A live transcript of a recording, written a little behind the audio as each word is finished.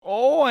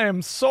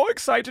am so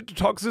excited to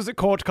talk to the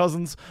court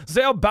cousins.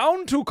 They are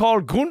bound to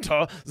call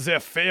Gunther their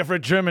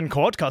favorite German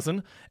court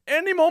cousin.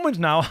 Any moment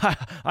now.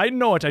 I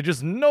know it. I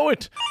just know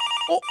it.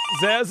 Oh,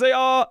 there they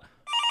are.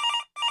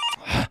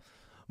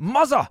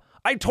 Mother,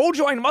 I told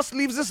you I must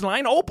leave this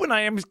line open.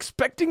 I am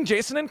expecting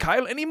Jason and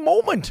Kyle any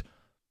moment.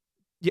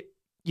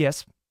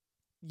 Yes.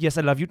 Yes,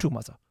 I love you too,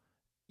 Mother.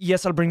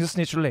 Yes, I'll bring the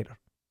snitcher later.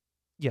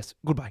 Yes,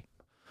 goodbye.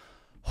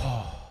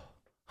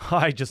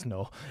 I just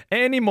know.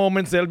 Any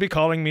moment they'll be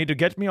calling me to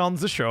get me on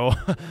the show.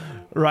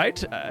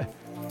 Right?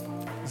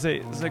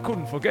 They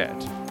couldn't forget.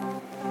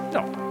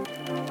 No,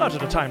 not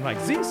at a time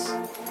like this.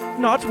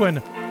 Not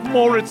when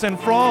Moritz and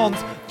Franz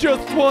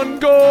just won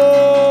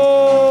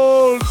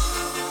gold!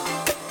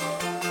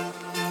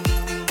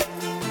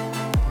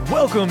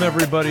 Welcome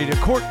everybody to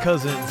Court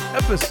Cousins,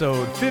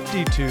 episode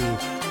 52.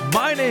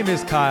 My name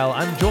is Kyle.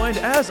 I'm joined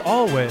as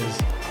always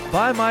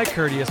by my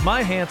courteous,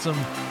 my handsome,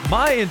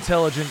 my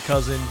intelligent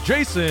cousin,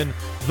 Jason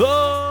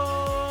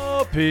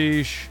the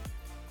Peach.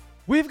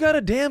 We've got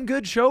a damn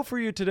good show for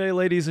you today,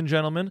 ladies and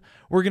gentlemen.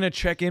 We're going to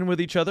check in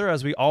with each other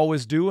as we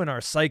always do in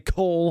our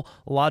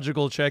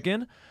psychological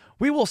check-in.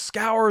 We will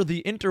scour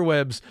the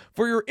interwebs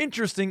for your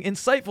interesting,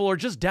 insightful, or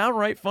just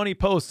downright funny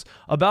posts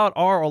about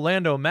our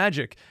Orlando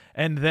Magic.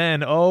 And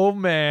then, oh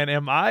man,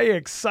 am I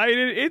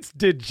excited. It's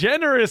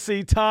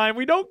degeneracy time.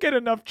 We don't get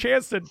enough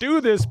chance to do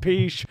this,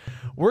 Peach.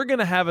 We're going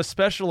to have a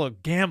special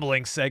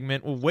gambling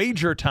segment,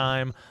 wager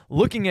time,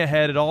 looking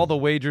ahead at all the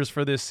wagers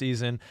for this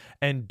season.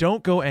 And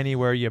don't go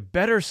anywhere. You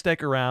better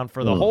stick around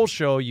for the whole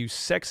show, you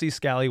sexy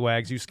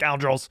scallywags, you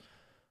scoundrels.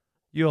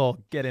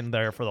 You'll get in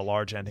there for the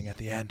large ending at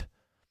the end.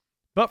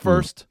 But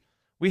first,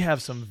 we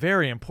have some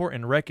very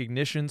important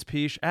recognitions,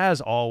 Peach.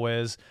 As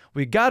always,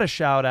 we got to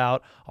shout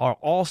out our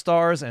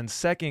all-stars and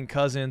second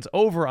cousins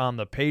over on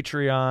the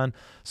Patreon.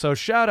 So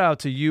shout out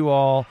to you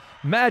all,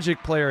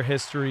 Magic Player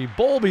History,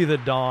 Bolby the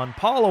Dawn,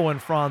 Paulo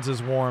and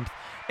Franz's Warmth,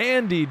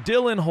 Andy,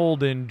 Dylan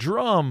Holden,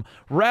 Drum,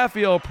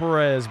 Rafael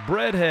Perez,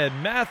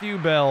 Breadhead, Matthew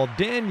Bell,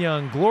 Dan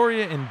Young,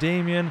 Gloria and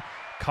Damien,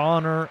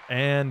 Connor,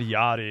 and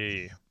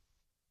Yachty.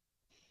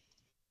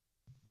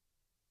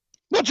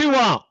 What you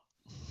want?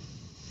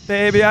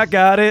 Baby, I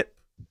got it.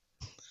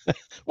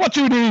 What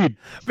you need?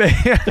 Baby,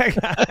 I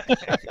got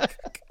it.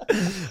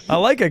 I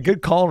like a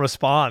good call and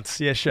response.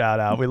 Yeah, shout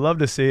out. We love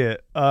to see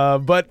it.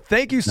 But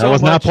thank you so much. That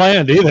was not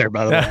planned either,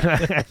 by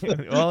the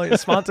way. Well,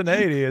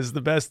 spontaneity is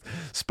the best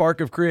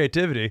spark of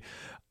creativity.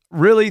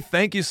 Really,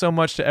 thank you so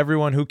much to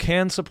everyone who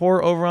can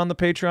support over on the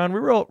Patreon. We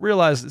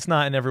realize it's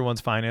not in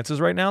everyone's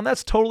finances right now, and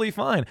that's totally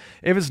fine.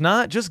 If it's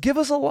not, just give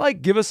us a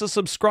like, give us a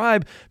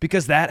subscribe,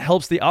 because that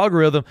helps the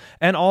algorithm.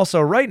 And also,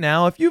 right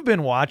now, if you've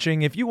been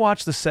watching, if you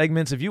watch the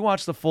segments, if you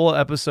watch the full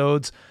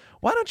episodes,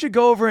 why don't you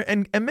go over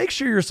and make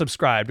sure you're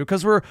subscribed,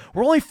 because we're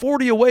only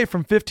 40 away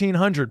from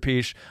 1,500,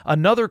 Peach.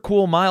 Another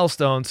cool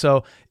milestone.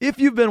 So if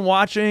you've been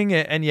watching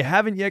and you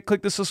haven't yet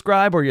clicked the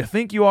subscribe, or you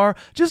think you are,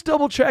 just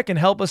double check and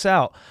help us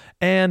out.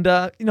 And,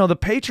 the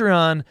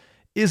Patreon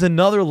is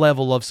another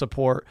level of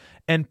support.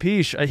 And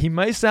Peach, he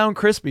might sound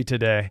crispy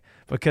today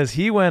because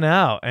he went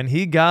out and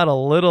he got a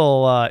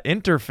little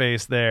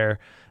interface there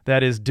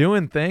that is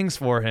doing things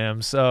for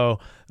him. So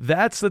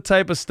that's the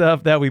type of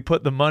stuff that we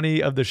put the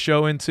money of the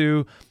show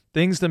into,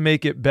 things to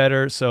make it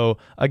better. So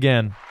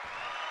again,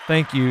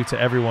 thank you to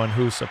everyone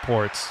who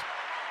supports.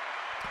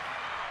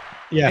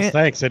 Yes,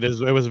 thanks. It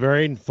was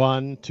very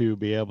fun to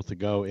be able to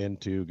go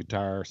into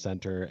Guitar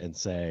Center and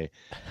say,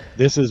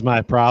 this is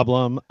my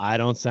problem. I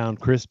don't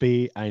sound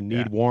crispy. I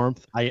need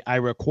warmth. I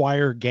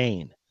require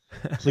gain.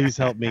 Please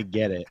help me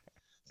get it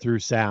through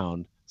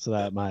sound so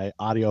that my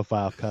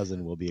audiophile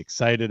cousin will be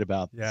excited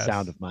about the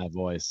sound of my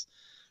voice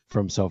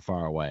from so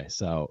far away.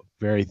 So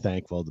very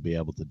thankful to be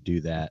able to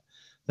do that.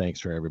 Thanks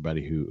for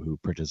everybody who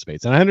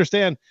participates. And I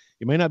understand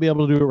you may not be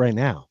able to do it right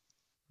now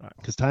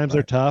because times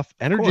are tough.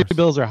 Energy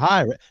bills are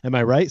high. Am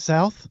I right,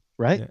 South?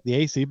 Right? Yeah. The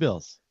AC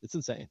bills. It's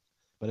insane,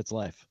 but it's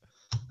life.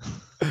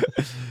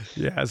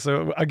 Yeah.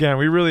 So again,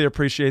 we really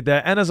appreciate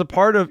that. And as a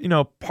part of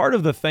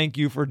the thank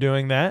you for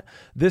doing that,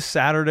 this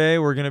Saturday,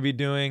 we're going to be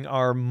doing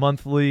our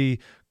monthly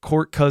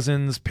Court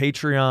Cousins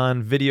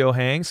Patreon video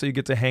hang. So you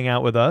get to hang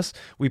out with us.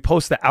 We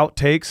post the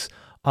outtakes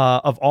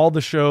of all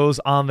the shows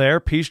on there.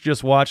 Peach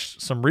just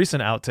watched some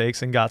recent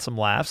outtakes and got some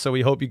laughs, so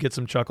we hope you get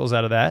some chuckles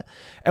out of that.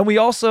 And we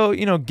also,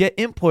 get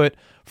input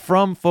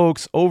from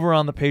folks over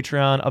on the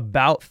Patreon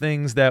about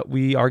things that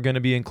we are going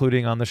to be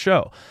including on the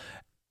show.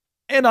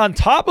 And on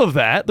top of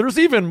that, there's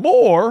even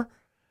more.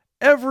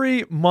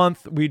 Every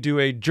month we do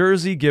a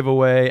jersey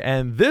giveaway,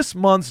 and this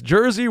month's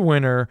jersey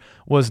winner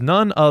was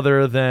none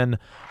other than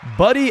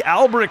Buddy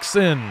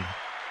Albrechtsen.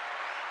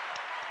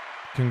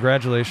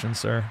 Congratulations,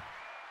 sir.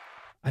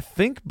 I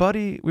think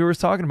Buddy, we were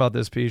talking about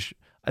this, Peach.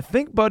 I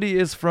think Buddy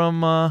is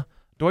from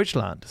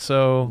Deutschland.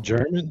 So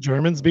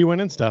Germans be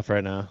winning stuff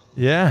right now.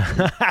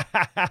 Yeah.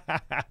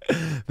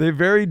 They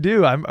very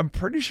do. I'm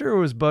pretty sure it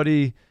was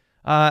Buddy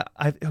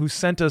who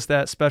sent us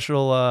that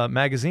special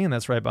magazine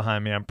that's right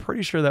behind me. I'm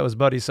pretty sure that was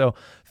Buddy. So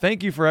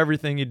thank you for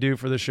everything you do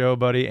for the show,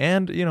 Buddy.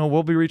 And,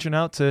 we'll be reaching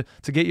out to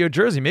get you a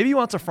jersey. Maybe you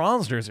want a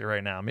Franz jersey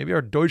right now. Maybe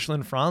our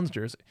Deutschland Franz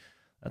jersey.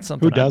 That's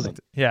something. Who doesn't?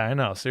 Yeah, I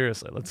know.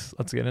 Seriously, let's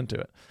get into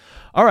it.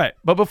 All right,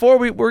 but before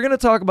we're going to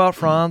talk about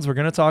Franz, we're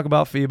going to talk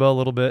about FIBA a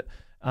little bit.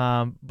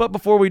 But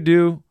before we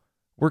do,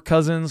 we're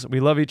cousins.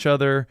 We love each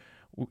other.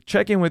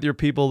 Check in with your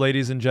people,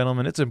 ladies and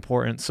gentlemen. It's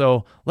important.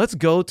 So let's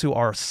go to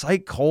our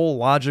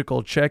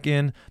psychological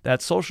check-in,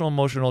 that social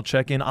emotional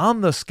check-in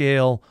on the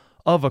scale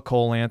of a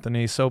Cole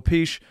Anthony. So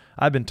Peach,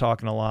 I've been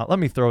talking a lot. Let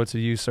me throw it to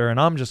you, sir, and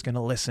I'm just going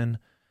to listen.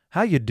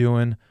 How you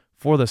doing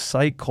for the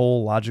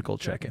psychological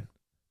check-in?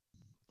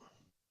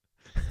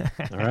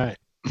 All right.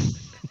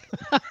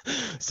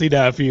 See,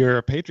 now if you're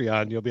a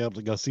Patreon, you'll be able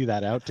to go see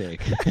that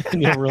outtake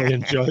and you'll really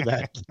enjoy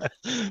that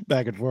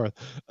back and forth.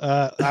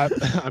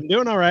 I'm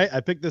doing all right.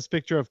 I picked this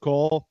picture of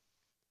Cole.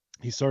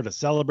 He's sort of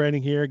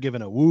celebrating here,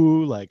 giving a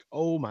woo, like,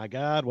 oh my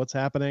God, what's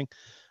happening?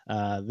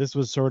 This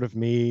was sort of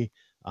me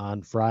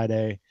on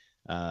Friday.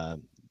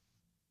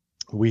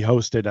 We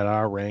hosted at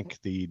our rink,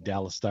 the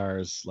Dallas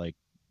Stars, like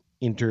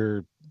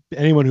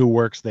anyone who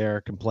works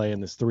there can play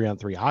in this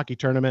 3-on-3 hockey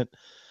tournament.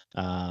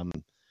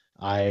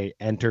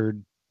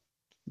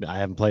 I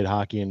haven't played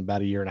hockey in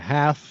about a year and a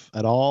half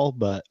at all,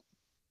 but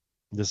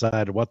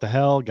decided, what the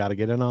hell, got to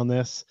get in on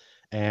this,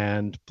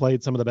 and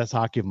played some of the best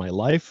hockey of my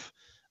life.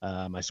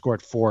 I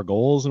scored 4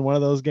 goals in one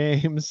of those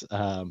games.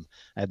 I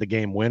had the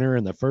game winner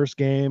in the first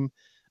game.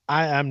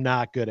 I'm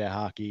not good at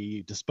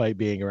hockey, despite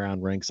being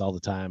around rinks all the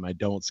time. I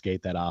don't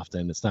skate that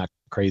often. It's not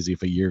crazy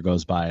if a year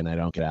goes by and I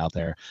don't get out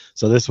there.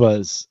 So this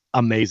was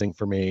amazing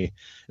for me.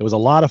 It was a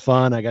lot of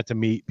fun. I got to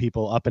meet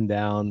people up and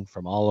down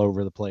from all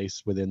over the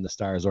place within the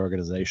Stars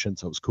organization.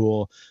 So it was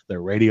cool. The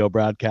radio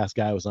broadcast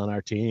guy was on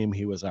our team.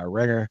 He was our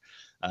ringer.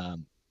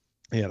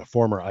 He had a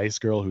former Ice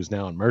girl who's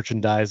now in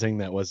merchandising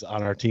that was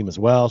on our team as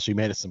well. She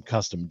made us some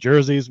custom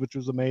jerseys, which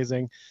was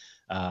amazing.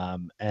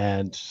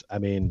 And I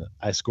mean,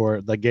 I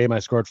scored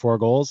 4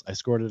 goals. I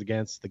scored it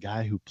against the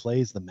guy who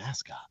plays the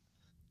mascot.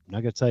 I'm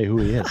not going to tell you who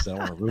he is. So I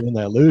don't want to ruin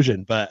the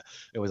illusion, but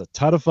it was a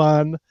ton of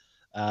fun.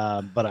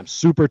 But I'm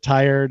super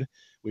tired.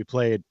 We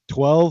played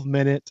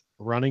 12-minute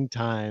running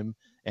time.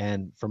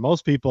 And for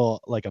most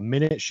people, like a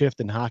minute shift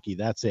in hockey,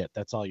 that's it.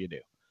 That's all you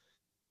do.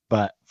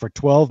 But for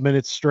 12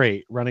 minutes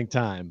straight running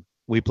time,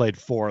 we played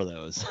 4 of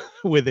those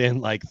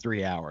within like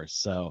 3 hours.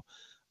 So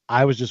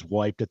I was just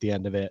wiped at the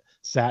end of it,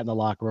 sat in the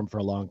locker room for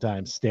a long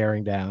time,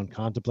 staring down,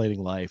 contemplating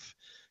life,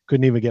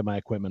 couldn't even get my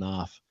equipment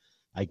off.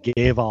 I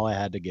gave all I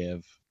had to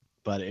give,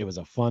 but it was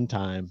a fun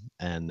time.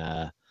 And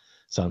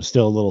so I'm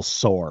still a little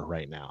sore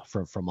right now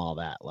from all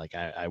that. Like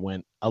I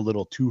went a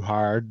little too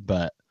hard,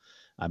 but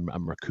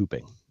I'm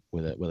recouping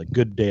with a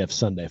good day of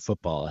Sunday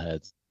football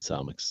ahead. So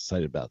I'm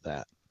excited about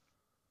that.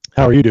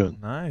 How are you doing?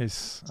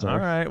 Nice. Sorry. All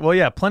right. Well,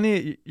 yeah,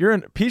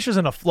 Pisha's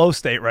in a flow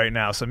state right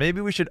now, so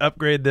maybe we should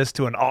upgrade this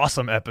to an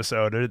awesome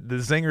episode. The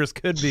zingers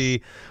could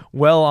be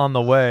well on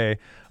the way.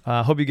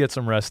 Hope you get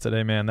some rest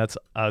today, man. That's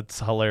a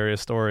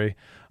hilarious story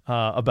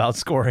about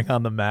scoring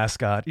on the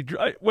mascot.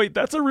 Wait,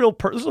 that's a real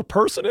person? There's a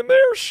person in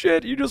there?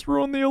 Shit, you just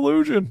ruined the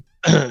illusion.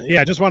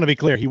 Yeah, I just want to be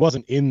clear. He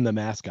wasn't in the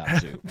mascot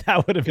suit.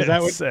 That would have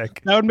been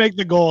sick. That would make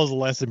the goals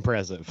less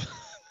impressive.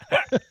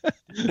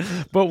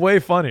 But way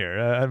funnier,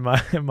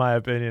 in my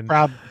opinion.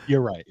 You're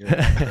right.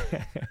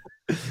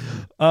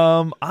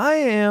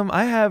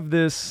 I have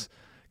this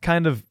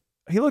kind of.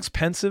 He looks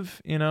pensive,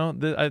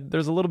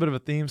 there's a little bit of a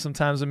theme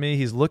sometimes with me.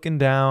 He's looking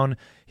down.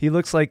 He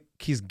looks like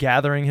he's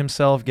gathering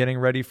himself, getting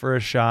ready for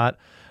a shot.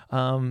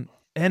 And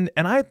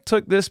I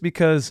took this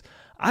because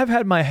I've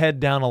had my head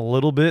down a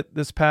little bit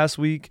this past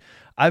week.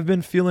 I've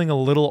been feeling a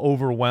little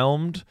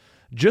overwhelmed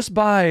just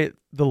by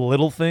the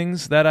little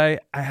things that I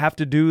have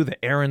to do,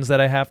 the errands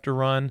that I have to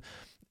run.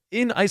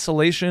 In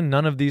isolation,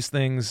 none of these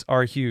things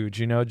are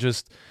huge,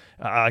 just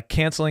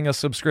canceling a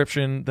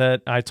subscription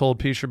that I told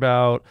Peach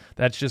about.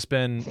 That's just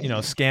been,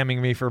 scamming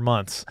me for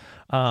months.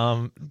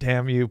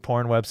 Damn you,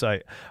 porn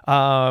website.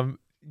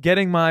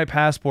 Getting my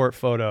passport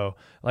photo,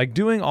 like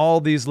doing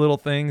all these little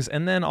things,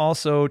 and then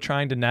also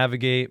trying to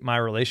navigate my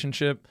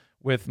relationship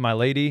with my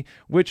lady,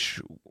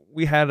 which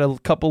we had a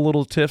couple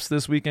little tiffs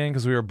this weekend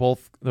because we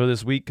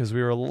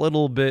were a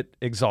little bit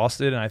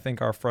exhausted, and I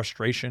think our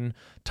frustration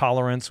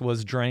tolerance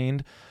was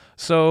drained.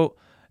 So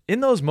in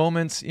those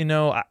moments,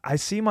 I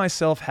see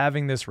myself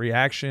having this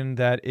reaction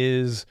that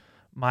is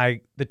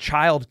the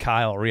child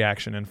Kyle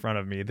reaction in front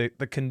of me,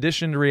 the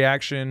conditioned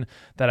reaction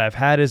that I've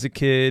had as a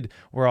kid,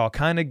 where I'll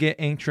kind of get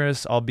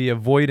anxious, I'll be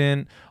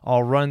avoidant,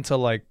 I'll run to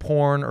like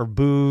porn or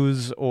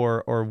booze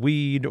or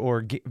weed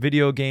or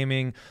video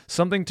gaming,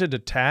 something to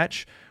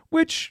detach.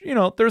 Which,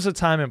 there's a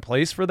time and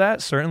place for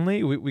that.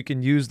 Certainly, we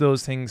can use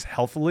those things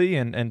healthily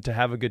and to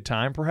have a good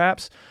time,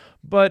 perhaps.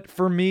 But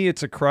for me,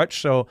 it's a crutch.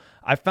 So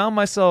I found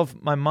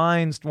my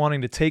mind's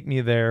wanting to take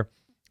me there.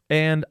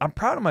 And I'm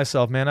proud of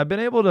myself, man. I've been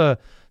able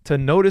to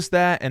notice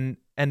that and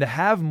to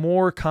have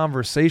more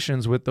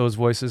conversations with those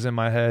voices in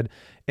my head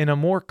in a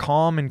more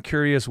calm and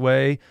curious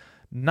way.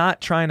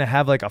 not trying to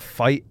have like a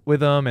fight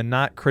with them and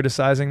not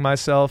criticizing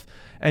myself,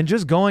 and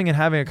just going and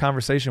having a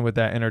conversation with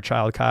that inner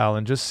child Kyle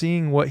and just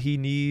seeing what he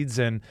needs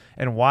and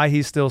why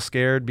he's still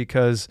scared,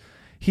 because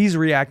he's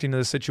reacting to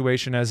the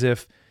situation as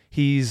if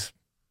he's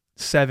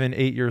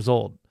 7-8 years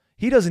old.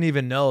 He doesn't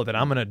even know that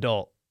I'm an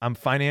adult. I'm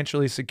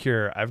financially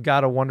secure. I've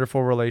got a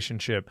wonderful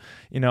relationship.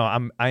 You know,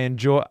 I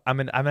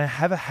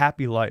have a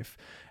happy life.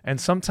 And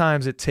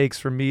sometimes it takes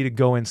for me to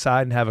go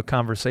inside and have a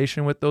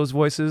conversation with those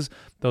voices,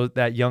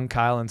 that young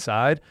Kyle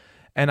inside.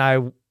 And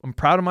I'm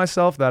proud of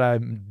myself that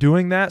I'm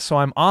doing that. So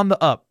I'm on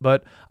the up,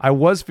 but I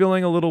was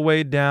feeling a little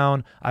weighed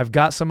down. I've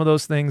got some of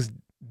those things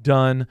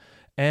done.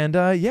 And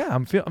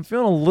I'm feeling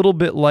a little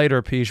bit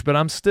lighter, Peach, but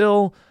I'm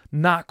still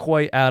not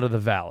quite out of the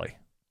valley.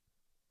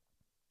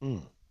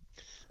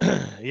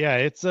 Yeah,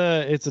 it's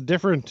a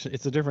different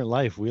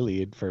life we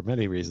lead for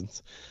many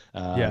reasons.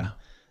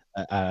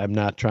 I'm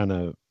not trying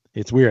to.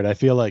 It's weird. I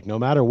feel like no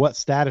matter what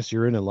status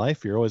you're in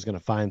life, you're always going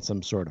to find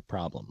some sort of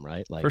problem,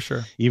 right? Like, for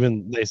sure.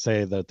 Even they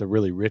say that the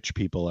really rich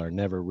people are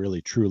never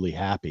really truly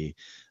happy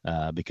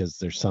because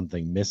there's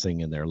something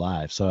missing in their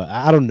lives. So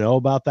I don't know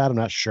about that. I'm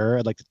not sure.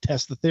 I'd like to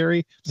test the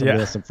theory. Somebody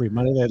has some free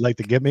money they'd like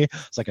to give me,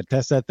 so I could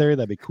test that theory.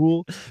 That'd be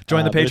cool.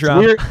 Join the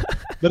Patreon.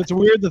 But it's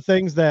weird the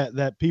things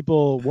that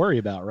people worry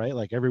about, right?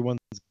 Like everyone's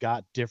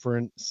got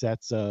different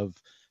sets of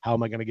how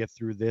am I going to get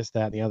through this,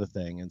 that, and the other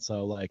thing. And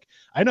so, like,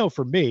 I know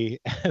for me,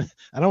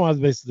 I don't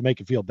want this to make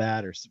you feel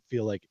bad or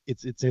feel like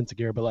it's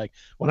insecure, but like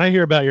when I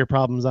hear about your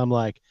problems, I'm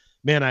like,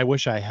 man, I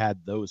wish I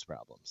had those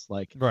problems.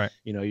 Like, right.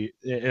 You know,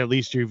 at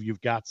least you've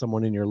got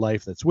someone in your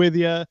life that's with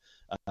you.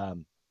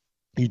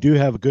 You do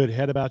have a good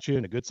head about you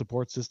and a good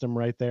support system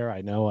right there. I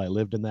know I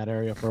lived in that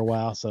area for a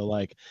while. So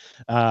like,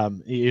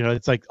 you know,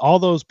 it's like all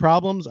those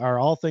problems are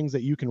all things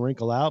that you can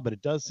wrinkle out, but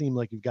it does seem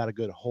like you've got a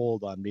good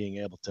hold on being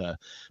able to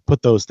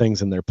put those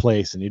things in their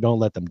place and you don't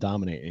let them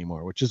dominate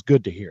anymore, which is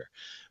good to hear.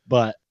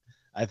 But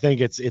I think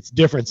it's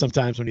different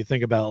sometimes when you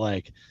think about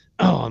like,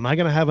 oh, am I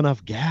going to have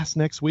enough gas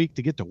next week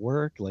to get to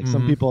work? Like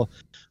some people,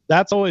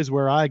 that's always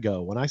where I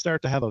go. When I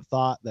start to have a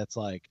thought that's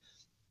like,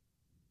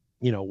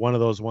 you know, one of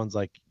those ones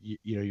like,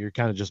 you know, you're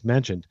kind of just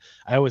mentioned,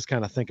 I always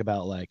kind of think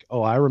about like,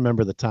 oh, I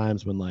remember the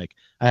times when like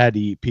I had to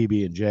eat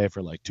PB&J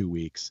for like 2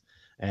 weeks.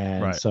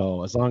 And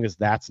so as long as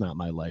that's not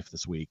my life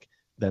this week,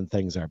 then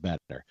things are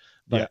better.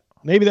 But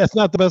maybe that's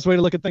not the best way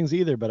to look at things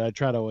either, but I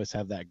try to always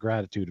have that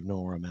gratitude of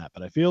knowing where I'm at.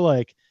 But I feel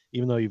like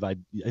even though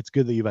it's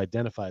good that you've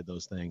identified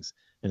those things,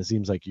 and it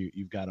seems like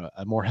you've got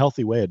a more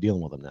healthy way of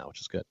dealing with them now,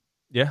 which is good.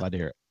 Yeah. Glad to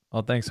hear it.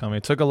 Well, thanks, homie.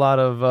 It took a lot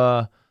of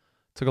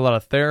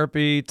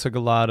therapy, took a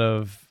lot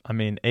of,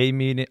 A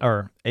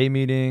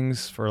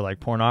meetings for like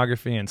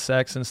pornography and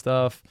sex and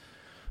stuff.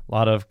 A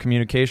lot of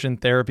communication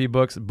therapy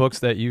books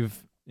that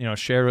you've,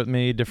 shared with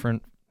me,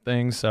 different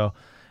things. So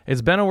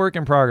it's been a work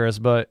in progress,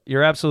 but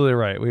you're absolutely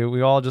right.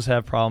 We all just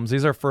have problems.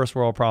 These are first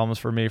world problems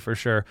for me for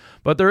sure.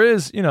 But there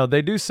is,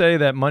 they do say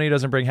that money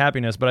doesn't bring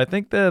happiness, but I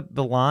think that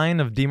the line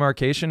of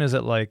demarcation is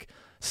at like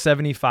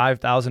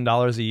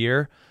 $75,000 a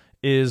year.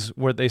 Is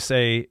where they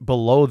say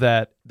below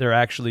that there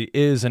actually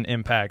is an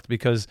impact,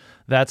 because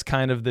that's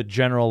kind of the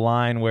general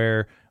line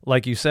where,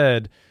 like you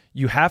said,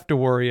 you have to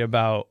worry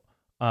about,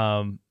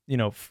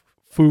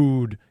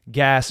 food,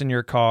 gas in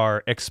your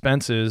car,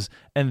 expenses,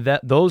 and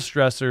that those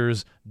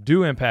stressors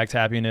do impact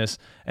happiness.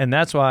 And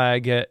that's why I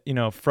get,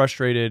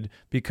 frustrated,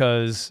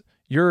 because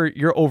you're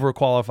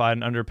overqualified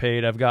and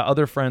underpaid. I've got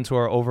other friends who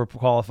are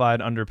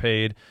overqualified,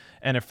 underpaid,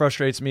 and it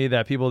frustrates me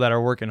that people that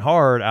are working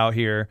hard out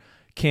here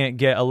can't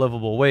get a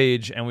livable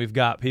wage, and we've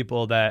got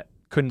people that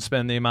couldn't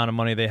spend the amount of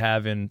money they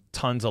have in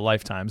tons of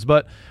lifetimes.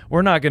 But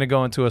we're not going to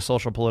go into a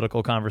social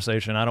political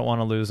conversation. I don't want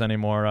to lose any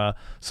more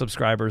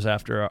subscribers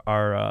after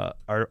our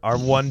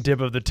one dip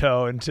of the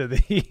toe into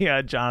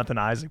the Jonathan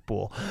Isaac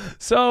pool.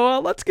 So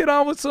let's get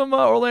on with some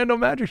Orlando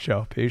Magic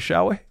show piece,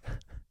 shall we?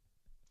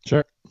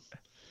 Sure.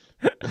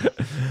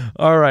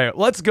 All right,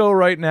 let's go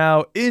right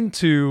now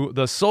into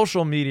the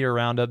social media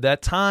roundup,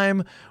 that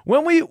time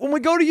when we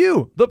go to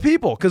you, the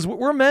people, because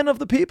we're men of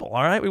the people,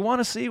 all right? We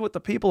want to see what the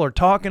people are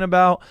talking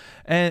about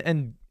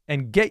and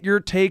get your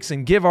takes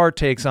and give our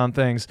takes on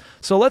things.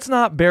 So let's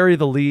not bury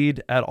the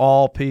lead at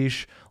all,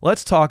 Peach.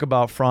 Let's talk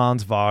about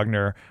Franz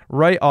Wagner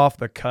right off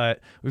the cut.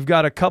 We've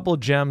got a couple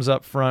gems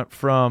up front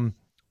from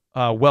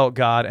Welt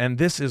God, and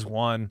this is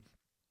one.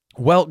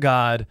 Welt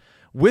God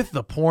with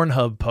the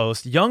Pornhub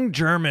post, young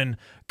German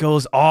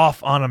goes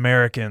off on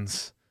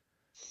Americans.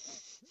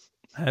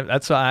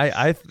 That's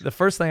why the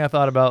first thing I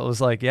thought about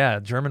was like, yeah,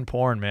 German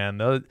porn,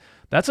 man.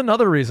 That's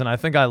another reason I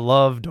think I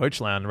love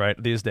Deutschland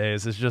right these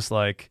days. It's just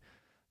like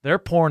their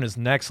porn is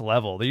next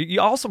level.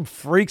 You all some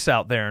freaks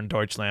out there in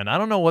Deutschland. I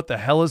don't know what the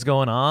hell is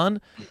going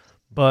on,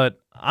 but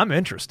I'm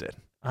interested.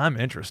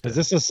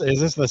 Is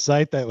this the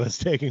site that was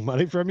taking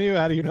money from you?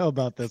 How do you know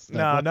about this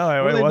stuff?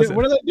 No, it wasn't.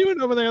 What are they doing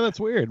over there? That's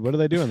weird. What are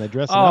they doing? They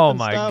dressing up? Oh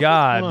my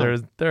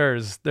God!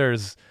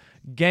 There's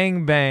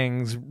gang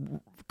bangs,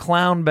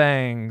 clown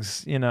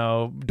bangs,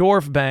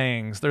 dwarf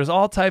bangs. There's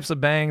all types of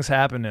bangs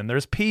happening.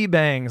 There's pee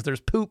bangs. There's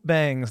poop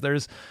bangs.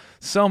 There's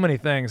so many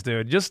things,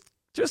 dude. Just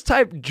Just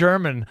type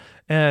German,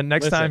 and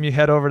next Listen. time you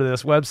head over to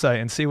this website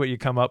and see what you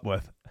come up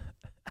with.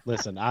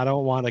 Listen, I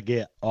don't want to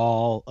get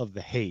all of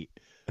the hate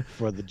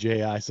for the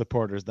JI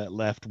supporters that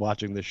left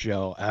watching the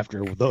show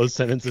after those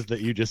sentences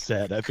that you just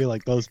said. I feel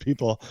like those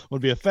people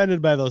would be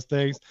offended by those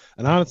things.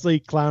 And honestly,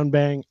 Clown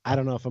Bang, I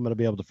don't know if I'm going to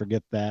be able to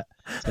forget that.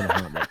 It's going to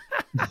haunt me.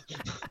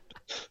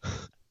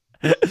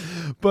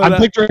 But I'm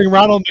picturing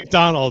Ronald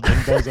McDonald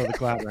and Bozo the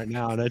Clown right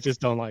now, and I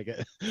just don't like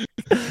it.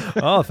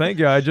 Oh, thank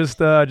you. I just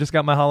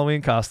got my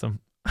Halloween costume.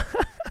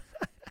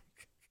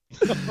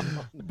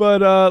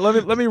 But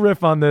let me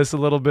riff on this a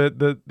little bit.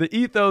 The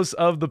ethos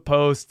of the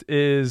post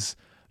is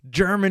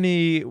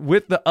Germany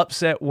with the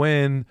upset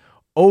win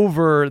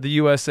over the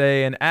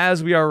USA, and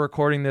as we are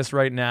recording this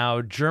right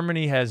now,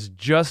 Germany has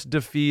just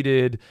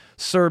defeated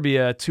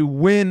Serbia to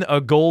win a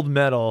gold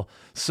medal.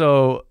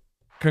 So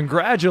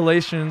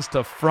congratulations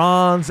to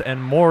Franz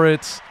and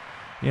Moritz.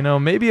 You know,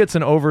 maybe it's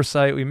an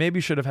oversight. We maybe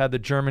should have had the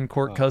German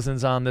court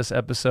cousins on this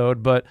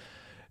episode, but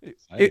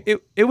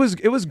it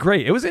was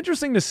great. It was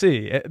interesting to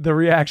see the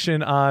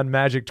reaction on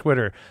Magic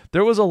Twitter.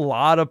 There was a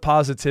lot of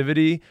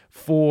positivity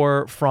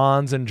for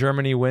Franz and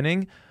Germany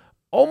winning.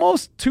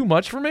 Almost too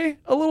much for me,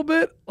 a little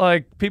bit.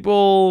 Like,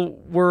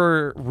 people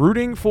were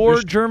rooting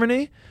for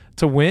Germany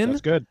to win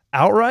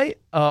outright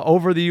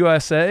over the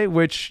USA,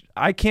 which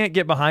I can't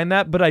get behind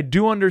that, but I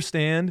do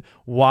understand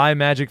why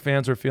Magic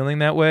fans are feeling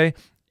that way.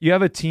 You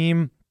have a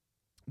team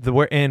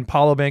in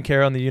Paolo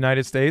Banchero in the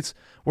United States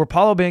where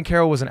Paolo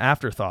Banchero was an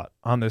afterthought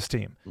on this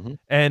team.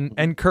 Mm-hmm.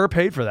 And Kerr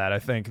paid for that, I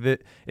think.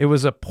 That it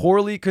was a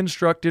poorly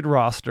constructed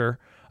roster,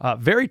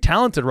 very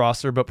talented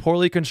roster, but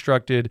poorly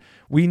constructed.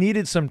 We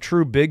needed some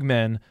true big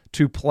men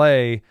to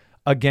play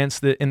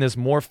against in this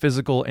more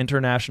physical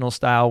international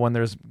style when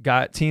there's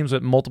got teams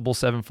with multiple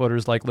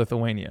 7-footers like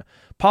Lithuania.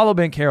 Paolo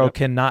Banchero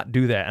cannot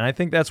do that. And I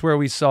think that's where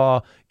we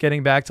saw,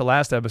 getting back to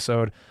last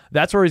episode,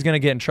 that's where he's going to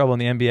get in trouble in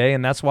the NBA.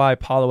 And that's why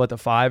Paolo at the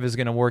 5 is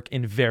going to work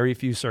in very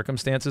few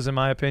circumstances, in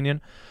my opinion.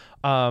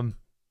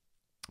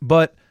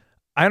 But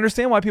I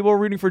understand why people are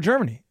rooting for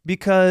Germany,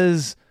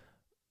 because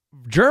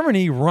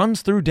Germany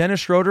runs through Dennis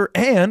Schroeder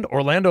and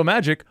Orlando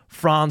Magic,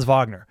 Franz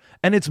Wagner.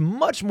 And it's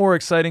much more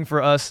exciting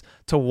for us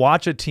to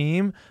watch a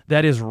team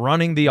that is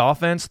running the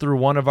offense through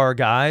one of our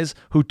guys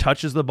who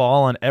touches the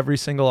ball on every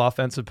single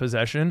offensive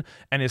possession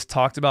and is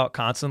talked about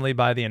constantly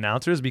by the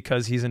announcers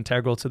because he's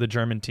integral to the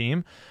German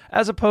team,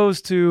 as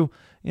opposed to,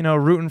 you know,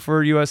 rooting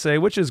for USA,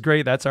 which is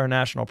great. That's our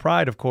national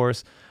pride, of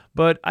course.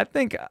 But I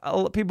think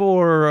people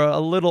were a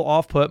little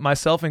off-put,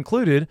 myself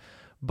included,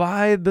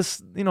 by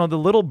this, you know, the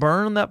little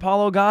burn that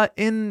Paolo got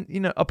in, you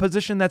know, a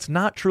position that's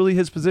not truly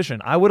his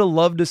position. I would have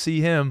loved to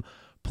see him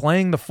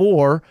playing the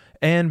 4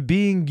 and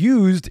being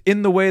used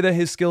in the way that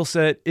his skill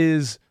set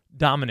is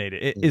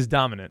dominated. It is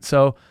dominant.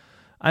 So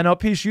I know,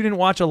 Peace, you didn't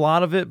watch a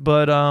lot of it,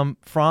 but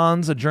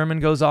Franz, a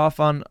German, goes off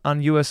on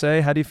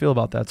USA. How do you feel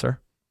about that, sir?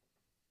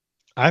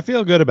 I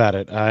feel good about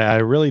it. I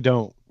really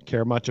don't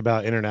care much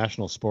about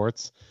international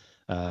sports.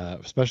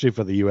 Especially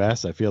for the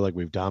U.S., I feel like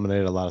we've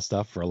dominated a lot of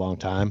stuff for a long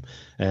time,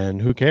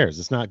 and who cares?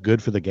 It's not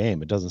good for the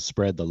game. It doesn't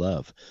spread the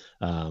love.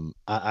 I'm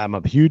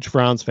a huge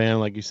Franz fan,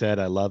 like you said.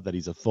 I love that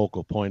he's a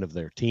focal point of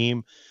their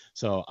team.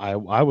 So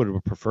I would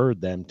have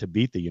preferred them to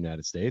beat the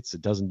United States.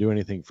 It doesn't do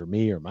anything for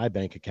me or my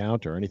bank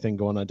account or anything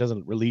going on. It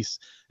doesn't release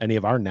any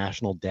of our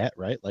national debt,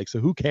 right? Like, so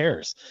who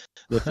cares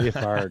if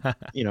our,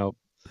 you know,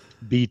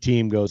 B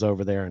team goes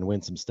over there and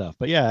wins some stuff.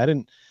 But yeah,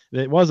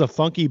 it was a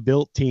funky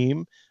built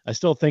team. I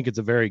still think it's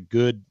a very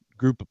good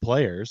group of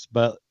players,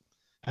 but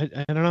I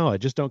don't know. I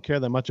just don't care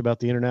that much about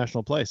the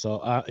international play.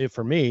 So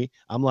for me,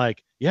 I'm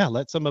like, yeah,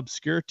 let some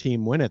obscure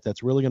team win it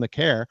that's really going to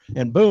care.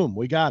 And boom,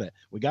 we got it.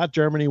 We got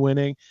Germany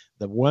winning.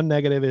 The one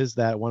negative is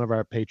that one of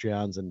our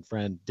Patreons and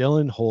friend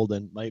Dylan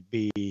Holden might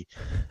be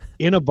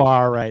in a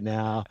bar right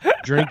now,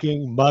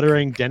 drinking,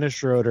 muttering Dennis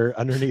Schroeder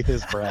underneath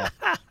his breath.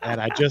 And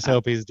I just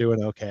hope he's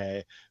doing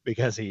okay,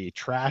 because he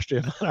trashed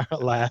him on our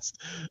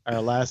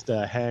last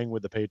hang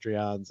with the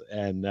Patreons,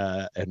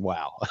 and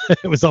wow,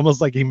 it was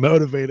almost like he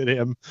motivated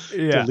him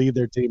to lead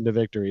their team to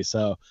victory.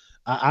 So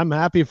I'm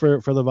happy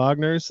for the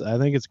Wagners. I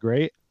think it's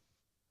great,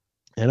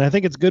 and I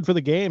think it's good for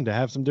the game to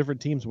have some different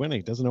teams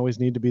winning. It doesn't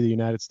always need to be the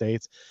United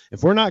States.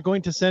 If we're not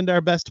going to send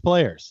our best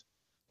players,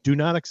 do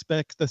not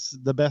expect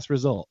the best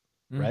result,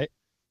 right?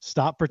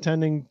 Stop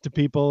pretending to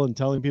people and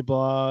telling people,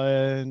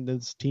 oh,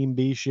 it's team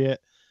B shit.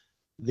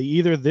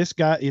 Either this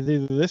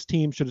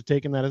team should have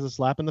taken that as a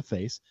slap in the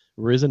face,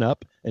 risen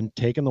up and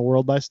taken the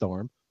world by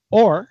storm,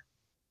 or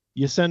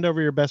you send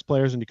over your best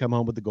players and you come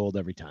home with the gold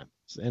every time.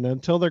 And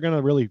until they're going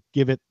to really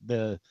give it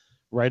the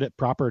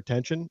proper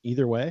attention,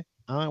 either way,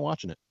 I'm not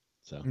watching it.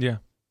 So yeah,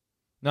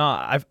 no,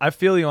 I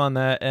feel you on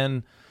that.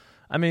 And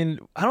I mean,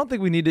 I don't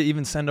think we need to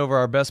even send over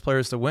our best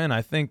players to win.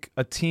 I think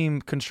a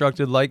team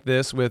constructed like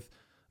this with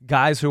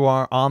guys who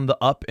are on the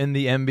up in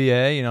the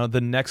NBA, you know,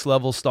 the next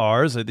level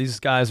stars. These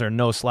guys are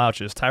no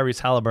slouches. Tyrese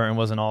Halliburton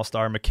was an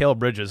all-star. Mikal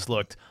Bridges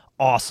looked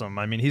awesome.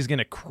 I mean, he's going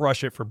to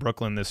crush it for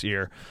Brooklyn this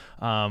year.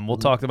 We'll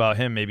talk about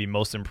him, maybe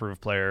most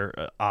improved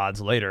player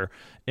odds later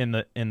in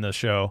the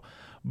show.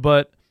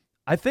 But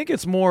I think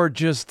it's more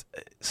just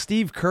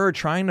Steve Kerr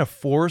trying to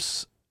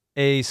force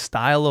a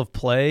style of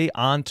play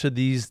onto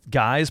these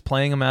guys,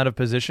 playing them out of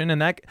position.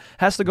 And that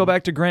has to go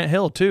back to Grant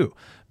Hill too,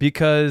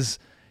 because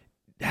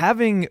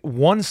having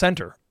one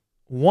center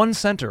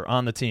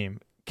on the team,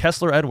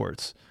 Kessler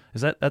Edwards,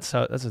 that's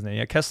his name?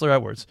 Yeah, Kessler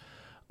Edwards.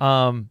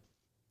 Jaren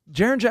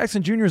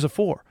Jackson Jr. is a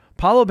 4.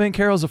 Paolo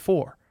Banchero is a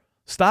 4.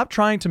 Stop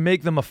trying to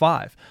make them a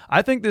 5.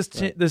 I think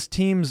this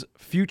team's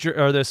future,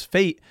 or this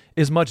fate,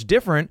 is much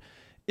different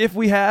if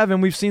we have,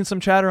 and we've seen some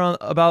chatter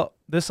about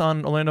this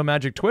on Orlando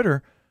Magic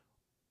Twitter,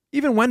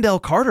 even Wendell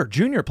Carter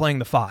Jr. playing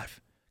the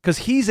 5, because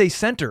he's a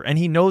center and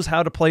he knows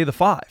how to play the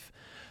 5.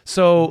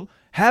 So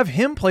have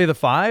him play the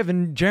 5,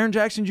 and Jaren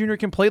Jackson Jr.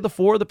 can play the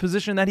 4, the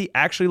position that he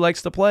actually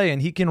likes to play,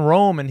 and he can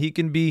roam and he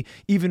can be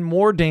even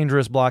more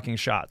dangerous blocking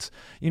shots.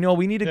 You know,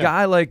 we need a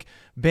guy like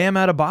Bam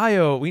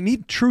Adebayo. We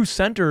need true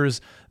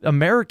centers,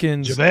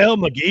 Americans.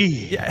 JaVale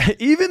McGee. Yeah,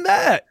 even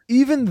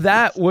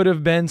that would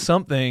have been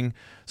something,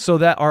 so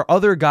that our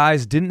other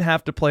guys didn't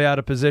have to play out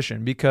of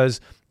position, because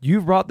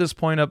you've brought this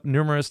point up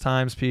numerous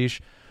times,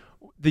 Peach.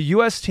 The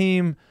U.S.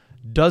 team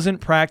doesn't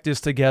practice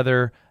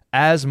together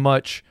as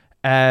much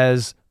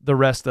as the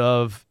rest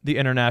of the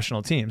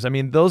international teams. I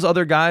mean, those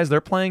other guys,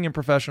 they're playing in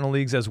professional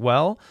leagues as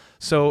well,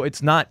 so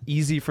it's not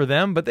easy for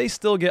them, but they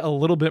still get a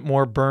little bit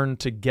more burned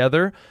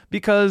together,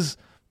 because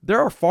there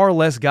are far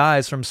less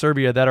guys from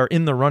Serbia that are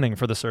in the running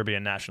for the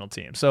Serbian national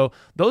team. So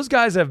those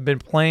guys have been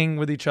playing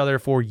with each other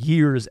for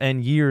years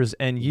and years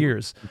and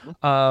years.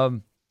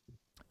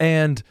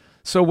 And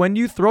so when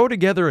you throw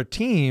together a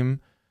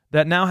team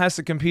that now has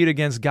to compete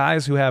against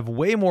guys who have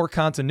way more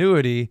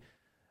continuity,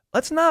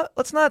 let's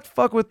not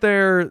fuck with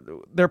their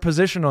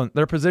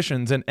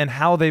positions and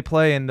how they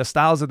play and the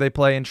styles that they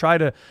play, and try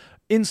to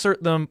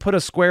insert them, put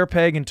a square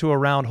peg into a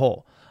round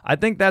hole. I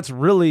think that's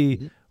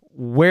really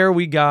where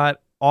we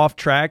got off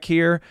track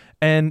here.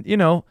 And, you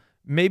know,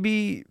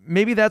 maybe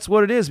that's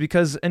what it is,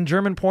 because in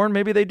German porn,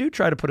 maybe they do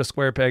try to put a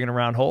square peg in a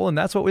round hole, and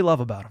that's what we love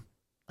about them.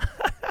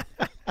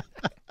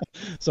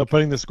 So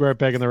putting the square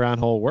peg in the round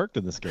hole worked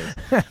in this case.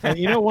 And,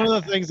 you know, one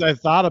of the things I've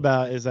thought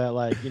about is that,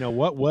 like, you know,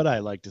 what would I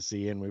like to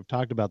see? And we've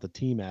talked about the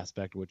team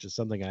aspect, which is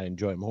something I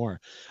enjoy more.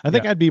 I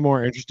think I'd be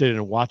more interested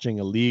in watching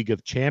a League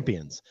of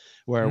Champions,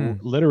 where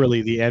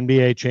literally the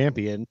NBA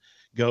champion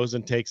goes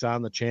and takes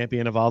on the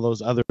champion of all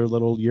those other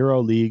little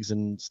Euro leagues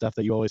and stuff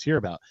that you always hear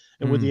about.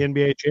 And would the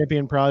NBA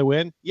champion probably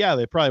win? Yeah,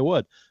 they probably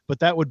would. But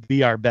that would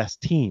be our best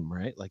team,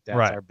 right? Like, that's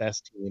our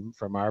best team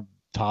from our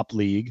top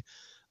league.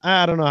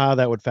 I don't know how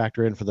that would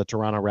factor in for the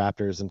Toronto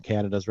Raptors and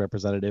Canada's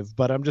representative,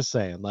 but I'm just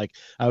saying, like,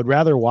 I would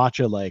rather watch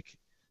a, like,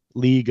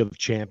 League of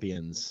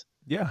Champions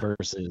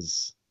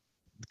versus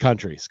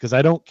countries, because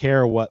I don't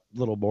care what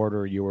little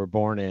border you were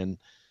born in.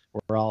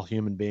 We're all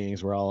human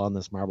beings. We're all on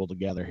this marble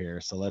together here.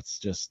 So let's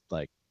just,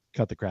 like,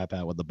 cut the crap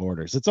out with the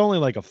borders. It's only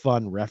like a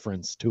fun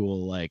reference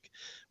tool, like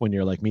when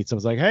you're like meet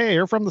someone's like, hey,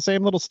 you're from the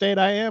same little state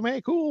I am.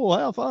 Hey, cool,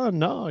 have fun.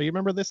 No, you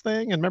remember this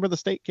thing and remember the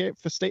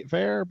state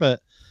fair, but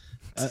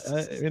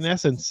in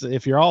essence,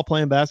 if you're all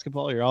playing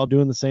basketball, you're all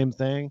doing the same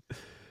thing.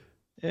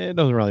 It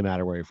doesn't really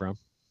matter where you're from.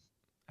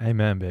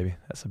 Amen, baby.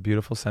 That's a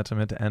beautiful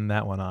sentiment to end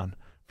that one on.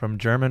 From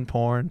German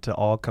porn to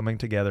all coming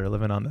together,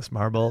 living on this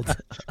marble.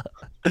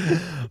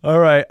 All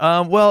right.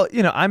 Well,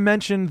 you know, I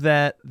mentioned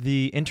that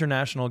the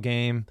international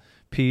game,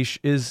 Peach,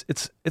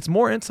 it's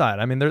more inside.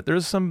 I mean,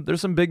 there's some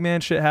big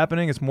man shit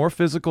happening. It's more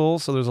physical,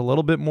 so there's a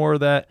little bit more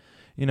of that,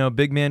 you know,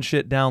 big man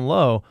shit down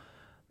low.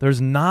 There's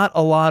not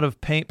a lot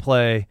of paint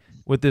play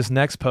with this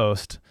next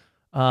post.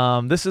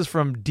 This is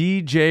from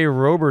DJ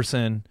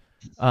Roberson.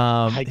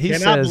 I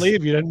cannot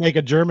believe you didn't make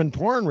a German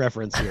porn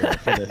reference here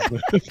for this.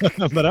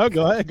 But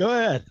go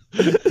ahead.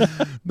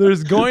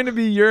 There's going to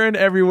be urine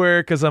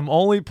everywhere because I'm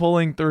only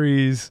pulling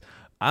threes.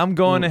 I'm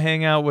going to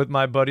hang out with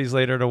my buddies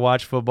later to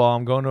watch football.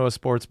 I'm going to a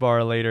sports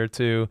bar later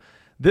too.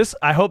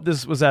 I hope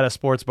this was at a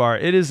sports bar.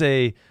 It's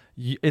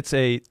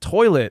a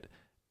toilet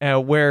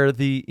where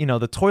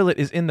the toilet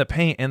is in the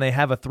paint and they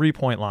have a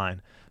 3-point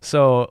line.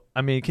 So,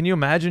 I mean, can you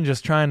imagine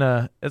just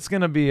it's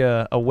going to be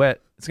a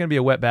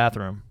wet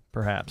bathroom.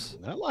 Perhaps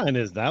that line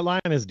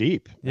is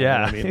deep.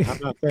 Yeah, I mean, I'm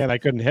not saying I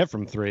couldn't hit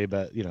from 3,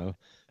 but you know,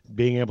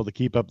 being able to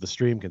keep up the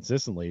stream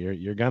consistently,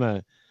 you're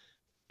gonna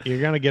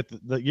get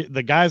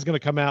the guy's gonna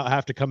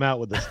have to come out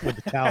with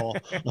the towel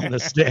on the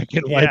stick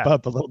and wipe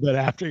up a little bit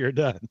after you're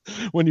done.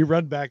 When you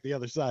run back the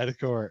other side of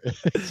the court,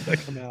 it's gonna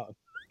come out.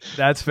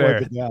 That's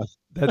fair.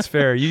 That's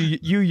fair.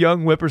 You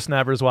young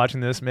whippersnappers watching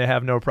this may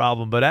have no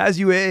problem, but as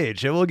you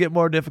age, it will get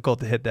more difficult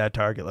to hit that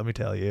target. Let me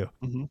tell you.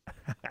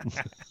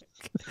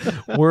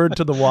 Word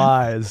to the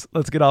wise.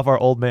 Let's get off our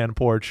old man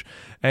porch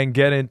and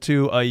get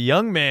into a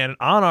young man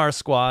on our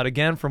squad,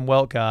 again from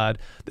Weltgod.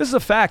 This is a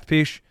fact,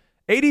 Peach.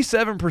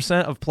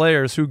 87% of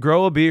players who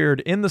grow a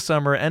beard in the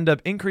summer end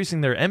up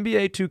increasing their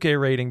NBA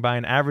 2K rating by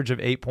an average of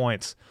 8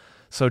 points.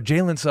 So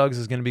Jalen Suggs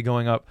is going to be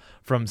going up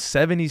from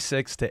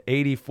 76 to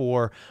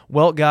 84.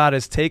 Weltgod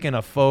has taken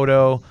a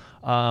photo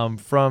from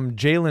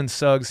Jalen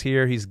Suggs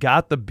here. He's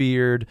got the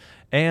beard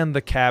and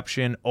the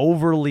caption,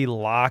 overly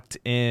locked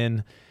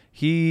in.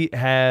 He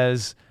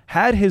has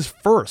had his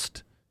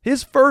first,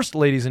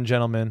 ladies and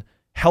gentlemen,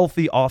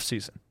 healthy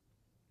offseason.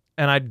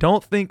 And I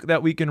don't think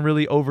that we can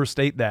really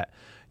overstate that.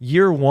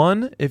 Year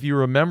one, if you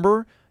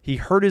remember, he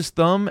hurt his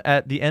thumb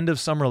at the end of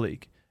Summer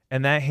League,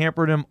 and that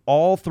hampered him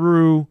all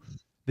through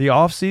the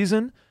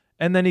offseason,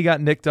 and then he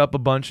got nicked up a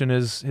bunch in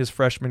his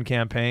freshman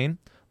campaign.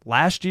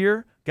 Last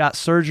year, got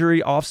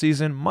surgery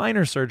offseason,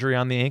 minor surgery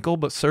on the ankle,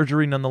 but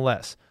surgery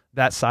nonetheless.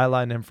 That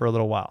sidelined him for a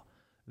little while.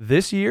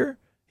 This year,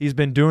 he's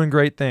been doing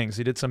great things.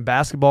 He did some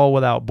basketball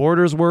without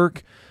borders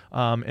work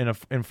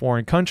in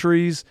foreign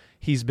countries.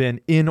 He's been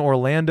in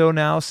Orlando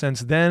now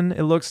since then,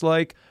 it looks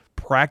like,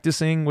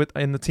 practicing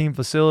in the team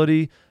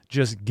facility,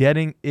 just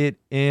getting it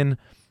in.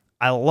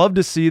 I love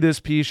to see this,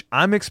 Peach.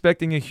 I'm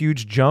expecting a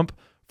huge jump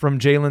from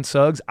Jalen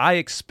Suggs. I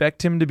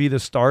expect him to be the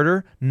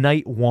starter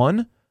night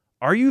one.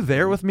 Are you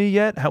there with me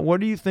yet?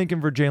 What are you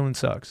thinking for Jalen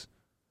Suggs?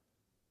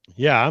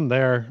 Yeah, I'm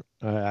there.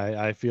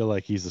 I feel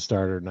like he's the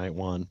starter night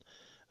one.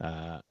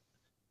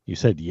 You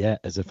said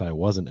yet as if I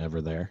wasn't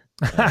ever there.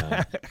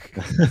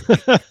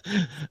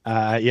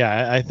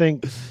 Yeah, I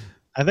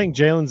think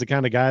Jalen's the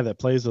kind of guy that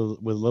plays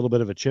with a little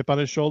bit of a chip on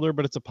his shoulder,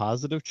 but it's a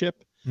positive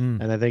chip.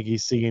 And I think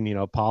he's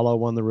seeing, Paulo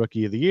won the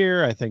Rookie of the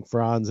Year. I think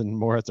Franz and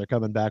Moritz are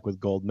coming back with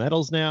gold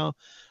medals now.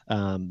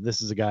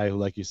 This is a guy who,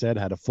 like you said,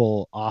 had a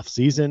full off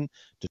season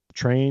to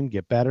train,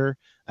 get better.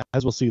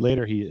 As we'll see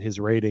later, his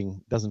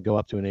rating doesn't go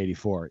up to an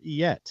 84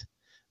 yet.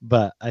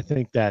 But I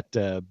think that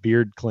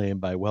beard claim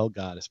by Well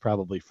God is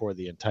probably for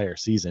the entire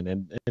season,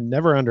 and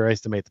never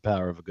underestimate the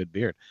power of a good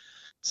beard.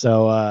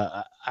 So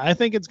I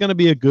think it's going to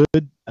be a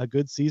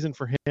good season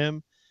for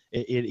him.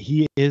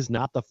 He is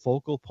not the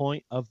focal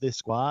point of this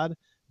squad,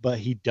 but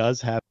he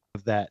does have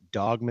that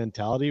dog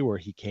mentality where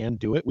he can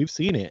do it. We've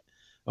seen it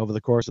over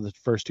the course of the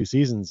first two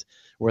seasons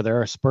where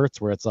there are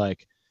spurts where it's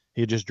like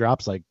he just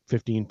drops like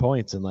 15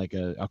 points in like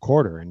a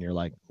quarter, and you're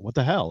like, what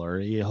the hell? Or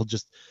he'll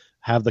just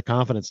have the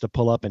confidence to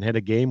pull up and hit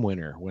a game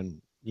winner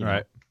when you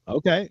know,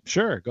 okay,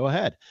 sure, go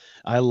ahead.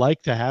 I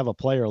like to have a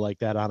player like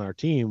that on our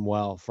team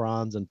while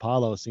Franz and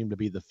Paulo seem to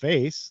be the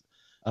face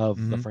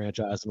of the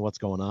franchise and what's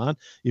going on.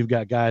 You've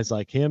got guys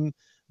like him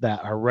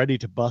that are ready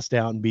to bust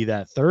out and be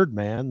that third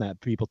man that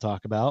people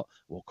talk about.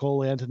 Well,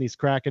 Cole Anthony's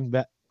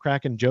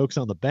cracking jokes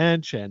on the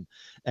bench and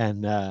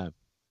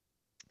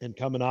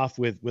coming off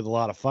with a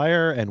lot of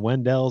fire, and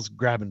Wendell's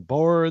grabbing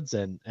boards,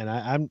 and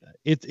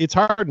it's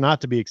hard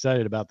not to be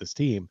excited about this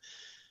team.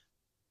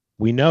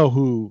 We know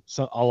who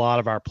a lot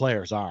of our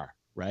players are,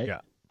 right?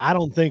 Yeah. I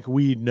don't think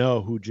we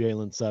know who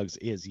Jalen Suggs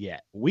is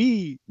yet.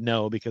 We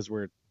know because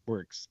we're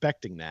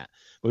expecting that,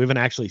 but we haven't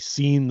actually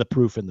seen the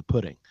proof in the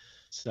pudding.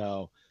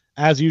 So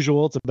as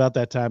usual, it's about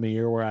that time of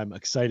year where I'm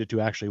excited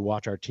to actually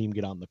watch our team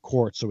get on the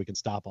court so we can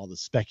stop all the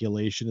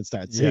speculation and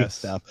start seeing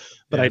stuff.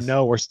 But I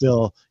know we're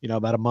still,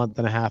 about a month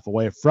and a half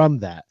away from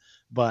that.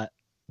 But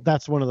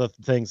that's one of the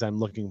things I'm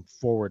looking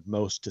forward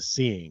most to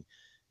seeing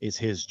is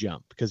his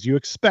jump, because you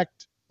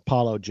expect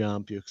Paulo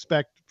jump, you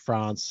expect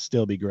Franz to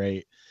still be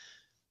great.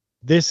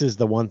 This is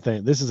the one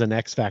thing. This is an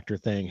X factor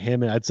thing.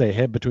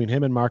 Between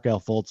him and Markelle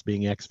Fultz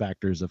being X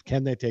factors of,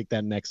 can they take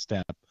that next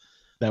step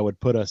that would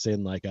put us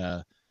in like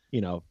a,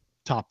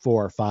 top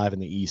 4 or 5 in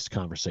the East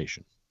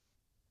conversation.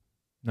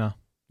 No.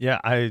 Yeah,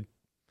 I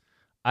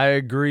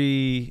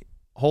agree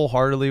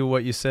wholeheartedly with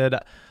what you said.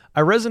 I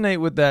resonate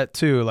with that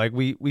too. Like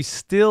we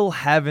still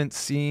haven't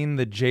seen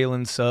the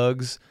Jalen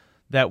Suggs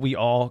that we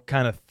all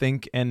kind of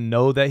think and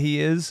know that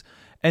he is.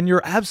 And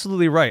you're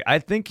absolutely right. I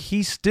think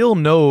he still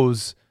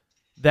knows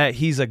that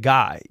he's a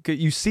guy.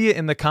 You see it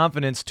in the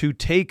confidence to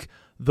take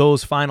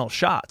those final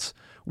shots,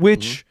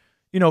 which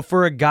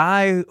for a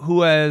guy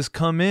who has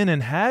come in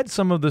and had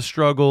some of the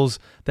struggles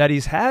that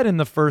he's had in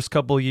the first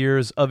couple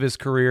years of his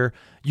career,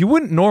 you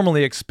wouldn't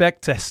normally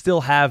expect to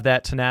still have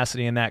that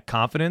tenacity and that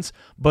confidence,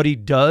 but he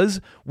does,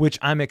 which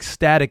I'm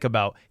ecstatic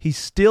about. He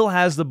still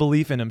has the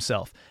belief in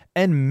himself.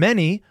 And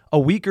many, a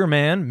weaker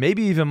man,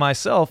 maybe even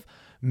myself,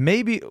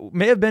 may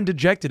have been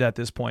dejected at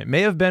this point,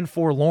 may have been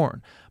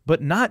forlorn,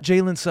 but not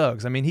Jalen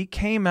Suggs. I mean, he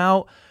came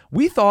out,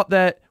 we thought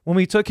that when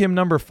we took him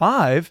number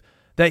 5,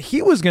 that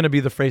he was going to be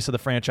the face of the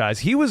franchise.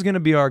 He was going to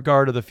be our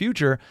guard of the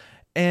future.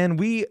 And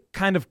we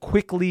kind of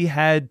quickly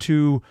had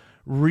to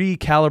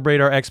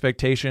recalibrate our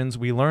expectations.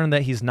 We learned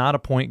that he's not a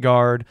point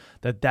guard,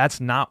 that's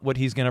not what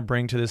he's going to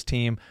bring to this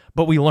team.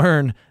 But we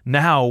learn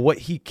now what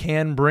he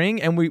can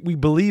bring, and we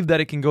believe that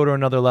it can go to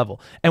another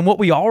level. And what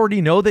we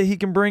already know that he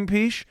can bring,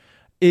 Peach,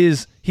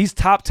 is he's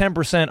top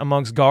 10%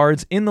 amongst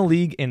guards in the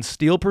league in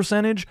steal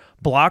percentage,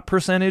 block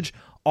percentage,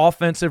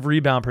 offensive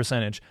rebound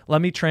percentage. Let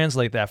me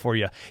translate that for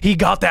you. He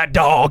got that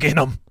dog in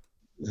him.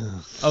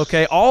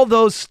 Okay, all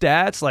those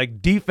stats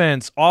like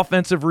defense,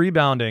 offensive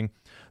rebounding,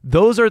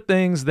 those are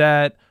things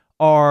that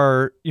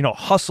are,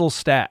 hustle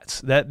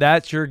stats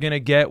that you're going to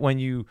get when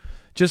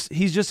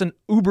he's just an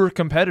uber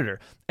competitor.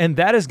 And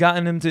that has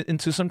gotten him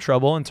into some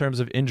trouble in terms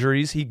of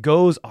injuries. He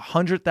goes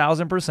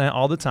 100,000%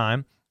 all the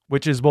time,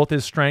 which is both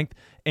his strength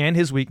and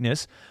his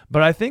weakness.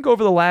 But I think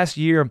over the last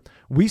year,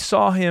 we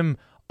saw him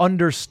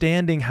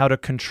understanding how to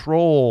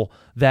control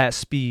that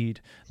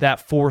speed, that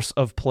force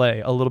of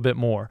play a little bit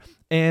more.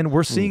 And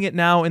we're seeing it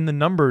now in the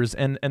numbers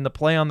and the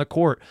play on the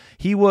court.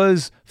 He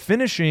was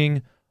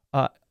finishing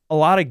a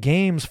lot of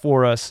games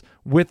for us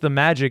with the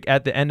Magic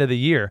at the end of the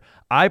year.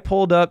 I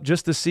pulled up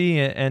just to see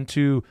it and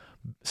to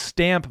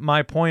stamp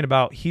my point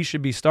about he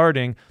should be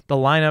starting the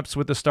lineups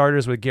with the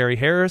starters with Gary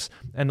Harris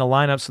and the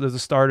lineups with the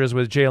starters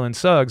with Jalen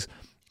Suggs.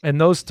 And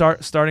those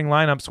starting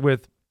lineups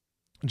with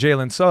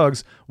Jalen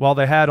Suggs, while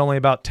they had only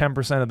about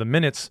 10% of the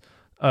minutes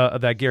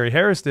that Gary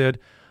Harris did,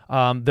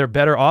 they're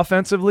better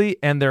offensively,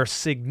 and they're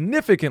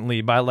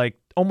significantly, by like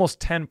almost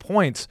 10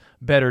 points,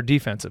 better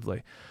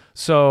defensively.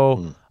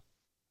 So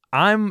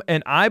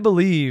I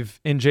believe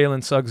in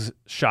Jalen Suggs'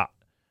 shot.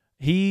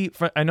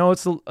 I know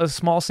it's a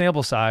small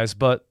sample size,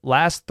 but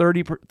last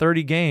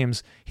 30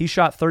 games, he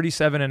shot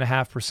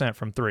 37.5%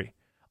 from three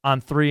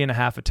on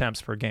 3.5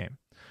 attempts per game.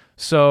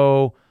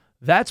 So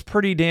that's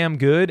pretty damn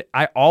good.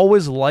 I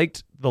always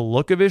liked the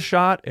look of his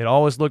shot. It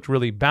always looked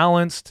really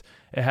balanced.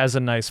 It has a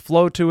nice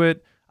flow to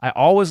it. I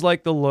always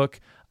liked the look,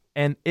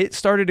 and it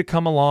started to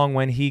come along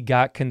when he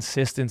got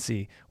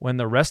consistency. When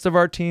the rest of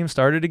our team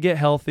started to get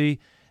healthy,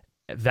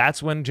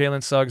 that's when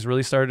Jalen Suggs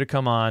really started to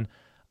come on.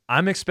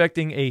 I'm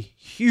expecting a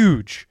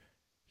huge,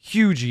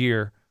 huge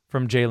year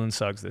from Jalen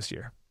Suggs this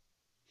year.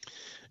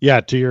 Yeah,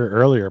 to your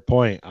earlier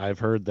point, I've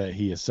heard that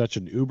he is such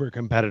an uber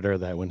competitor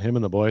that when him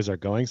and the boys are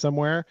going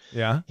somewhere,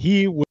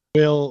 he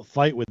will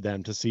fight with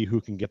them to see who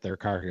can get their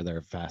car here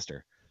there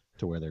faster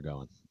to where they're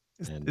going.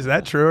 Is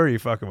that true, or are you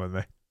fucking with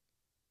me?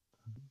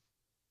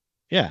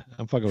 Yeah,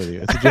 I'm fucking with you.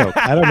 It's a joke.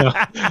 I don't know.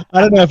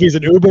 I don't know if he's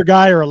an Uber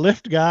guy or a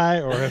Lyft guy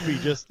or if he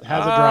just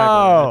has a driver.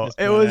 Oh,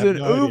 it was an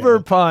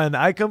Uber pun.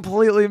 I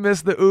completely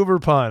missed the Uber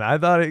pun. I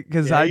thought it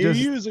because you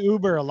use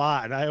Uber a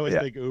lot, and I always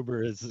think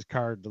Uber is a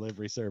car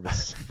delivery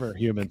service for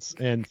humans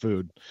and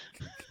food.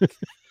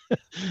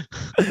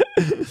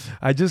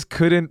 I just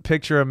couldn't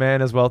picture a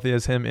man as wealthy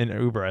as him in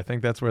Uber. I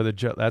think that's where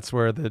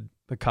the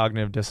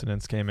cognitive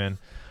dissonance came in.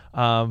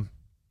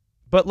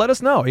 But let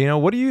us know.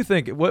 What do you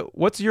think?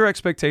 What's your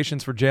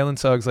expectations for Jalen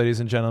Suggs,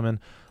 ladies and gentlemen?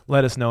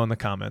 Let us know in the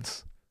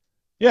comments.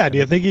 Yeah, do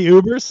you think he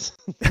Ubers?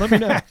 Let me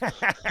know.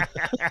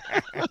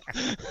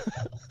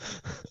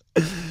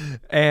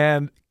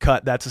 And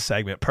cut. That's a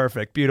segment.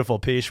 Perfect. Beautiful,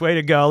 Peach. Way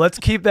to go. Let's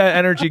keep that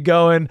energy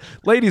going.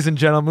 Ladies and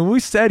gentlemen, we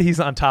said he's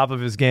on top of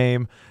his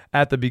game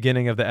at the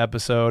beginning of the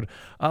episode.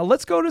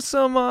 Let's go to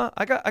some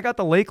I got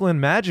the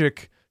Lakeland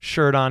Magic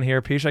shirt on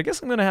here, Peach. I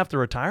guess I'm going to have to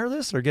retire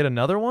this or get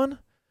another one.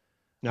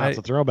 No, it's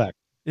a throwback.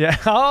 Yeah.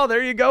 Oh,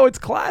 there you go. It's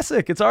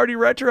classic. It's already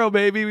retro,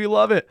 baby. We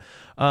love it.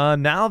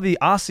 Now the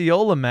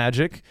Osceola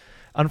Magic.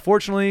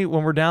 Unfortunately,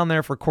 when we're down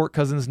there for Court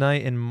Cousins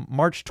night in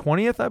March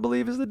 20th, I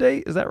believe is the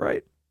date. Is that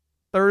right?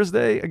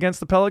 Thursday against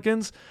the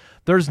Pelicans.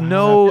 There's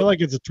no... I feel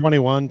like it's a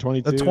 21,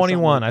 22. The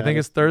 21. I think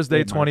it's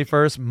Thursday,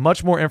 21st.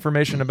 Much more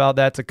information about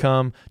that to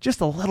come.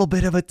 Just a little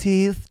bit of a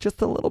tease.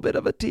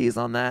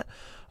 On that.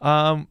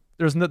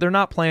 They're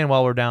not playing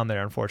while we're down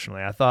there,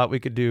 unfortunately. I thought we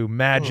could do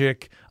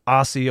Magic,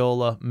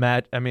 Osceola,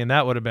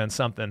 that would have been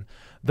something.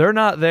 They're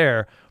not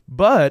there.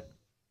 But,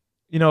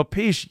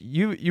 Peach,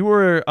 you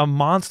were a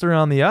monster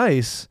on the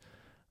ice.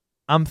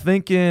 I'm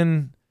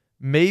thinking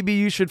maybe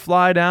you should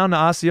fly down to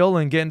Osceola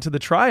and get into the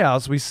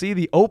tryouts. We see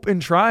the open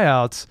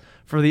tryouts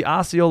for the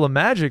Osceola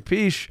Magic.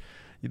 Peach,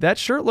 that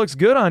shirt looks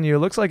good on you. It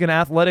looks like an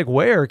athletic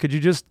wear. Could you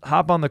just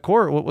hop on the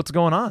court? What's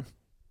going on?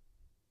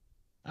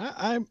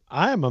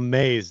 I'm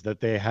amazed that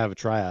they have a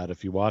tryout.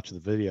 If you watch the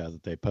video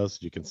that they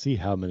posted, you can see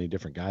how many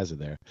different guys are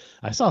there.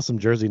 I saw some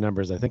jersey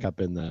numbers. I think up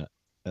in the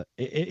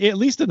at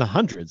least in the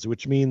hundreds,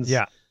 which means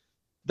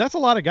that's a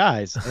lot of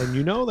guys. And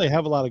they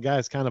have a lot of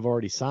guys kind of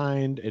already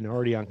signed and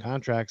already on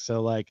contract.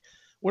 So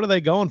what are they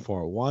going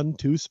for?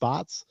 1-2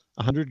 spots?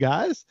 100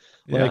 guys?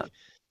 Yeah.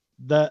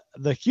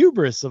 The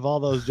hubris of all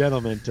those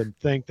gentlemen to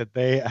think that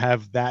they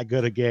have that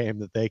good a game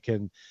that they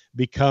can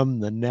become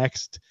the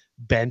next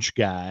bench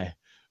guy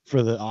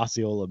for the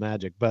Osceola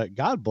Magic, but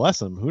God bless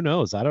them. Who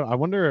knows? I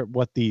wonder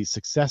what the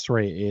success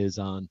rate is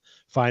on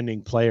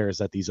finding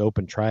players at these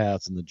open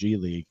tryouts in the G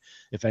League.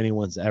 If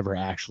anyone's ever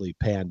actually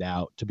panned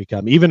out to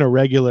become even a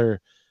regular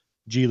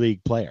G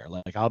League player,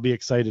 I'll be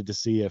excited to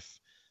see if,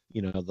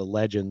 the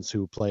legends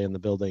who play in the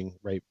building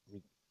right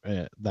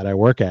that I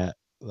work at,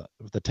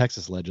 the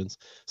Texas Legends,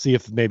 see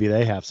if maybe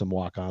they have some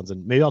walk-ons,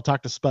 and maybe I'll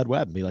talk to Spud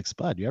Webb and be like,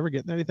 Spud, you ever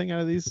getting anything out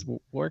of these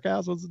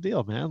workouts? What's the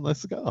deal, man?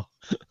 Let's go.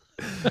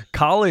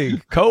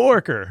 Colleague,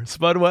 co-worker,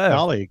 Spud Webb.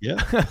 Colleague, yeah.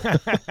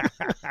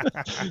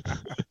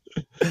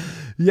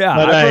 Yeah.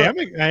 But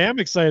I am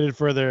excited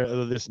for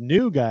this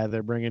new guy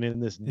they're bringing in,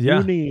 this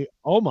Nooni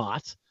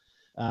Omot,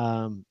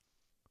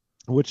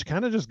 which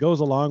kind of just goes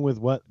along with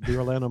what the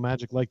Orlando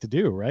Magic like to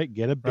do, right?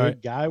 Get a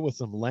big guy with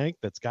some length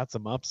that's got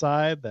some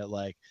upside that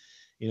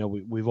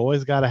we've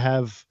always got to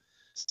have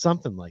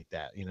something like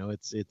that.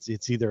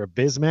 It's either a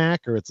Bismack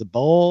or it's a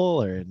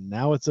Bull, or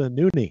now it's a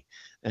Nooni.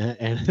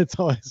 And it's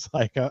always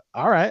like,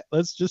 all right,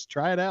 let's just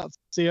try it out,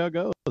 see how it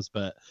goes.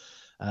 But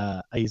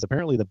he's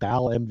apparently the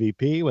BAL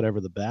MVP, whatever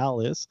the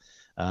BAL is.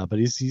 But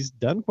he's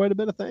done quite a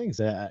bit of things.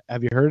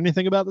 Have you heard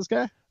anything about this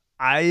guy?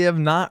 I have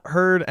not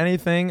heard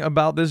anything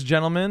about this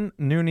gentleman,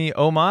 Nooni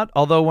Omat,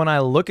 although when I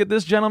look at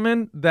this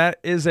gentleman, that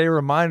is a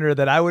reminder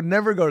that I would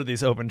never go to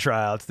these open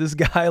tryouts. This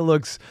guy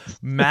looks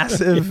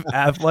massive,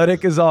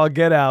 athletic as all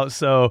get out.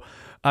 So,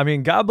 I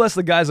mean, God bless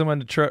the guys that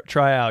went to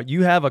try out.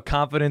 You have a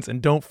confidence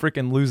and don't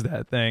freaking lose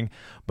that thing.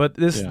 But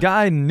this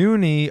guy,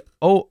 Nooni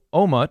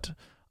Omat,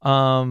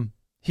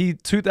 he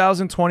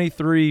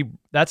 2023,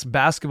 that's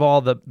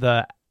basketball,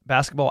 the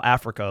Basketball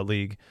Africa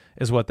League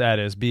is what that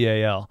is,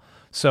 BAL.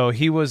 So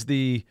he was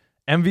the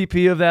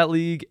MVP of that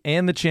league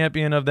and the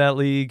champion of that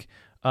league.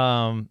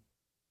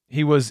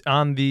 He was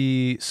on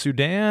the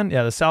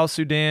the South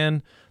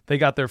Sudan. They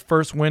got their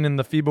first win in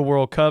the FIBA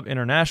World Cup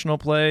international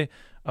play.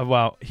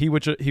 He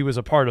was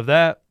a part of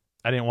that.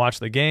 I didn't watch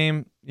the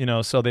game,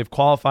 so they've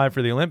qualified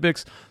for the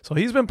Olympics. So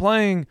he's been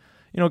playing,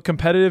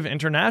 competitive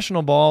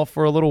international ball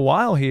for a little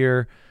while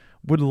here.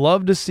 Would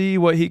love to see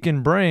what he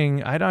can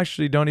bring. I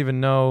actually don't even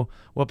know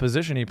what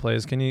position he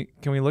plays. Can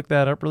we look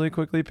that up really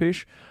quickly,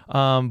 Pish?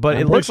 But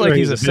it looks like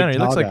he's a center. He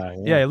looks like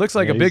he looks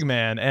like a big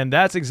man, and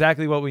that's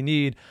exactly what we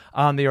need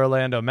on the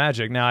Orlando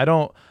Magic. Now, I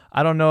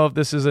don't know if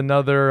this is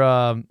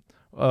another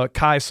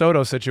Kai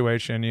Soto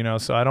situation,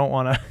 so I don't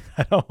want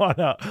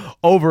to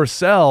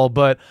oversell,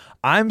 but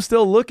I'm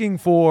still looking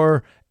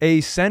for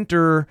a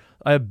center,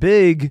 a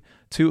big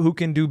who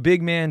can do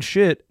big man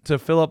shit to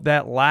fill up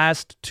that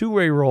last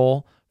two-way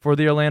role for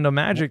the Orlando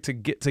Magic to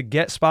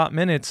get spot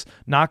minutes.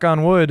 Knock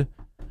on wood.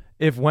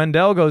 If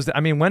Wendell goes,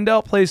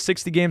 Wendell plays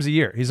 60 games a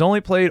year. He's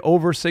only played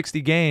over 60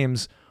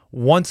 games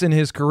once in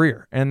his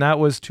career, and that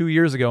was 2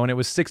 years ago, and it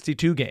was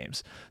 62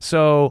 games.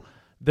 So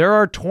there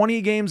are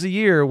 20 games a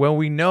year when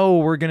we know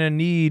we're going to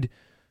need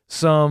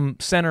some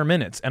center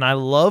minutes. And I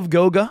love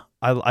Goga.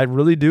 I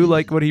really do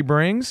like what he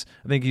brings.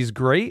 I think he's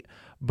great.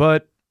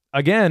 But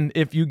again,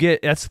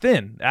 that's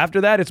thin.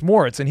 After that, it's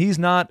Moritz, and he's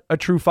not a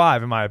true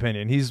five, in my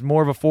opinion. He's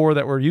more of a four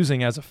that we're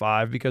using as a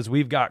five because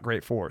we've got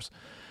great fours.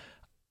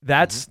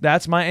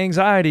 That's my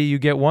anxiety. You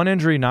get one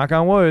injury, knock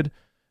on wood,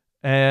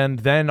 and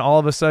then all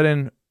of a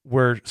sudden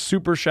we're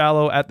super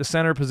shallow at the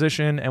center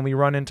position, and we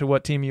run into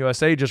what Team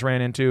USA just ran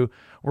into.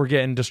 We're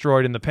getting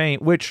destroyed in the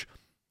paint, which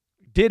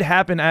did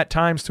happen at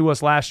times to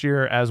us last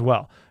year as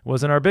well. It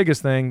wasn't our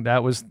biggest thing.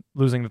 That was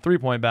losing the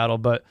three-point battle,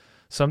 but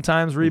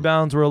sometimes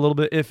rebounds were a little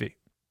bit iffy.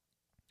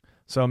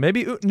 So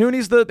maybe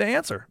Nooni's the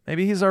answer.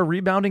 Maybe he's our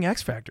rebounding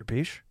X factor,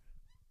 Pish.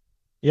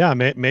 Yeah,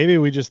 maybe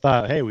we just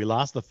thought, hey, we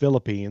lost the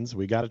Philippines.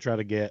 We got to try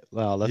to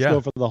let's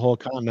go for the whole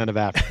continent of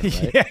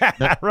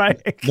Africa, right?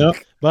 Right. No,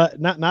 but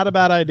not a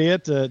bad idea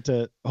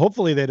to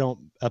hopefully they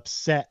don't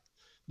upset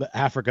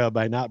Africa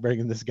by not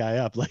bringing this guy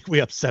up like we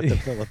upset the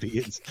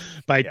Philippines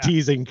by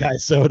teasing Kai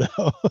Soto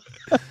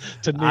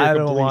to near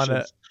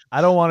completion. I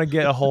don't want to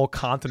get a whole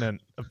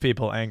continent of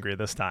people angry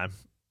this time.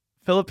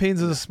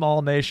 Philippines is a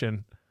small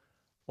nation.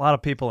 A lot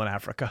of people in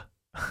Africa.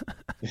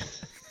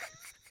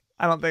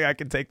 I don't think I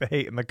can take the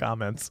hate in the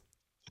comments.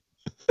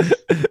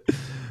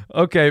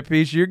 Okay,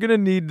 Peach, you're gonna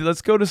need.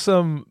 Let's go to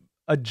some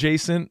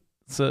adjacent,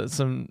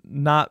 some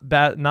not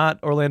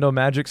Orlando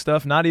Magic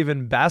stuff, not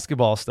even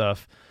basketball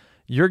stuff.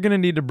 You're gonna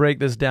need to break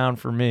this down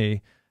for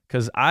me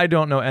because I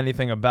don't know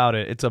anything about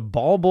it. It's a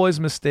ball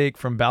boy's mistake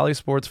from Bally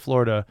Sports,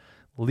 Florida,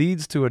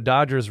 leads to a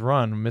Dodgers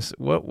run.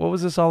 What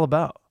was this all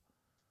about?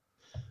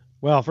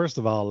 Well, first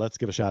of all, let's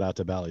give a shout out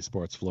to Bally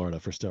Sports Florida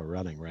for still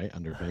running, right?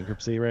 Under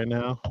bankruptcy right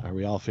now. Are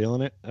we all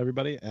feeling it,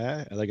 everybody?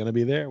 Are they going to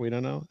be there? We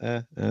don't know.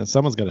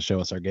 Someone's going to show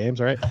us our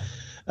games, right?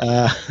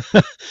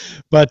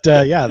 But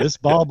this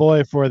ball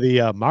boy for the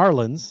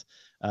Marlins,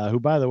 who,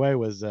 by the way,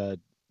 was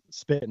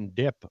spit and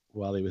dip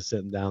while he was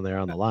sitting down there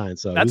on the line.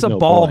 So that's a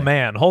ball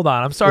man. Hold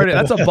on. I'm sorry.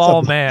 That's a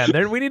ball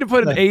man. We need to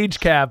put an age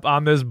cap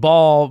on this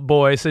ball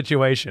boy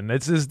situation.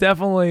 It's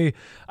definitely,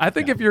 I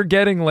think if you're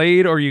getting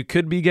laid or you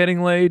could be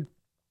getting laid,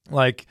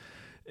 like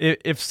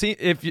if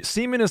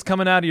semen is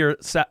coming out of your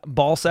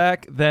ball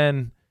sack,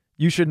 then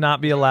you should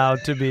not be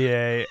allowed to be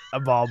a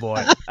ball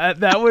boy.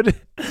 That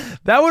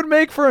would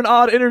make for an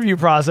odd interview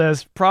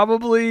process.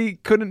 Probably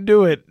couldn't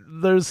do it.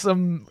 There's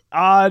some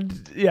odd,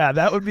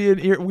 that would be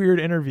a weird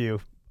interview.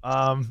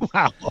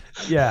 Wow.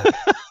 Yeah.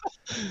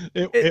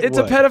 It's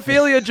a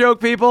pedophilia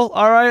joke, people.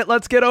 All right,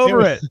 let's get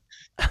over it.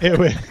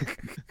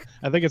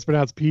 I think it's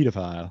pronounced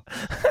pedophile.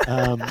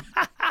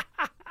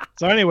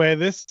 So anyway,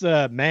 this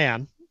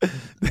man.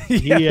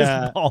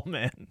 Ball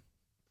man.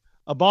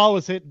 A ball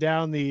was hit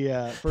down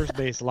the first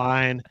base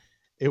line.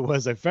 It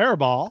was a fair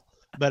ball,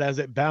 but as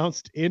it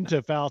bounced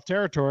into foul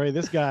territory,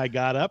 this guy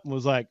got up and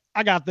was like,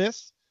 I got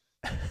this.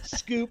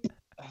 Scoop.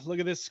 Look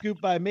at this scoop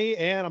by me,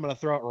 and I'm going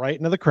to throw it right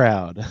into the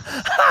crowd.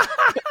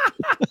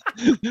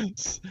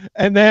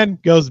 And then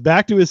goes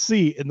back to his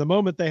seat. In the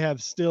moment they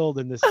have stilled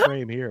in this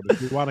frame here, but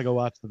if you want to go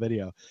watch the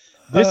video,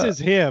 this is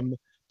him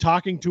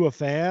talking to a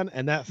fan,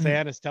 and that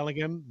fan is telling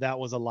him that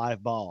was a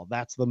live ball.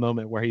 That's the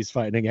moment where he's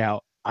finding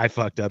out I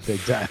fucked up big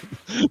time.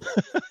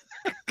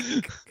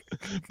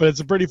 But it's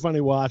a pretty funny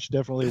watch.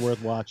 Definitely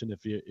worth watching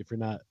if you're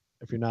not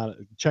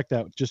check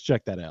that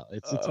out.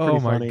 It's pretty funny. Oh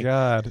my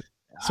god!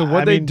 So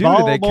what they do?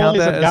 They count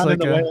that as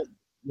like a.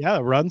 Yeah,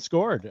 a run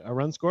scored.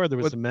 There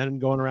was some men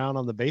going around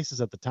on the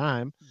bases at the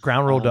time.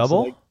 Ground rule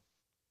double?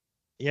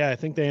 Yeah, I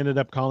think they ended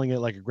up calling it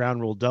like a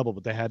ground rule double,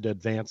 but they had to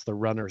advance the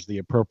runners the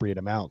appropriate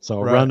amount. So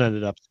a run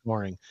ended up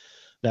scoring.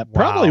 That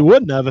probably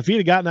wouldn't have if he'd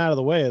have gotten out of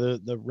the way.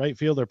 The right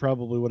fielder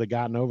probably would have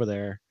gotten over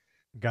there,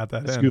 got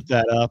that, scooped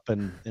that up,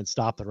 and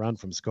stopped the run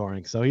from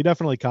scoring. So he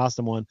definitely cost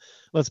them one.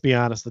 Let's be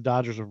honest, the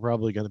Dodgers were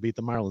probably going to beat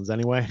the Marlins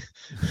anyway.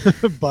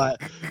 But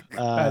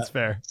that's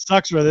fair.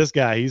 Sucks for this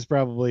guy. He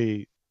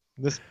probably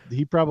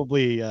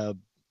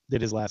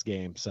did his last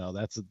game, so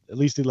that's at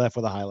least he left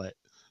with a highlight.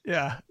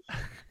 Yeah.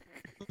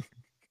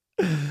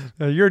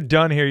 You're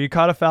done here. You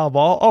caught a foul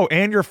ball. Oh,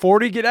 and you're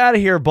 40. Get out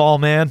of here, ball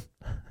man.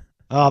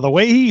 The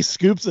way he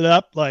scoops it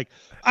up, like,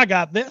 I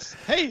got this.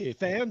 Hey,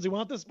 fans, you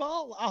want this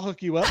ball? I'll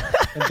hook you up,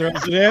 and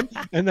throws it in,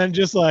 and then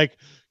just like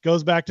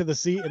goes back to the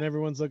seat, and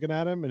everyone's looking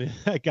at him, and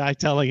that guy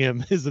telling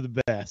him is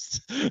the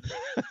best.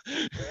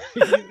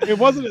 It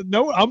wasn't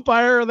no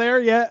umpire there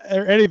yet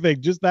or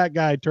anything, just that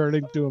guy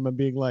turning to him and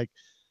being like,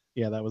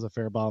 "Yeah, that was a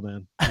fair ball,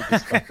 man." He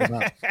just fucked him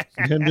up.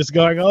 And him just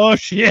going, "Oh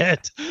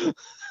shit." You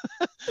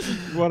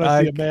want to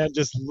see a man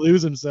just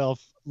lose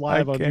himself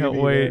live on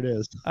TV. There it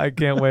is. I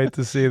can't wait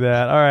to see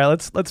that. All right,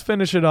 let's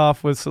finish it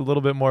off with a little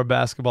bit more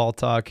basketball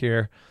talk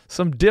here.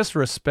 Some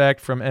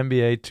disrespect from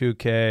NBA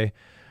 2K.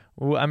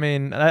 I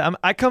mean,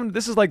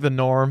 this is like the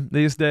norm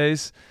these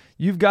days.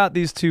 You've got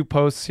these two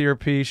posts here,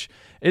 Peach.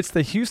 It's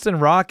the Houston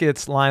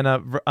Rockets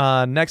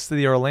lineup next to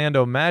the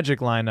Orlando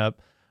Magic lineup.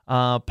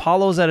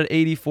 Paulo's at an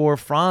 84,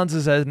 Franz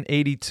is at an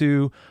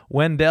 82,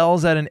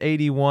 Wendell's at an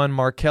 81,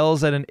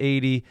 Markel's at an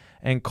 80,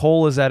 and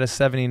Cole is at a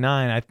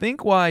 79. I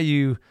think why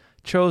you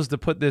chose to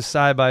put this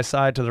side by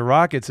side to the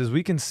Rockets is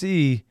we can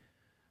see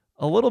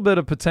a little bit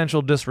of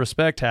potential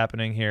disrespect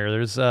happening here.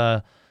 There's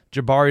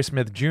Jabari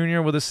Smith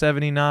Jr. with a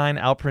 79.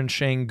 Alperen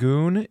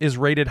Sengun is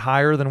rated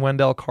higher than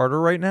Wendell Carter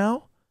right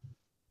now.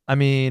 I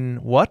mean,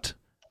 what?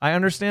 I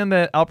understand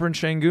that Alperen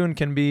Sengun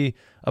can be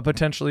a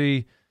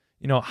potentially,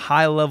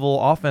 high-level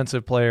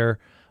offensive player,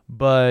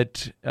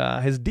 but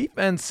his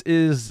defense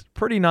is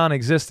pretty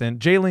non-existent.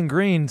 Jalen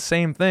Green,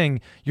 same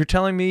thing. You're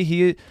telling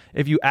me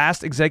if you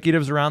asked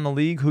executives around the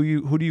league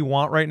who do you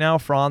want right now,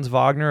 Franz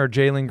Wagner or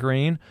Jalen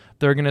Green,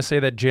 they're going to say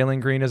that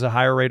Jalen Green is a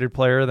higher-rated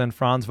player than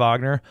Franz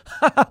Wagner.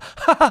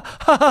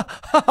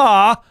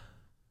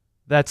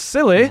 That's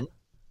silly.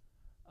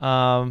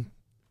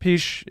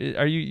 Peach,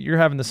 you're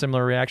having the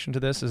similar reaction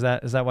to this? Is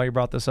that why you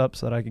brought this up,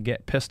 so that I could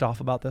get pissed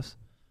off about this?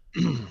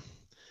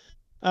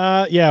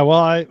 Yeah, well,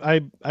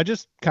 I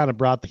just kind of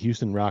brought the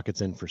Houston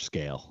Rockets in for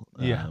scale.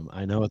 Yeah.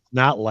 I know it's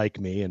not like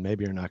me, and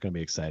maybe you're not going to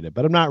be excited,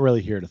 but I'm not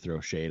really here to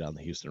throw shade on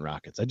the Houston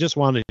Rockets. I just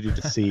wanted you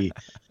to see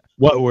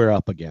what we're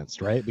up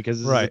against, right? Because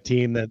this is a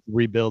team that's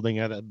rebuilding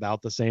at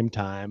about the same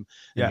time.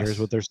 And here's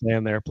what they're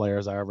saying their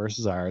players are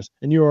versus ours.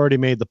 And you already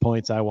made the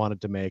points I wanted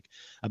to make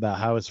about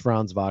how is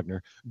Franz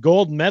Wagner,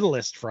 gold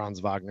medalist Franz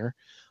Wagner,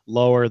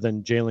 lower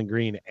than Jalen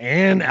Green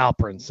and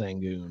Alperen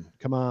Sengun.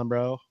 Come on,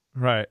 bro.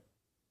 Right.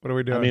 What are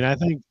we doing? I mean, I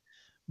think,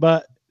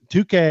 but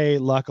 2K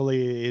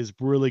luckily is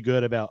really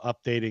good about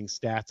updating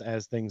stats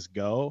as things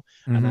go.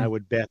 Mm-hmm. And I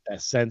would bet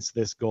that since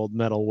this gold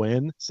medal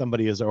win,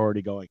 somebody is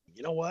already going,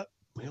 you know what?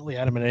 We only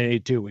had him in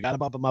 82. We got to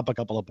bump him up a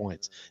couple of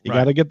points. You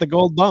got to get the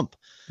gold bump.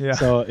 Yeah.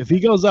 So if he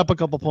goes up a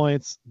couple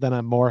points, then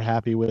I'm more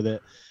happy with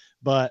it.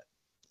 But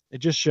it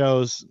just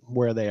shows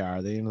where they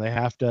are. They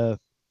have to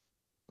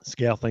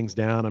scale things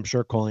down. I'm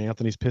sure Cole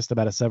Anthony's pissed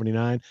about a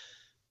 79.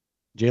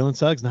 Jalen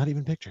Suggs not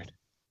even pictured.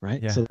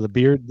 Right. Yeah. So the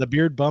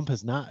beard bump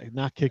has not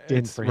kicked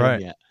in for him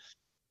yet,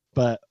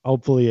 but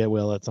hopefully it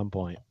will at some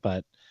point.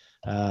 But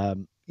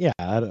I'm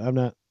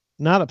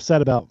not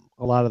upset about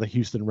a lot of the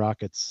Houston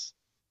Rockets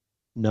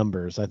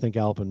numbers. I think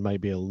Alpin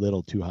might be a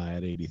little too high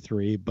at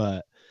 83,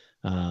 but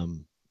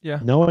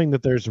knowing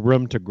that there's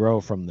room to grow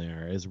from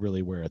there is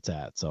really where it's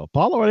at. So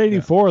Paulo at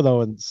 84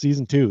 though in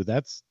season 2,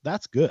 that's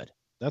good.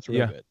 That's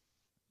really good.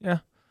 Yeah.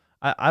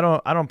 I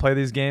don't play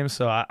these games,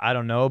 so I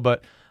don't know,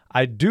 but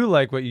I do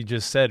like what you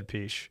just said,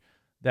 Peach,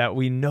 that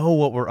we know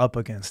what we're up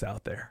against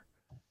out there.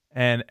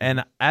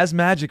 And as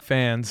Magic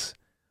fans,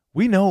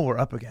 we know what we're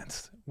up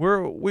against.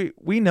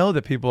 We know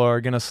that people are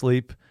going to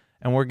sleep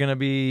and we're going to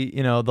be,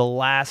 the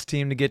last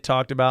team to get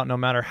talked about no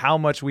matter how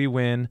much we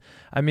win.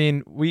 I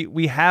mean,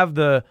 we have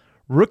the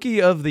rookie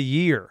of the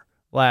year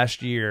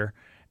last year,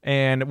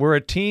 and we're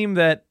a team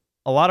that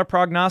a lot of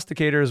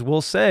prognosticators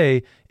will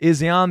say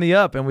is on the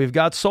up, and we've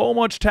got so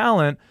much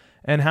talent.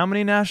 And how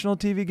many national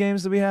TV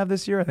games do we have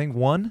this year? I think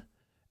 1.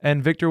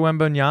 And Victor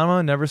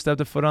Wembanyama never stepped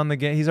a foot on the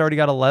game. He's already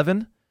got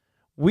 11.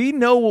 We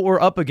know what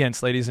we're up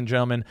against, ladies and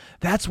gentlemen.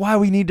 That's why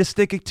we need to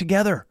stick it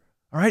together.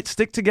 All right?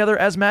 Stick together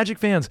as Magic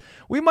fans.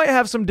 We might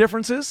have some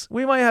differences.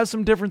 We might have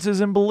some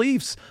differences in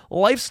beliefs,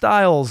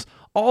 lifestyles,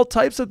 all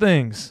types of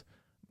things.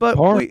 But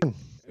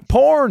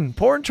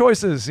porn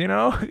choices,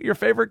 your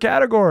favorite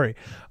category.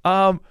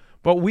 But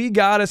we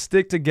got to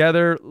stick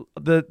together.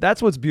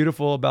 That's what's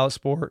beautiful about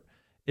sport.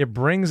 It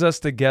brings us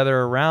together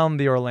around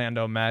the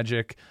Orlando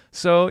Magic.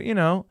 So,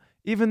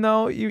 even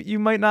though you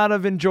might not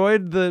have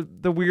enjoyed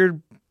the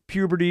weird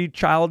puberty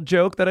child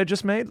joke that I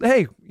just made.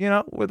 Hey,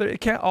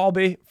 it can't all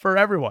be for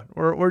everyone.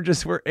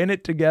 We're in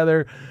it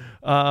together.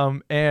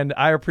 And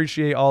I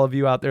appreciate all of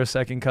you out there,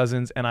 second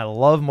cousins, and I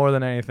love more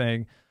than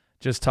anything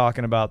just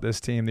talking about this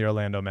team, the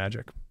Orlando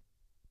Magic.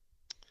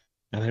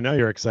 And I know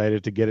you're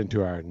excited to get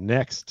into our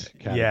next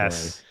category,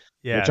 yes.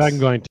 which I'm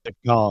going to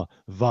call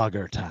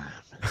Vogger time.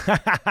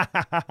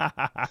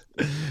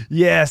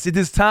 Yes, it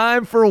is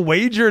time for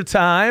wager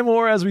time,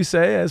 or as we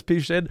say, as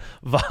Pete said,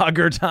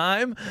 Vogger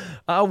time.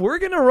 We're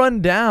going to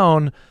run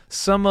down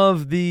some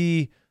of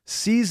the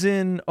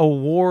season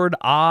award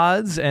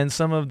odds and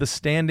some of the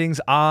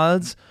standings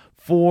odds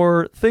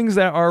for things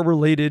that are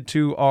related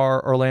to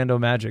our Orlando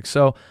Magic.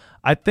 So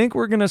I think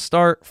we're going to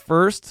start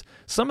first.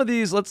 Some of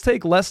these, let's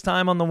take less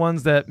time on the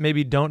ones that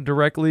maybe don't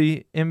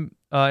directly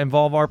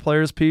involve our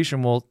players, Peach,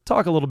 and we'll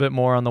talk a little bit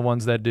more on the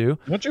ones that do.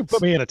 Why don't you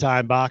put me in a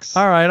time box?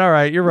 All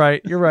right. You're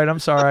right. I'm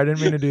sorry. I didn't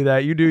mean to do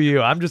that. You do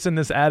you. I'm just in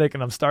this attic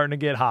and I'm starting to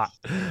get hot.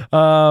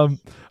 All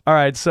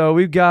right. So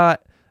we've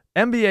got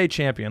NBA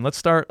champion. Let's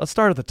start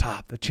at the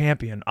top, the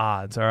champion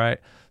odds. All right.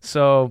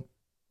 So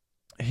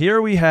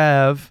here we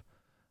have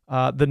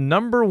the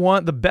number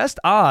one, the best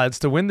odds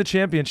to win the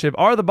championship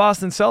are the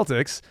Boston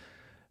Celtics.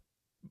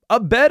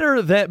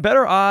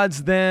 Better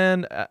odds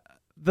than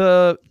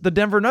the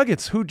Denver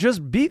Nuggets, who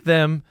just beat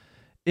them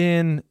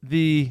in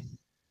the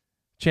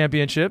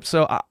championship.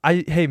 So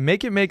hey,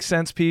 make it make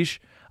sense, Peach.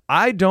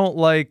 I don't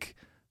like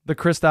the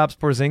Kristaps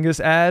Porzingis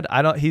ad.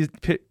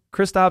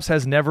 Kristaps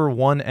has never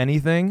won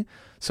anything.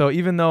 So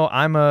even though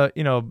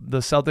the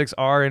Celtics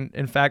are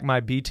in fact my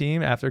B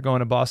team after going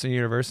to Boston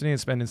University and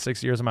spending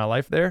 6 years of my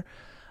life there,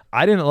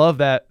 I didn't love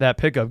that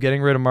pickup,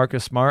 getting rid of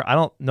Marcus Smart. I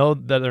don't know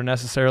that they're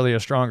necessarily a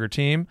stronger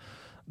team.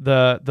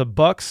 The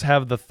Bucks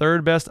have the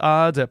third best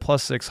odds at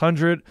plus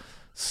 600.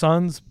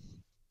 Suns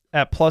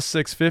at plus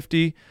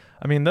 650.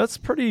 I mean, that's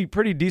pretty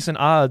decent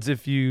odds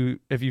if you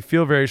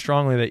feel very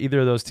strongly that either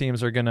of those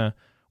teams are gonna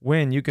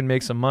win. You can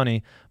make some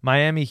money.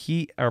 Miami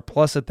Heat are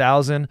plus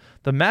 1,000.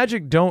 The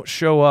Magic don't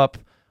show up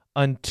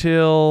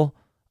until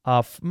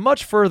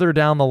much further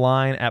down the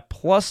line at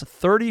plus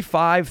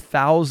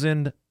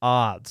 35,000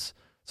 odds.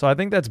 So I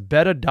think that's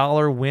bet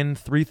 $1, win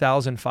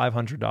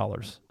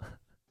 $3,500.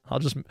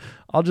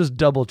 I'll just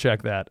double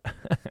check that.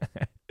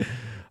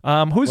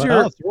 It's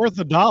worth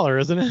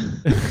 $1, isn't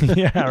it?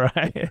 Yeah,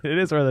 right. It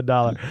is worth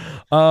 $1.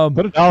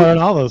 Put $1 in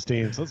all those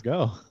teams. Let's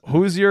go.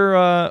 Who's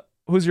your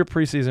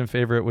preseason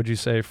favorite, would you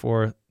say,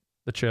 for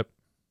the chip?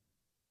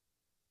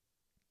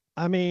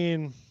 I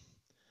mean,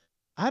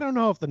 I don't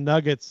know if the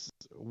Nuggets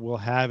will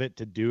have it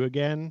to do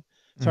again.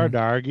 It's hard to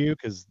argue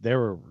because they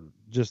were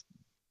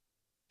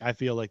I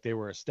feel like they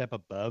were a step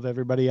above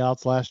everybody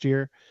else last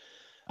year.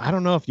 I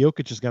don't know if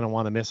Jokic is going to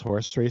want to miss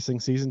horse racing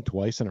season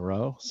twice in a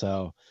row,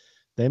 so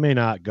they may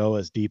not go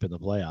as deep in the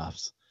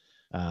playoffs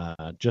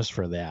just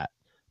for that.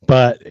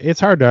 But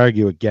it's hard to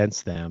argue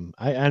against them.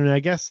 I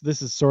guess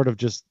this is sort of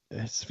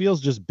it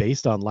feels just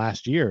based on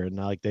last year, and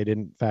like they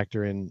didn't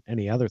factor in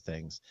any other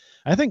things.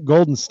 I think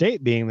Golden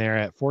State being there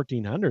at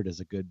 1,400 is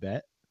a good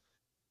bet.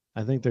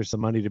 I think there's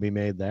some money to be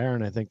made there,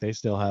 and I think they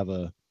still have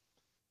a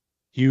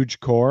huge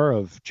core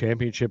of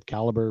championship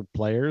caliber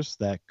players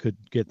that could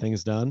get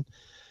things done.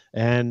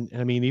 And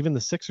I mean, even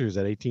the Sixers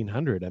at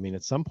 1,800. I mean,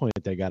 at some point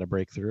they got to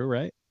break through,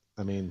 right?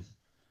 I mean,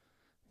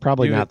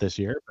 probably not this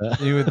year,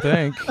 but you would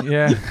think,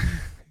 yeah.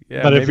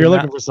 Yeah, but if you're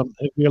looking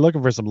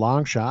for some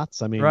long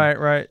shots, I mean,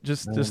 right,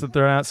 just to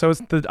throw out. So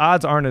the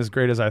odds aren't as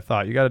great as I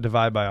thought. You got to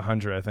divide by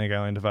 100. I think I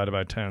only divided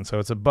by 10, so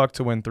it's $1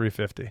 to win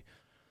 350.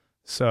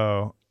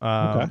 So,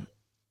 okay.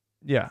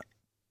 Yeah,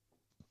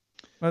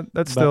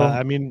 that's still.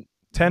 I mean,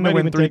 10 to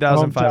win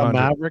 3,500.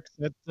 Mavericks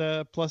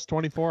at plus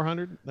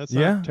 2,400. That's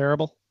not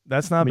terrible.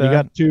 That's not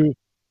bad.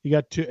 You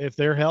got two. If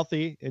they're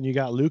healthy and you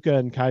got Luka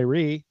and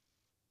Kyrie,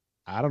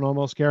 I don't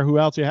almost care who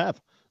else you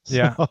have. So.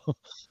 Yeah,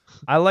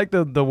 I like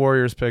the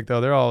Warriors pick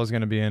though. They're always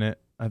going to be in it,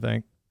 I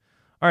think.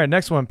 All right,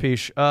 next one,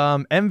 Peach.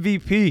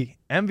 MVP,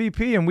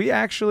 and we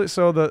actually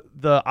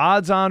the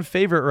odds-on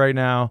favorite right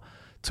now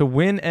to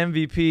win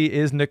MVP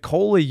is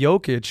Nikola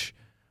Jokic,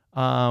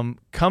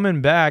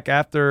 coming back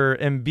after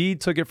Embiid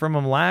took it from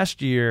him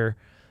last year.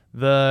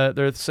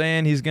 They're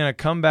saying he's going to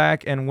come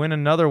back and win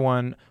another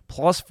one,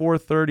 plus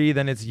 430.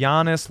 Then it's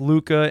Giannis,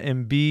 Luka,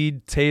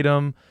 Embiid,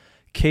 Tatum,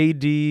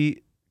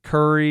 KD,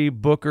 Curry,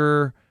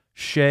 Booker,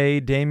 Shea,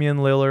 Damian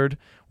Lillard.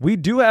 We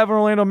do have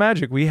Orlando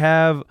Magic. We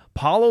have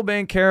Paolo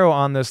Banchero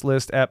on this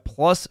list at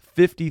plus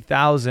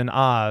 50,000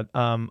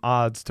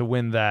 odds to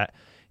win that.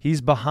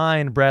 He's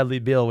behind Bradley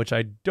Beal, which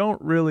I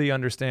don't really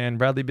understand.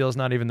 Bradley Beal's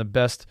not even the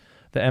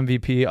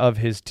MVP of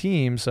his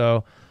team,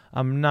 so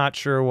I'm not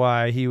sure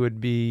why he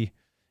would be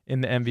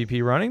in the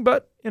MVP running,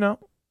 but,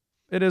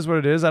 it is what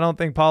it is. I don't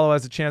think Paolo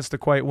has a chance to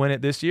quite win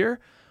it this year,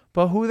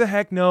 but who the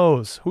heck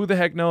knows?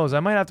 I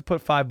might have to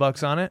put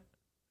 $5 on it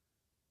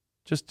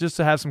just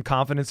to have some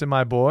confidence in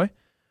my boy.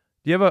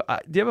 Do you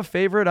have a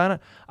favorite?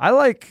 I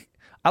like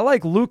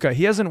Luka.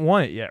 He hasn't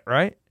won it yet,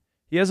 right?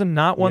 He hasn't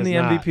won the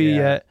MVP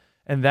yet.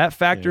 And that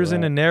factors Yeah,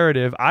 into right.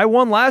 narrative. I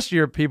won last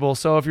year, people.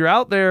 So if you're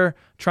out there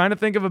trying to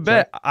think of a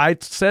bet, I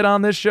said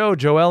on this show,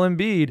 Joel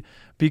Embiid,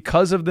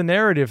 because of the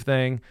narrative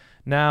thing.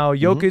 Now,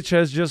 Jokic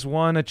has just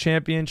won a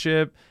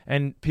championship,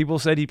 and people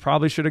said he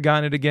probably should have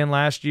gotten it again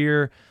last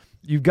year.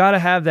 You've got to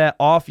have that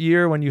off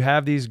year when you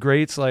have these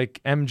greats like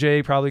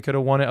MJ probably could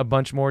have won it a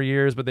bunch more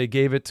years, but they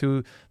gave it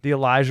to the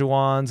Elijah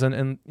Wans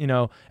and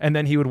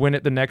then he would win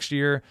it the next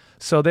year.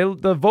 So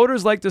the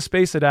voters like to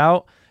space it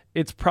out.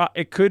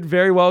 It could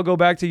very well go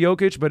back to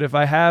Jokic, but if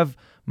I have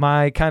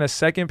my kind of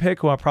second pick,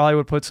 who I probably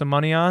would put some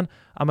money on,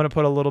 I'm going to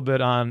put a little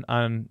bit on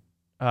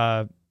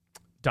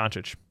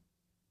Doncic.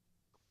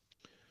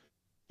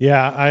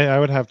 Yeah, I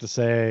would have to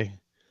say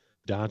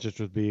Doncic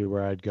would be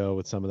where I'd go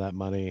with some of that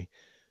money.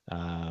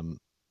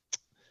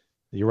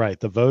 You're right.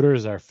 The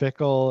voters are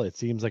fickle. It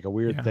seems like a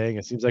weird thing.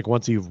 It seems like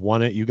once you've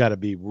won it, you got to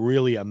be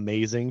really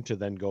amazing to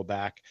then go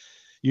back.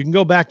 You can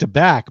go back to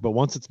back, but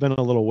once it's been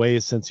a little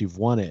ways since you've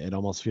won it, it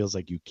almost feels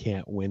like you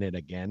can't win it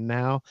again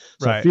now.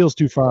 So it feels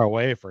too far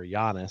away for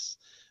Giannis.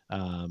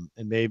 And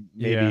maybe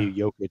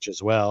Jokic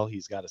as well.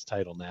 He's got his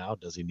title now.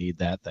 Does he need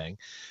that thing?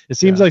 It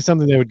seems like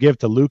something they would give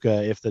to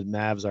Luka if the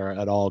Mavs are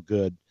at all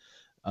good.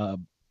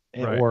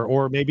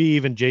 Or maybe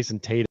even Jason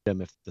Tatum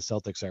if the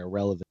Celtics are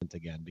relevant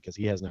again, because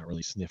he has not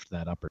really sniffed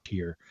that upper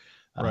tier.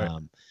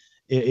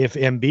 If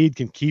Embiid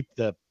can keep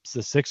the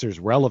Sixers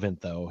relevant,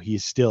 though,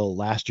 he's still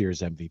last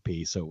year's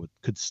MVP, so it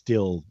could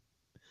still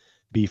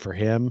be for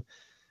him.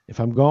 If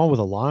I'm going with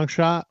a long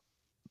shot,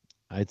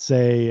 I'd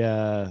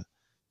say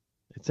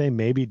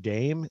maybe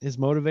Dame is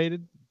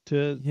motivated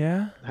to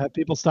have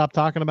people stop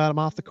talking about him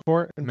off the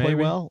court and play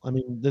well. I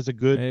mean, there's a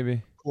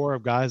good core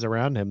of guys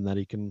around him that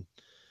he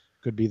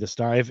could be the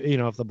star. If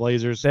the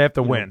Blazers, they have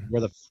to win.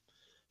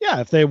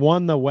 If they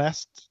won the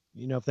West,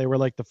 if they were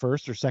like the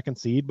first or second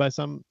seed by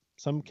some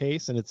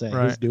case, and it's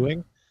his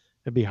doing,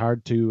 it'd be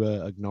hard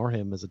to ignore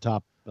him as a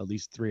top at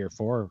least 3 or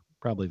 4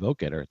 probably vote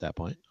getter at that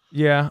point.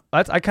 Yeah,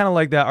 I kind of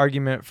like that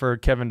argument for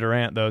Kevin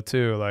Durant though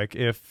too. Like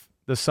if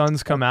the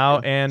Suns come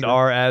out and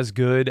are as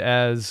good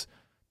as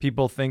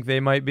people think they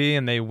might be,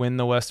 and they win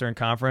the Western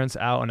Conference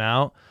out and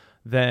out,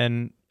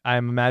 then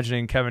I'm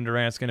imagining Kevin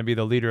Durant's going to be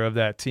the leader of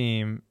that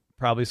team,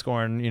 probably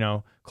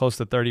scoring close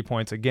to 30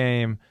 points a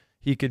game.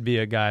 He could be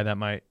a guy that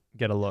might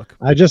get a look.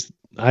 I just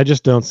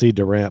don't see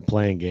Durant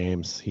playing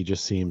games. He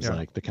just seems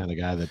like the kind of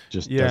guy that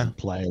just doesn't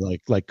play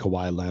like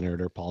Kawhi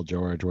Leonard or Paul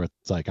George, where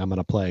it's like, I'm going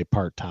to play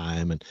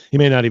part-time, and he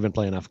may not even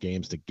play enough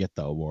games to get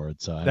the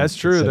award. So that's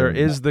true. When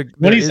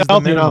he's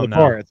healthy and on the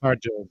court, it's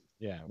hard to,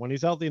 when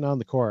he's healthy and on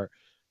the court,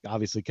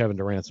 obviously Kevin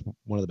Durant's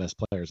one of the best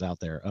players out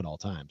there at all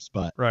times,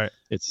 but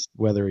it's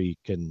whether he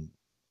can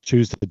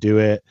choose to do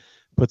it,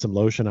 put some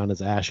lotion on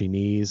his ashy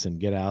knees and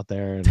get out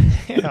there.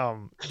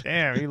 And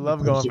damn, he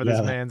loved going for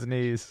this man's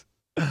knees.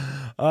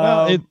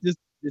 Well, it's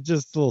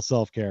just a little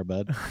self-care,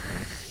 bud.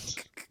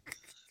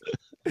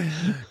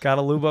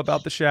 Gotta lube up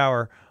out the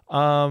shower.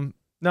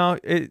 No,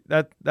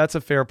 that's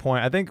a fair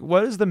point. I think,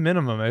 what is the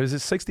minimum? Is it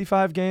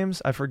 65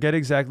 games? I forget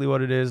exactly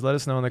what it is. Let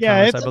us know in the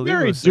comments. It's I believe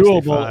very it was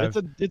 65. doable. It's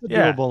a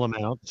doable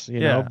amount,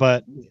 know,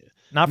 but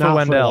not for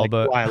Wendell, like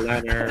but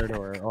Kawhi Leonard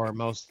or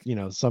most,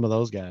 some of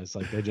those guys.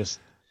 Like they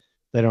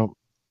don't.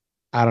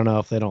 I don't know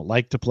if they don't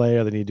like to play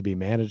or they need to be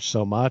managed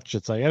so much.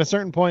 It's like at a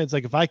certain point, it's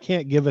like if I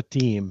can't give a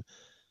team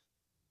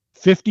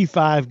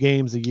 55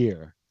 games a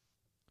year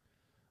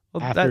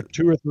after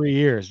 2 or 3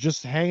 years,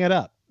 just hang it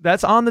up.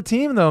 That's on the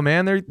team though,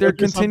 man. They're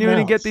continuing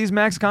to get these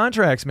max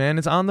contracts, man.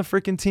 It's on the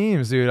freaking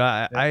teams, dude.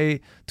 I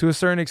to a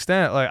certain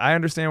extent, like, I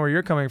understand where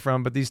you're coming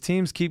from, but these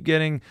teams keep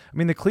getting. I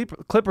mean, the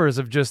Clippers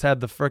have just had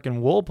the freaking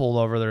wool pulled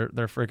over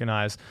their freaking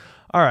eyes.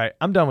 All right,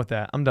 I'm done with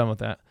that.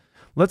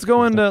 Let's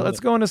go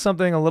into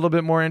something a little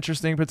bit more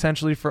interesting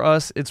potentially for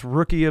us. It's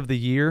Rookie of the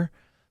Year.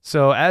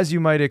 So as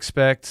you might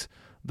expect,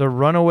 the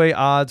runaway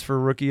odds for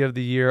Rookie of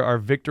the Year are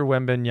Victor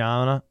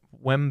Wembanyama.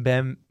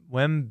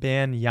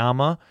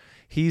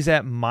 He's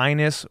at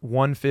minus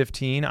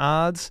 115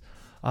 odds,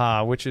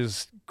 which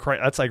is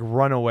that's like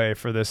runaway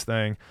for this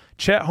thing.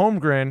 Chet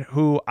Holmgren,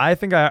 who I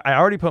think I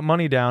already put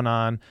money down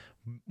on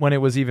when it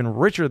was even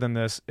richer than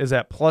this, is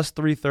at plus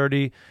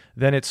 330.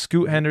 Then it's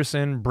Scoot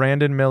Henderson,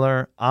 Brandon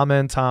Miller,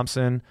 Amen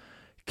Thompson,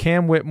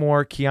 Cam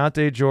Whitmore,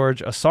 Keontae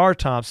George, Asar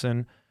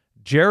Thompson,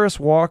 Jarris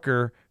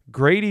Walker,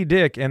 Grady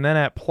Dick, and then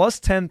at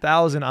plus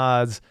 10,000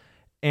 odds,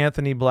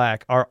 Anthony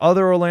Black. Our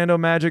other Orlando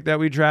Magic that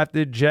we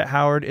drafted, Jet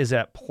Howard, is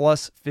at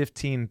plus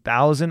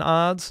 15,000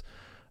 odds.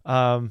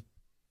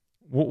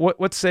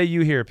 What say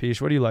you here,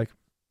 Peach? What do you like?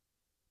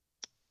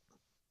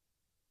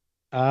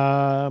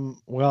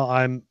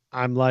 Well,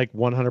 I'm like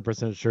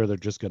 100% sure they're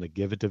just going to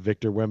give it to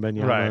Victor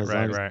Wembanyama as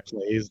long as he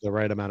plays the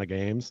right amount of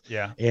games.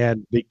 Yeah.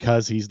 And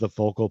because he's the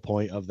focal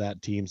point of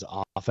that team's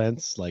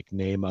offense, like,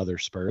 name other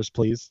Spurs,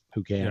 please.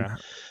 Who can?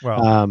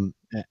 Yeah.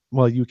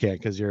 Well, you can't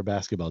because you're a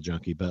basketball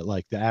junkie, but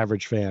like the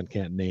average fan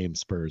can't name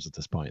Spurs at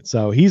this point.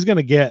 So he's going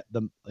to get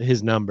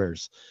his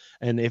numbers.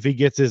 And if he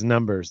gets his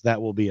numbers,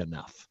 that will be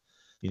enough.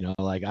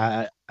 Like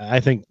I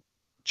think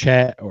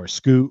Chet or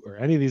Scoot or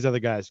any of these other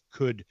guys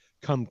could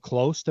come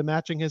close to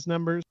matching his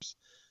numbers,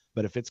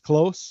 but if it's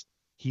close,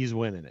 he's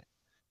winning it.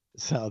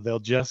 So they'll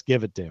just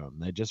give it to him.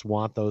 They just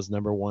want those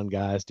number one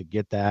guys to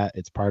get that.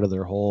 It's part of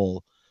their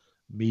whole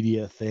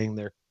media thing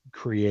they're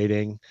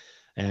creating.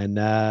 And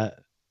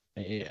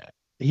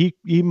he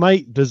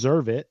might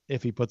deserve it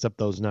if he puts up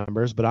those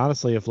numbers. But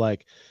honestly,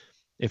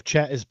 if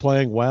Chet is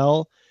playing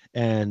well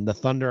and the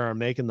Thunder are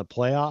making the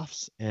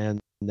playoffs and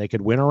they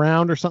could win a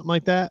round or something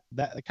like that,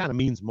 that kind of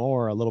means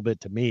more a little bit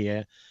to me.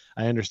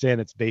 I understand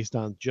it's based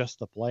on just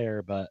the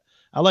player, but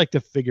I like to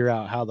figure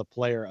out how the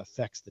player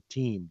affects the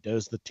team.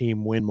 Does the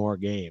team win more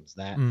games?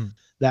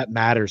 That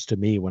matters to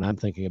me when I'm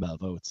thinking about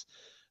votes.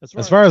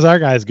 As far as our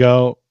guys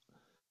go,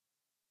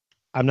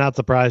 I'm not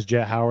surprised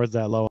Jet Howard's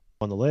that low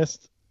on the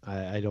list.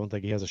 I don't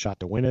think he has a shot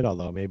to win it,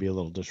 although maybe a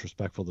little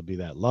disrespectful to be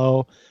that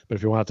low. But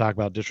if you want to talk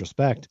about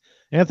disrespect,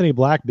 Anthony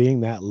Black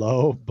being that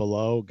low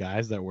below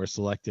guys that were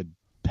selected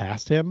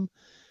past him,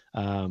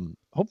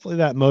 hopefully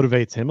that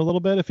motivates him a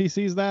little bit if he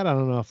sees that. I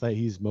don't know if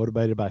he's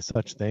motivated by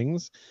such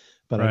things,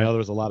 but right. I know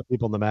there's a lot of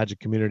people in the Magic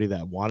community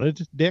that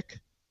wanted Dick,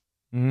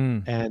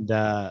 and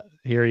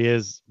here he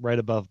is right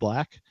above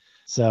Black.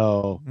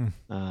 So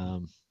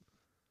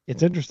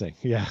it's interesting.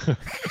 Yeah.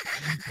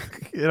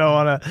 You don't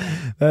want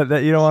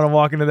to you don't want to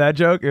walk into that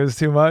joke. It was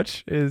too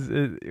much.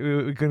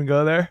 We couldn't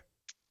go there.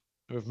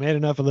 We've made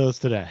enough of those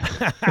today.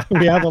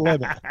 We have a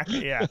limit.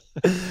 Yeah,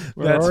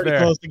 we're already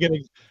close to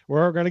getting.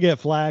 We're going to get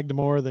flagged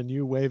more than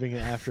you waving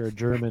it after a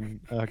German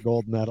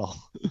gold medal.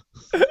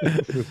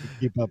 If we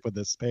keep up with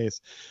this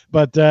pace,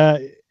 but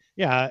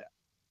yeah,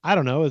 I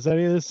don't know. Does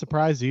any of this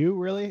surprise you?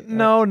 Really?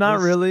 No, not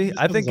really.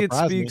 I think it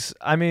speaks.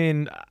 I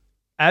mean,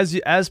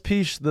 as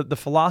Pish, the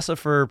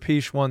philosopher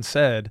Pish once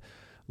said,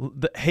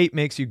 the hate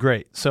makes you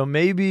great. So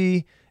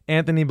maybe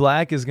Anthony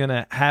Black is going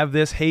to have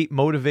this hate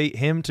motivate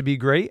him to be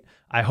great.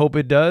 I hope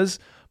it does,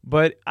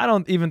 but I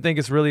don't even think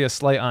it's really a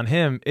slight on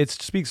him. It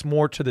speaks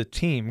more to the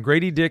team.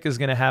 Grady Dick is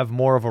going to have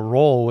more of a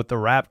role with the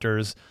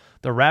Raptors.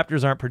 The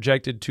Raptors aren't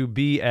projected to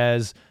be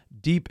as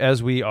deep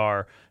as we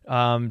are.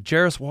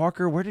 Jarris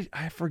Walker,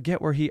 I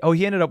forget where he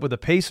ended up with the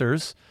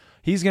Pacers.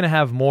 He's going to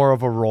have more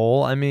of a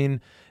role. I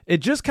mean, it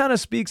just kind of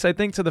speaks, I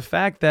think, to the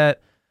fact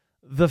that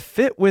the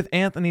fit with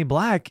Anthony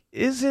Black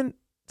isn't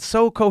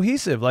so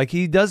cohesive. Like,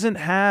 he doesn't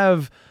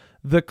have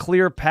the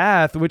clear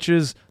path, which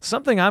is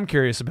something I'm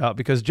curious about,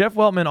 because Jeff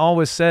Weltman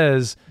always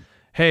says,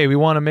 hey, we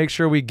want to make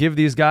sure we give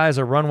these guys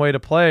a runway to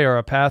play or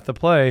a path to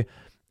play.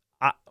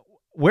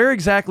 Where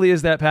exactly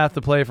is that path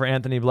to play for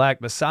Anthony Black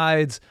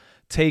besides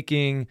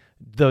taking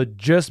the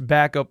just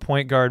backup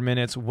point guard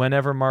minutes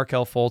whenever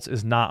Markelle Fultz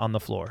is not on the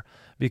floor?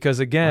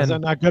 Because again, is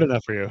that not good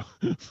enough for you?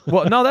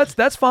 Well, no,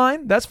 that's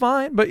fine. That's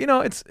fine. But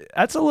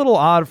that's a little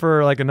odd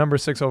for like a number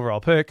 6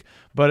 overall pick,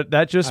 but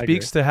that just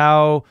speaks to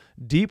how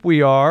deep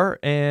we are.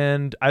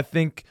 And I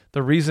think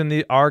the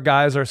reason our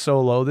guys are so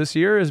low this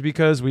year is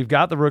because we've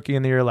got the rookie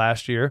in the year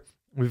last year.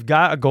 We've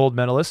got a gold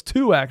medalist,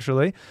 2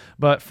 actually,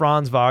 but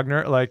Franz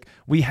Wagner, like,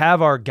 we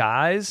have our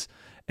guys,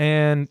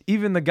 and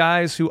even the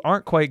guys who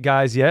aren't quite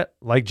guys yet,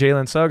 like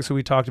Jalen Suggs, who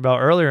we talked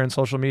about earlier in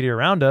Social Media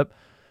Roundup,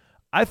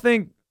 I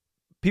think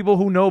people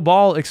who know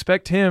ball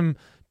expect him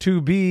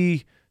to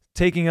be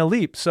taking a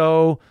leap.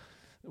 So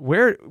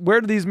where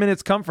do these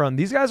minutes come from?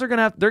 These guys they're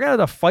gonna have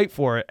to fight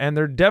for it, and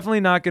they're definitely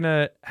not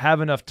gonna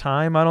have enough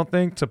time, I don't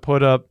think, to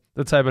put up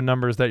the type of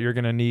numbers that you're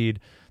gonna need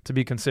to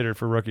be considered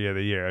for Rookie of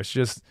the Year. It's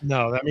just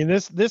no. I mean,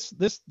 this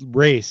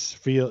race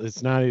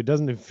it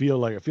doesn't feel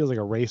like it feels like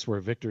a race where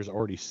Victor's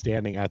already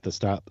standing at the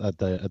stop at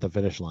the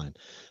finish line.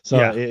 So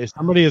if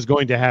somebody is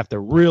going to have to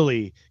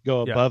really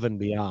go above and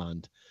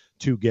beyond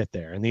to get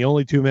there. And the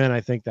only 2 men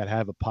I think that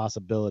have a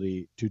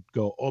possibility to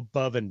go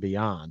above and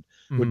beyond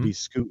would be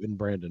Scoot and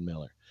Brandon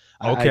Miller.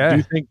 Okay. I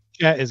do think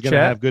Chet is going to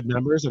have good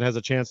numbers and has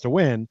a chance to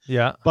win.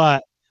 Yeah.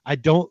 But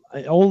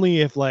only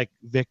if like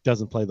Vic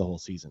doesn't play the whole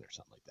season or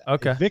something like that.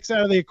 Okay. If Vic's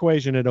out of the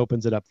equation, it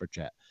opens it up for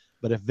Chet.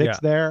 But if Vic's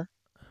there,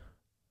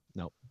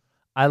 nope.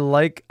 I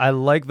like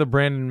the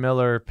Brandon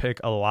Miller pick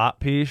a lot,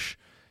 Pish.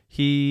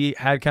 He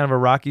had kind of a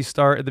rocky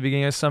start at the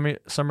beginning of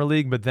summer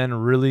league, but then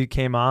really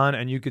came on,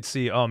 and you could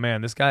see, oh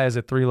man, this guy is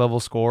a 3-level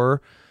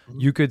scorer.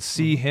 You could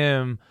see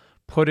him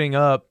putting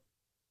up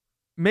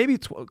maybe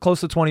close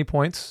to 20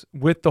 points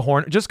with the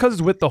Hornets, just because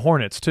it's with the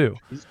Hornets too.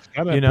 He's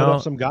gonna put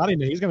up some gaudy.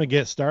 He's gonna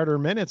get starter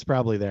minutes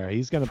probably there.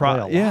 He's gonna play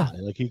a lot.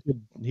 Like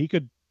he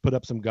could put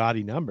up some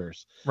gaudy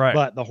numbers. Right.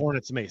 But the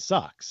Hornets may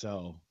suck.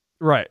 So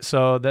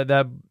So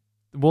that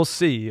we'll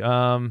see.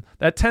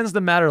 That tends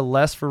to matter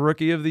less for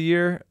Rookie of the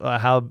Year,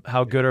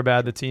 how good or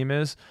bad the team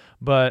is.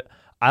 But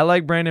I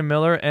like Brandon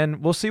Miller,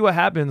 and we'll see what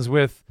happens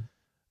with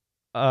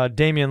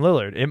Damian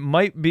Lillard. It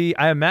might be,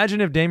 I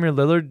imagine if Damian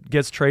Lillard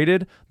gets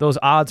traded, those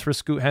odds for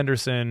Scoot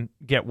Henderson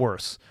get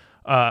worse.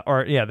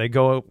 They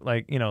go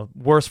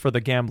worse for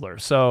the gambler.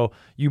 So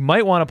you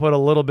might want to put a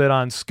little bit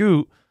on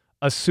Scoot,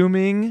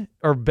 assuming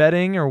or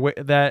betting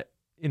that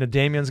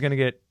Damian's going to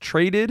get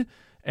traded.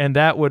 And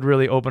that would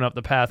really open up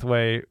the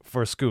pathway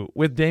for Scoot.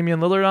 With Damian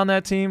Lillard on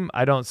that team,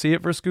 I don't see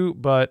it for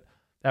Scoot, but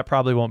that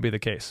probably won't be the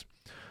case.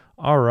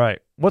 All right.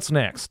 What's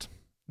next?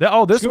 This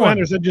Scoot one.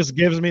 Henderson just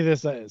gives me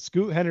this.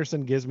 Scoot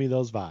Henderson gives me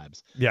those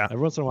vibes. Yeah. Every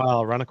once in a while,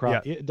 I'll run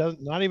across. Yeah. It does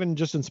not even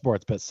just in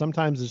sports, but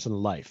sometimes just in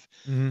life.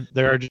 Mm-hmm.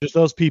 There are just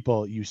those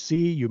people you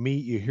see, you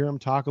meet, you hear him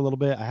talk a little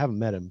bit. I haven't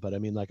met him, but I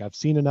mean, like I've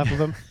seen enough of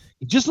him.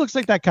 He just looks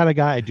like that kind of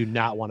guy I do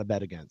not want to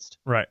bet against.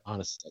 Right.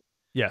 Honestly.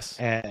 Yes.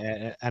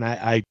 And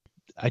I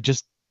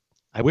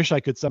wish I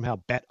could somehow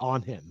bet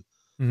on him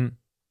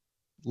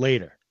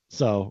later.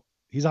 So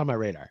he's on my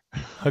radar.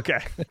 Okay.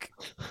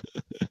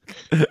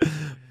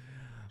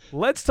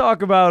 Let's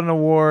talk about an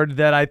award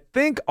that I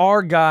think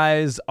our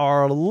guys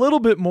are a little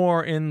bit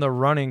more in the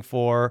running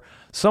for.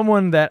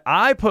 Someone that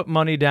I put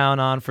money down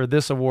on for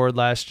this award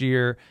last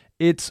year.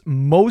 It's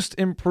Most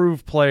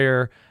Improved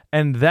Player,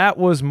 and that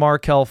was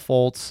Markelle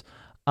Fultz.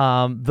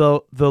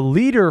 The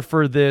leader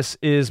for this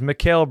is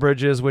Mikal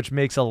Bridges, which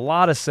makes a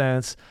lot of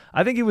sense.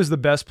 I think he was the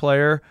best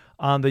player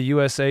on the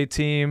USA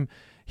team.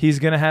 He's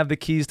going to have the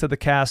keys to the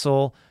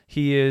castle.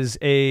 He is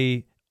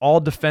a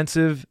all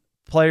defensive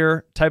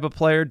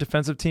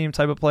defensive team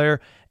type of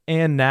player,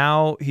 and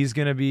now he's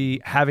going to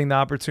be having the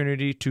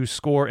opportunity to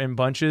score in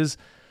bunches.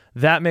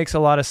 That makes a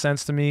lot of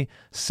sense to me.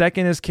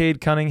 Second is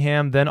Cade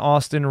Cunningham, then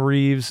Austin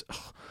Reeves,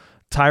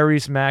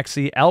 Tyrese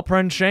Maxey,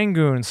 Alperen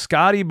Şengün,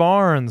 Scotty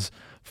Barnes.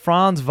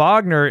 Franz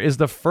Wagner is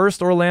the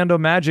first Orlando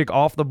Magic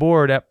off the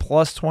board at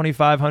plus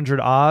 2,500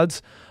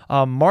 odds.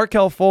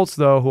 Markelle Fultz,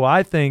 though, who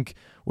I think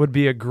would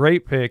be a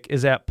great pick,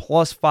 is at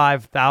plus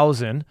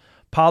 5,000.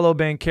 Paolo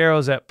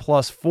Banchero's at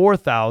plus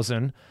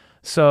 4,000.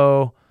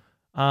 So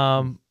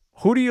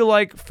who do you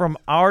like from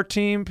our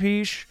team,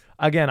 Peach?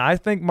 Again, I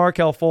think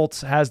Markelle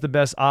Fultz has the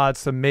best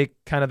odds to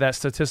make kind of that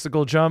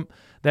statistical jump,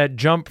 that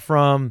jump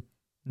from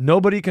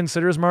nobody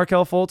considers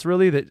Markelle Fultz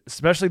really, that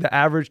especially the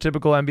average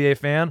typical NBA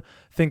fan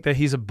think that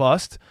he's a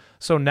bust.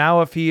 So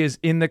now if he is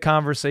in the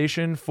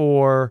conversation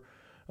for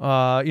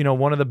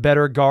one of the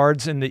better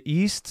guards in the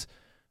East,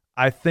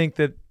 I think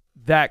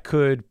that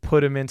could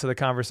put him into the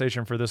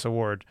conversation for this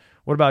award.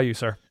 What about you,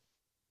 sir?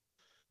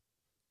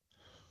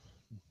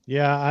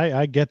 Yeah,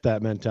 I get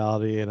that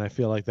mentality, and I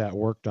feel like that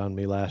worked on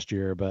me last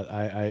year. But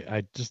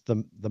I just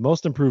the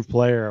Most Improved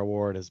Player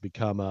award has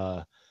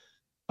become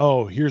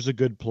here's a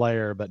good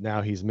player, but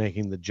now he's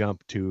making the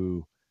jump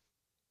to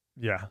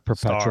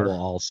perpetual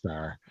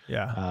all-star.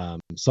 Yeah.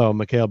 So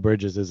Mikal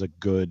Bridges is a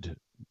good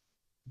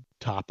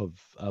top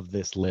of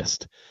this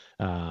list.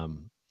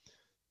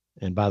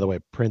 And by the way,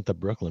 print the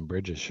Brooklyn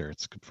Bridges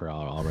shirts for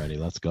already.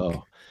 Let's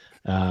go.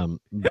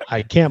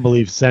 I can't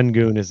believe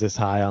Şengün is this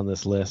high on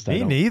this list.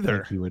 Me neither.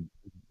 Think he would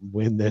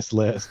win this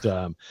list.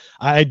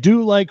 I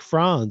do like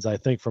Franz, I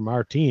think, from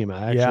our team.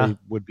 I actually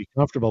would be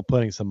comfortable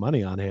putting some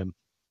money on him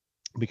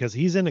because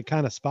he's in a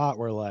kind of spot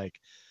where like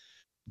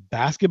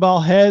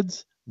basketball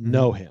heads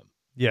know him.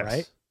 Yes.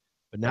 Right.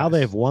 But now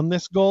they've won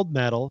this gold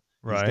medal.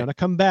 Right. He's going to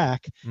come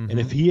back. And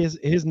if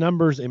his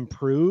numbers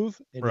improve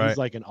and he's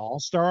like an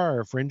all-star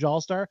or a fringe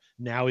all-star,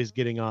 now he's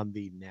getting on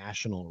the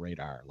national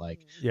radar.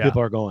 Like people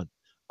are going,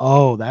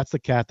 oh, that's the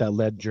cat that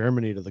led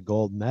Germany to the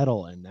gold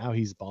medal. And now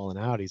he's balling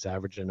out. He's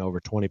averaging over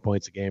 20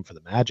 points a game for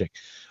the Magic.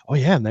 Oh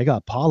yeah. And they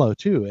got Paulo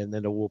too. And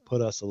then it will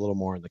put us a little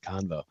more in the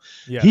convo.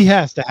 Yeah. He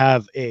has to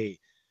have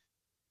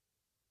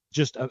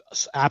just an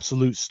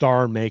absolute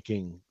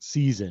star-making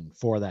season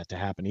for that to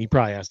happen. He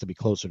probably has to be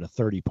closer to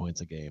 30 points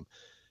a game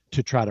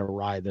to try to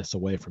ride this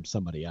away from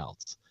somebody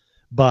else.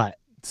 But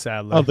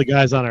sadly, of the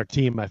guys on our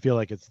team, I feel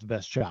like it's the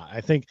best shot. I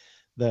think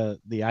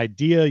the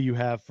idea you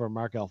have for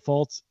Markelle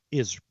Fultz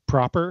is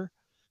proper,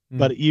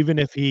 but even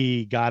if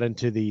he got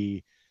into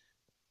the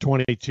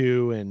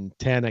 22 and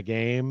 10 a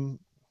game,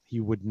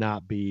 he would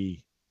not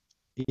be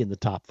in the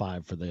top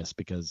 5 for this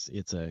because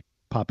it's a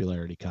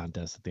popularity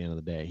contest at the end of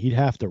the day. He'd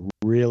have to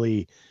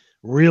really,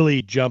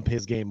 really jump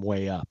his game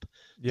way up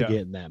to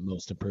get in that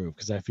Most Improved,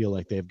 because I feel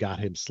like they've got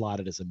him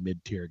slotted as a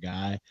mid-tier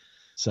guy,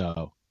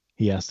 so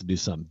he has to do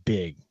something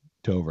big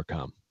to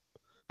overcome.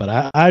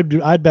 But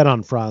I'd bet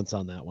on Franz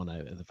on that one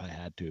if I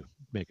had to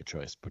make a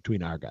choice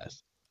between our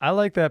guys. I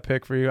like that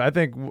pick for you. I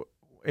think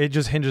it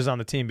just hinges on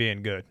the team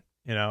being good.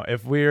 You know,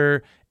 if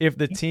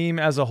the team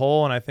as a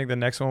whole, and I think the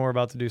next one we're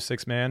about to do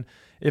 6-man,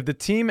 if the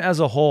team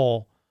as a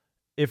whole,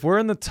 if we're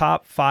in the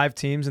top 5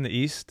 teams in the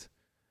East,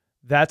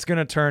 that's going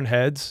to turn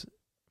heads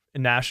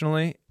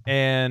nationally,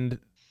 and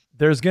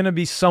there's going to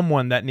be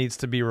someone that needs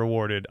to be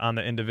rewarded on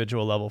the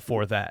individual level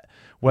for that.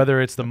 Whether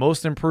it's the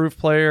Most Improved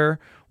Player,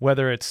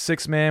 whether it's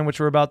 6-man,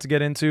 which we're about to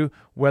get into,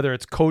 whether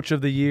it's Coach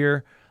of the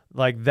Year,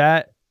 like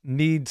that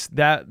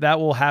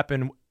will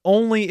happen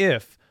only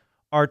if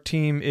our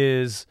team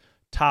is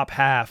top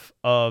half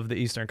of the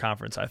Eastern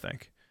Conference, I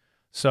think.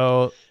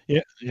 So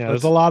yeah,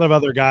 there's a lot of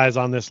other guys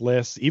on this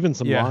list, even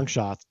some long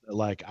shots that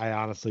like I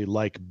honestly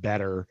like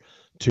better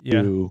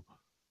to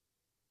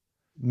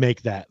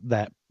make that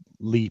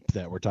leap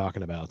that we're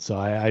talking about.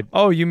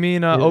 So you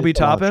mean Obi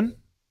Toppin?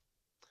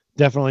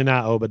 Definitely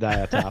not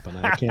Obadiah Toppin.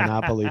 I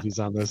cannot believe he's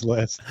on this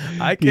list.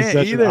 I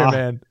can't either,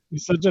 man.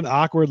 He's such an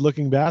awkward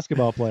looking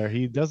basketball player.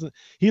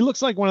 He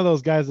looks like one of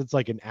those guys that's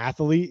like an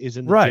athlete, is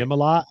in the gym a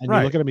lot, and you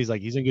look at him,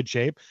 he's in good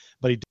shape,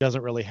 but he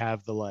doesn't really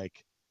have the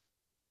like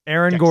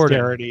Aaron Gordon.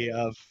 dexterity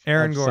of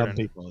Aaron of Gordon. some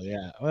people.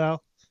 Yeah.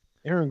 Well,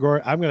 Aaron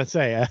Gordon. I'm gonna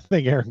say I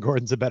think Aaron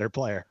Gordon's a better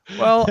player.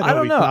 Well, than I don't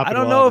Obi know. I Toppin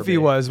don't will know ever if he be.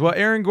 was. Well,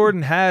 Aaron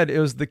Gordon it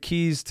was the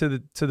keys to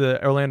the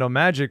Orlando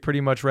Magic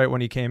pretty much right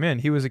when he came in.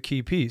 He was a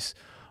key piece.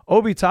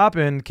 Obi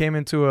Toppin came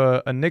into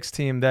a Knicks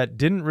team that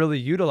didn't really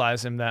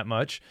utilize him that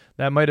much.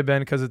 That might have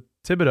been because of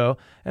Thibodeau.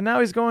 And now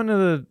he's going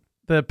to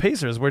the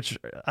Pacers, which,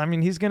 I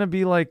mean, he's going to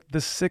be like the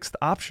sixth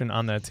option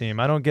on that team.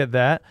 I don't get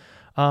that.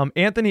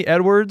 Anthony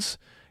Edwards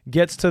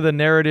gets to the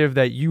narrative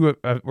that you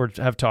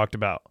have talked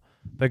about.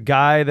 The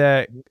guy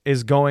that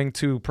is going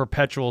to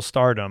perpetual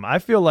stardom. I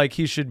feel like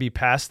he should be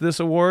past this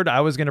award.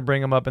 I was going to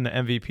bring him up in the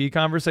MVP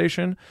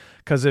conversation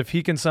because if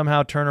he can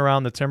somehow turn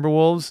around the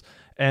Timberwolves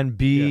and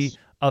be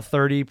a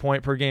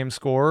 30-point-per-game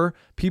scorer,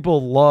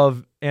 people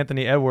love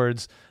Anthony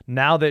Edwards.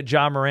 Now that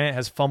Ja Morant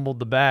has fumbled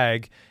the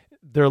bag,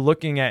 they're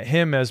looking at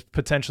him as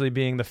potentially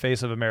being the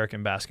face of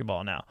American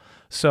basketball now.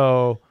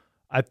 So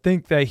I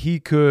think that he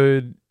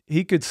could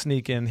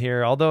sneak in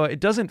here, although it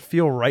doesn't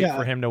feel right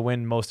for him to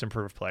win Most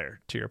Improved Player,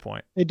 to your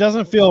point. It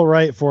doesn't feel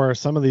right for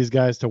some of these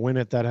guys to win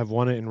it that have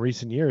won it in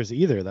recent years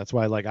either. That's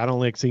why, I don't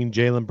like seeing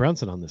Jalen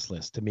Brunson on this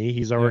list. To me,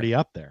 he's already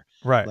up there.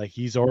 Right. Like,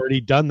 he's already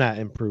done that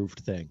improved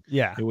thing.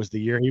 Yeah. It was the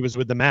year he was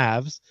with the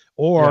Mavs,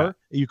 or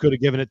you could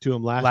have given it to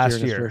him last year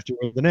in his first year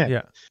with the Knicks.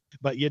 Yeah.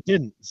 But you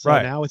didn't. So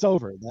now it's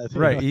over.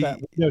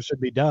 That window should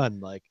be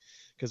done.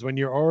 Because when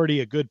you're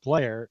already a good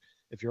player,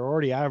 if you're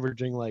already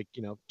averaging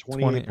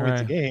 28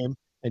 points a game,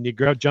 and you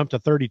jump to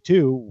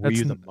 32, were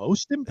you the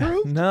most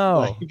improved?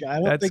 No. I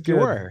don't think you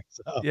were.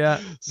 So,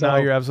 no,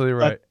 you're absolutely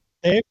right.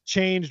 They've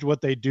changed what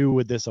they do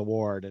with this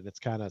award, and it's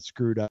kind of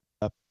screwed up.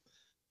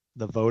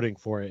 The voting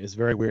for it is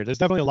very weird. There's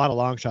definitely a lot of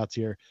long shots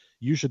here.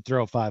 You should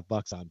throw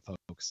 $5 on,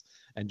 folks,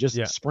 and just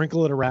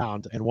sprinkle it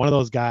around, and one of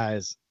those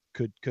guys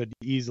could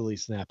easily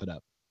snap it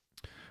up.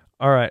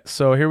 All right,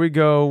 so here we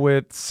go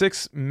with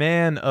Sixth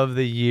Man of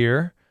the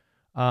Year.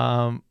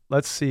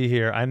 Let's see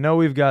here. I know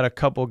we've got a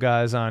couple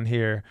guys on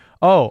here.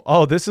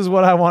 Oh, this is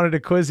what I wanted to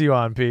quiz you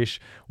on, Peesh.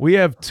 We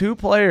have two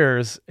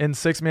players in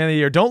Sixth Man of the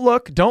Year. Don't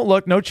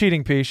look. No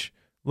cheating, Peesh.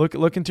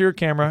 Look into your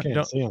camera. I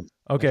can't see him.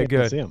 Okay,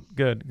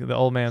 good. The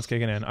old man's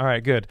kicking in. All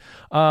right, good.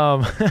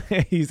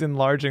 He's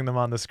enlarging them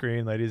on the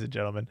screen, ladies and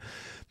gentlemen.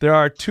 There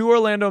are two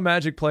Orlando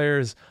Magic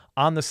players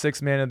on the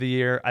Sixth Man of the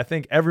Year. I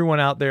think everyone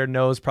out there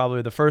knows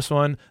probably the first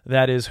one.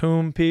 That is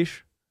whom,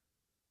 Peesh?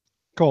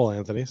 Cole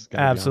Anthony's.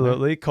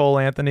 Absolutely. Cole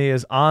Anthony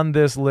is on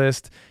this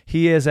list.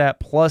 He is at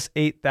plus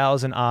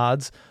 8,000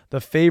 odds.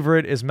 The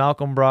favorite is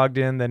Malcolm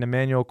Brogdon, then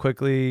Emmanuel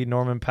Quickley,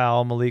 Norman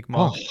Powell, Malik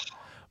Monk.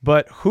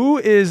 But who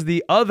is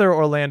the other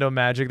Orlando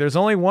Magic? There's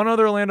only one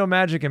other Orlando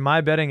Magic in my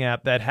betting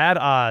app that had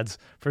odds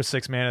for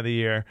Sixth Man of the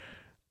Year.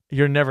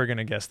 You're never going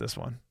to guess this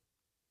one.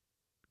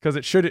 Because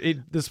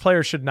this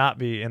player should not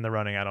be in the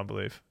running, I don't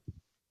believe.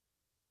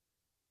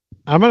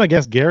 I'm going to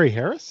guess Gary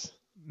Harris.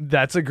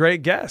 That's a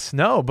great guess.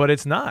 No, but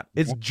it's not.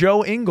 It's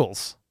Joe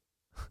Ingles.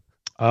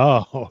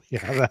 Oh,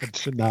 yeah, that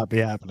should not be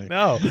happening.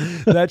 No,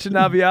 that should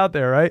not be out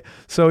there, right?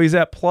 So he's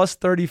at plus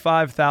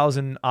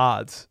 35,000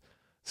 odds.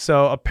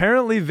 So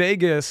apparently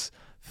Vegas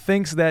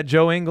thinks that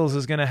Joe Ingles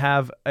is going to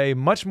have a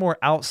much more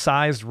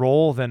outsized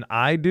role than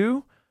I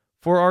do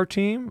for our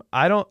team.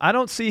 I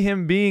don't see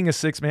him being a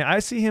sixth man. I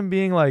see him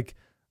being like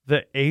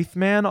the eighth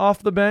man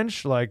off the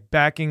bench, like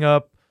backing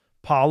up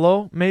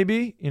Paolo,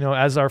 maybe,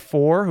 as our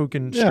four who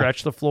can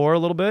stretch the floor a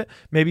little bit.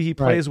 Maybe he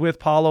plays with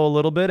Paolo a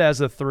little bit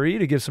as a three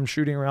to give some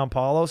shooting around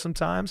Paolo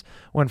sometimes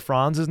when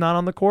Franz is not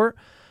on the court.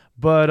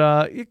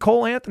 But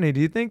Cole Anthony,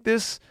 do you think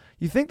this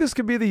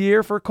could be the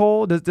year for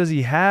Cole? Is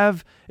he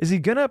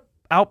going to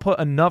output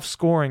enough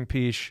scoring,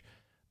 Peesh,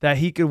 that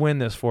he could win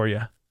this for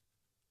you?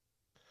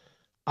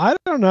 I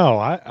don't know.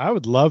 I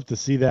would love to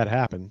see that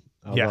happen.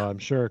 Although I'm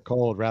sure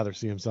Cole would rather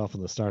see himself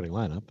in the starting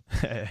lineup.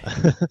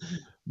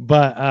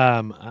 But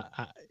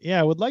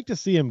I would like to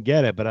see him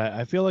get it. But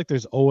I feel like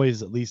there's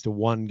always at least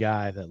one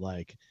guy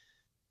that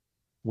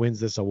wins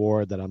this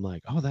award that I'm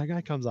like, oh, that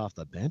guy comes off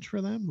the bench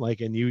for them.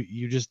 And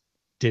you just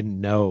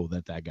didn't know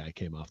that guy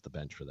came off the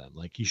bench for them.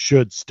 He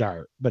should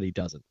start, but he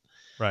doesn't.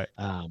 Right.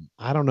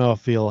 I don't know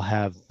if he'll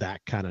have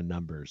that kind of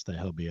numbers that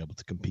he'll be able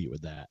to compete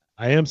with that.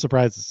 I am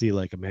surprised to see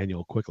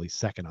Emmanuel Quickley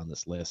second on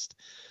this list.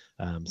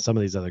 Some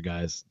of these other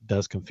guys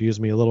does confuse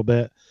me a little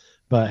bit,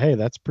 but hey,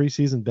 that's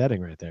preseason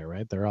betting right there,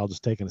 right? They're all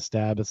just taking a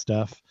stab at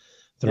stuff,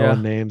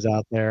 throwing names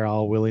out there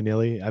all willy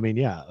nilly. I mean,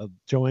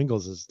 Joe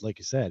Ingles is, like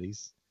you said,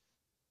 he's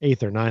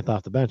 8th or 9th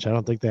off the bench. I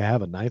don't think they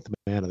have a 9th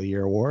Man of the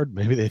Year award.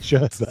 Maybe they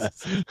should, but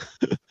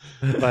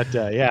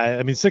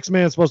I mean, 6th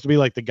man is supposed to be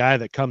the guy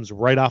that comes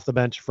right off the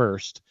bench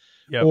first,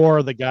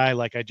 or the guy,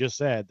 like I just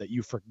said, that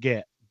you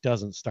forget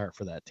doesn't start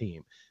for that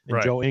team.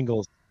 And Joe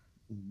Ingles,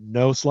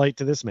 no slight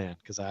to this man,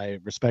 because I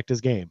respect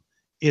his game,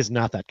 is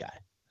not that guy.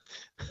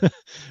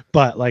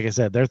 But like I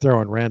said, they're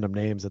throwing random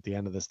names at the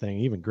end of this thing.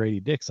 Even Grady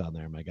Dick's on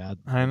there. My God,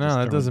 I know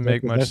that doesn't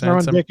make much sense.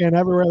 Throwing Dick in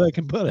everywhere they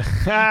can put it.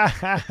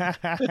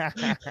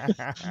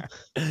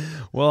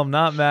 Well, I'm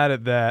not mad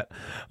at that.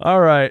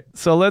 All right,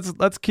 so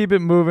let's keep it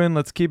moving.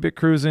 Let's keep it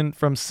cruising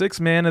from 6th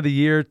Man of the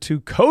Year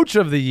to Coach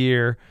of the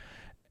Year.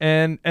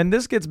 And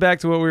this gets back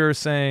to what we were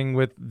saying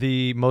with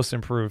the most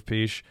improved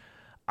Peach.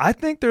 I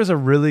think there's a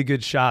really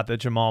good shot that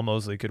Jamal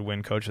Mosley could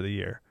win Coach of the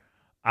Year.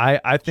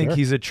 I think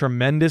he's a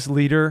tremendous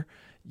leader.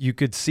 You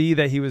could see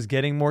that he was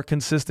getting more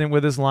consistent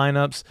with his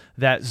lineups.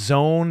 That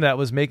zone that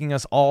was making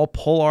us all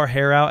pull our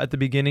hair out at the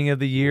beginning of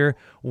the year,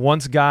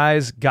 once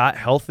guys got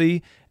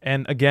healthy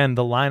and, again,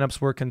 the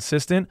lineups were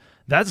consistent,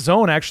 that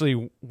zone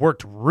actually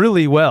worked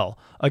really well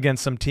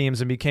against some teams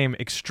and became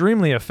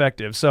extremely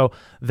effective. So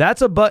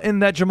that's a button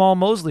that Jamal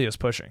Mosley is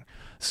pushing.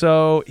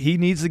 So he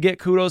needs to get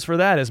kudos for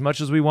that, as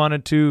much as we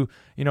wanted to,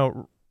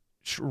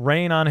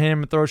 rain on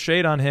him, throw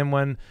shade on him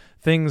when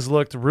things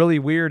looked really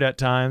weird at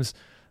times.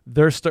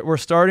 We're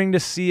starting to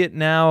see it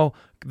now.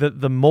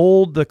 The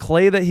mold, the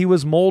clay that he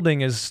was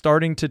molding is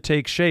starting to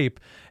take shape.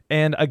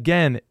 And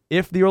again,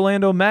 if the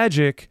Orlando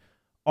Magic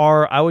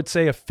are, I would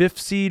say, a 5th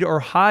seed or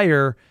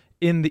higher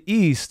in the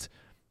East,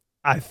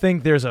 I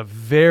think there's a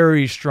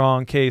very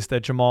strong case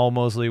that Jamal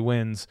Mosley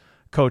wins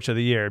Coach of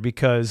the Year,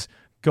 because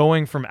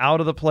going from out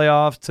of the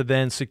playoffs to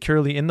then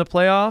securely in the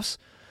playoffs,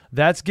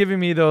 that's giving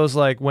me those,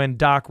 like when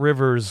Doc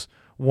Rivers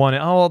won it.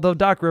 Although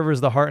Doc Rivers,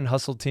 the Heart and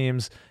Hustle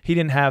teams, he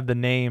didn't have the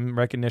name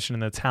recognition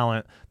and the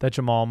talent that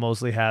Jamal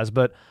Mosley has,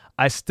 but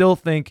I still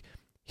think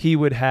he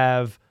would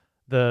have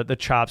the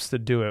chops to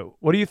do it.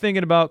 What are you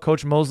thinking about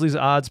Coach Mosley's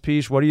odds,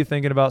 Peach? What are you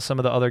thinking about some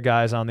of the other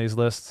guys on these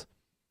lists?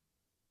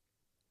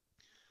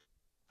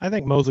 I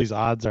think Mosley's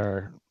odds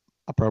are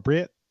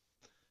appropriate,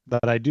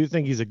 but I do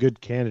think he's a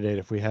good candidate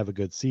if we have a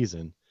good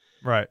season.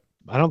 Right.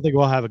 I don't think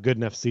we'll have a good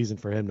enough season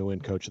for him to win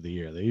Coach of the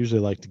Year. They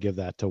usually like to give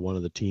that to one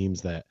of the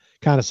teams that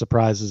kind of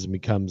surprises and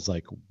becomes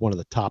like one of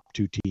the top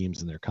 2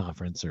 teams in their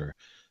conference, or,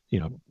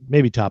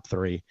 maybe top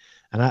 3.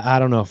 And I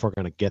don't know if we're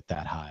going to get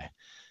that high.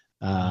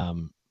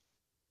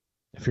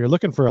 If you're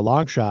looking for a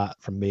long shot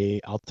from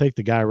me, I'd take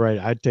the guy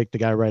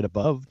right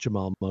above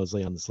Jamal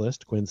Mosley on this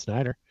list, Quinn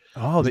Snyder.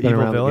 Oh, He's the been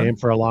evil around villain. the game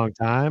for a long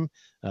time.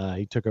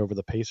 He took over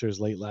the Pacers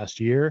late last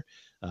year.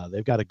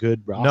 They've got a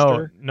good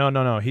roster.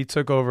 No. He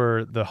took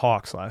over the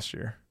Hawks last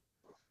year.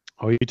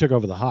 Oh, he took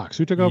over the Hawks.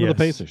 Who took over the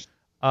Pacers?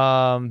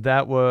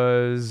 That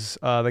was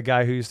the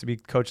guy who used to be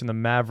coaching the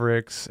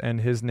Mavericks,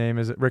 and his name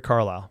is Rick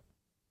Carlisle.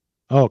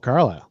 Oh,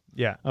 Carlisle.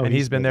 Yeah, Oh, and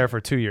he's been there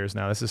for 2 years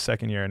now. This is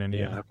second year in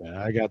Indiana. Yeah, okay.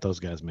 I got those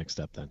guys mixed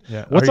up then.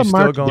 Yeah. What's a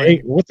Mark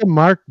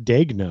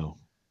Daigneault?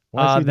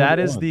 That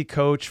is the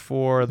coach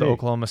for the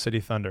Oklahoma City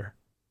Thunder.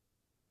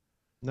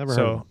 Never heard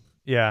of him.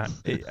 Yeah,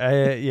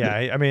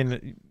 I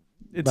mean,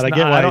 it's but I not,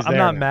 get why I'm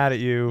not mad at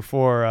you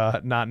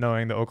for not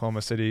knowing the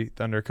Oklahoma City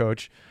Thunder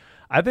coach.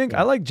 I think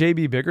I like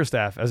JB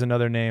Bickerstaff as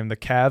another name, the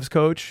Cavs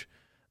coach.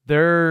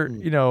 They're,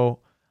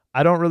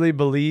 I don't really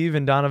believe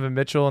in Donovan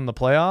Mitchell in the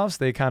playoffs.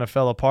 They kind of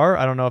fell apart.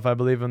 I don't know if I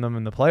believe in them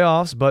in the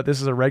playoffs, but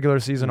this is a regular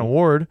season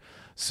award.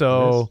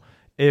 So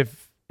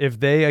if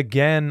they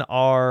again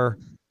are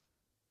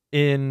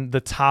in the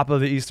top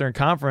of the Eastern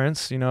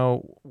Conference,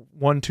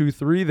 1, 2,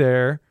 3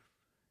 there,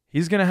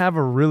 he's going to have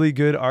a really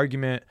good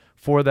argument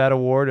for that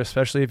award,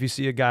 especially if you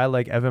see a guy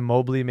like Evan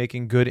Mobley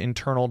making good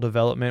internal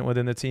development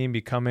within the team,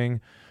 becoming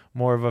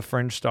more of a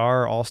fringe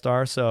star or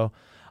all-star. So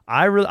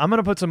I'm going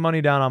to put some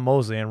money down on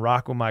Mosley and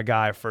rock with my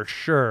guy for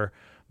sure,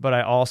 but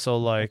I also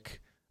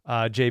like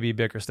JB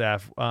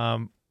Bickerstaff.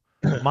 Monty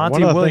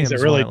One of the Williams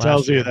things that really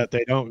tells you year. that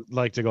they don't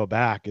like to go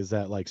back is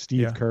that like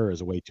Steve Kerr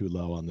is way too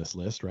low on this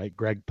list, right?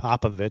 Greg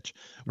Popovich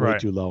way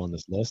too low on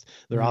this list.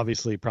 They're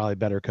obviously probably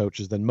better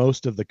coaches than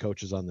most of the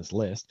coaches on this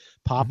list.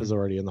 Pop is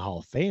already in the Hall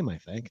of Fame, I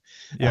think.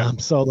 Yeah.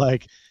 So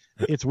like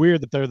it's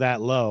weird that they're that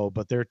low,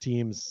 but their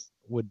teams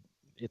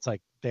it's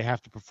like they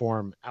have to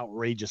perform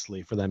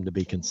outrageously for them to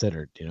be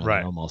considered.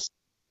 They're almost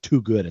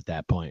too good at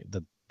that point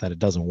that it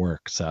doesn't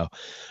work. So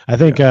I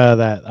think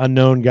that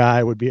unknown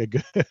guy would be a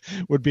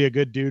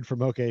good dude from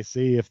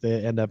OKC if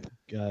they end up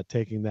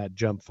taking that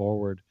jump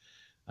forward.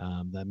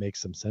 That makes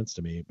some sense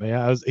to me. But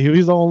yeah, he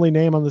was the only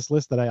name on this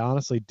list that I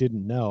honestly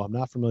didn't know. I'm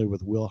not familiar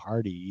with Will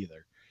Hardy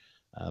either,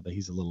 but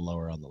he's a little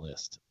lower on the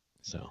list.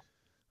 So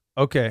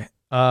okay,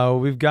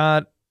 we've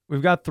got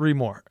 3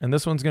 more, and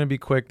this one's going to be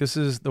quick. This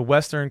is the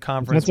Western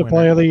Conference Defensive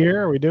Player of the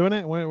Year. Are we doing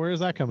it? Where is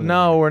that coming?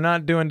 No, we're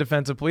not doing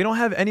defensive. We don't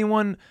have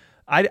anyone.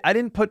 I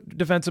didn't put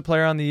Defensive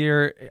Player on the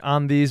Year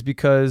on these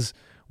because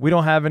we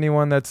don't have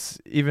anyone that's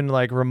even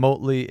like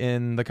remotely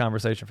in the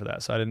conversation for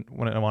that. So I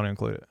want to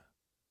include it.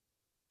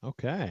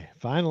 Okay,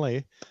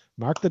 finally,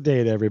 mark the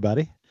date,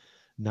 everybody.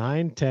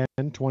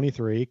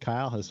 9/10/23.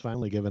 Kyle has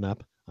finally given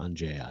up on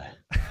J.I.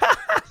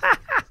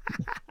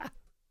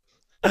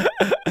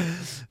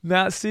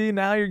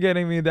 Now you're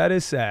getting me. That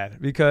is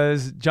sad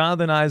because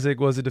Jonathan Isaac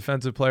was a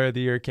Defensive Player of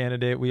the Year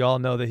candidate. We all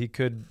know that he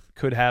could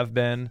have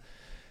been.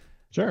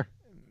 Sure.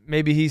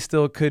 Maybe he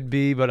still could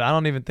be, but I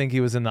don't even think he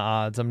was in the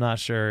odds. I'm not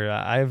sure.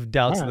 I have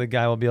doubts that the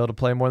guy will be able to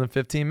play more than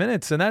 15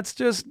 minutes, and that's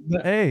just,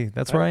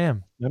 that's where I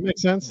am. That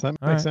makes sense. All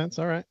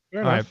right.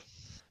 Fair enough.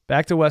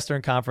 Back to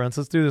Western Conference.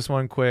 Let's do this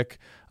one quick.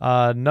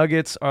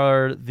 Nuggets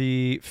are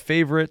the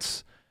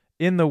favorites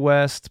in the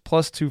West,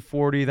 plus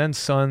 240. Then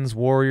Suns,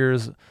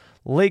 Warriors,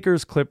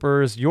 Lakers,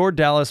 Clippers, your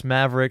Dallas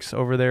Mavericks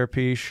over there,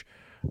 Peach,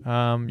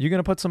 You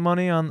gonna put some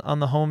money on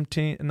the home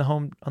team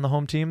on the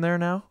home team there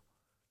now?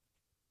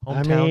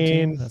 I Hometown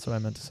team. mean, That's what I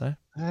meant to say.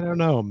 I don't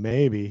know.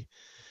 Maybe.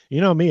 You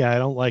know me, I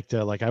don't like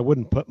to I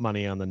wouldn't put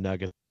money on the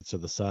Nuggets or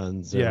the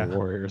Suns or Yeah. the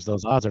Warriors.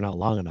 Those odds are not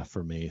long enough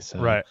for me. So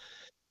Right.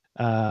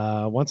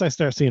 once I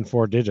start seeing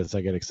 4 digits,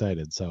 I get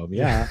excited. So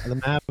yeah, the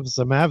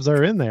Mavs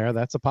are in there.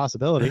 That's a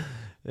possibility.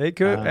 They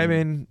could. I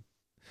mean,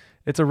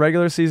 it's a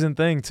regular season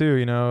thing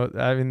too.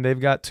 I mean, they've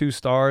got 2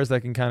 stars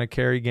that can kind of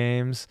carry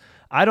games.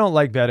 I don't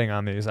like betting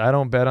on these. I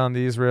don't bet on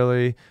these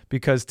really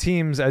because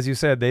teams, as you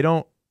said, they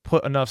don't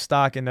put enough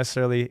stock in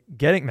necessarily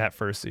getting that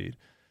first seed.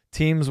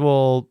 Teams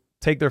will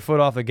take their foot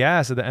off the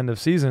gas at the end of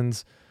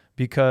seasons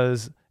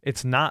because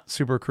it's not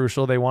super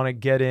crucial. They want to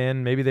get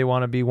in. Maybe they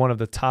want to be one of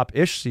the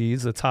top-ish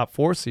seeds, the top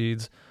 4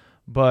 seeds,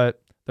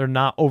 but they're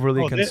not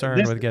overly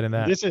concerned with getting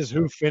that. This is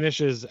who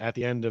finishes at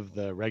the end of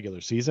the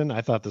regular season.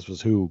 I thought this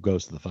was who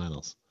goes to the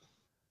finals.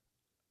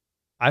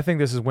 I think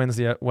this wins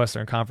the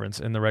Western Conference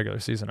in the regular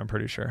season, I'm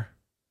pretty sure.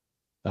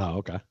 Oh,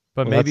 okay.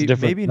 But Well,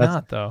 maybe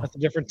not, though. That's a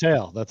different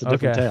tale. That's a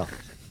different tale.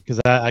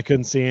 Because I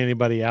couldn't see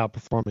anybody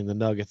outperforming the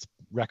Nuggets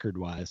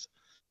record-wise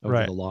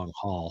over the long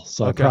haul.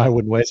 So I probably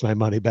wouldn't waste my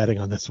money betting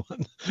on this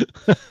one.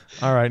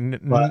 All right.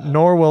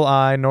 Nor will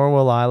I.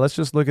 Let's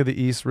just look at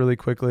the East really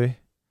quickly.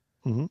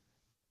 Mm-hmm.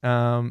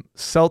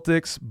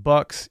 Celtics,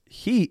 Bucks,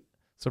 Heat,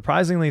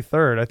 surprisingly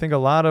third. I think a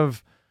lot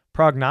of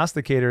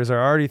prognosticators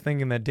are already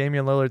thinking that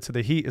Damian Lillard to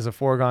the Heat is a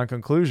foregone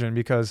conclusion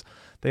because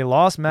they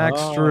lost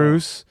Max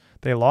Strus.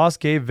 They lost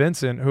Gabe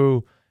Vincent,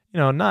 who,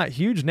 not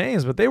huge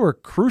names, but they were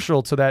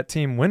crucial to that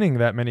team winning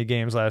that many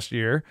games last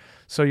year.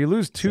 So you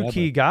lose 2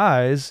 key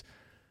guys.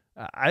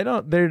 They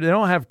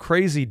don't have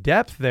crazy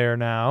depth there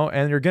now,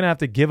 and you're going to have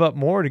to give up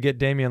more to get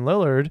Damian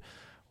Lillard.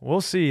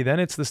 We'll see.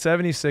 Then it's the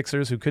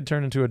 76ers, who could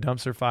turn into a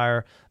dumpster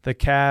fire, the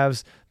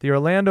Cavs, the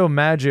Orlando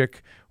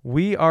Magic.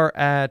 We are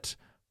at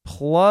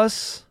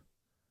plus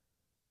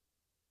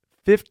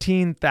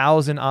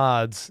 15,000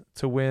 odds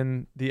to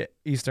win the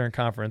Eastern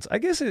Conference. I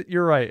guess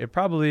you're right. It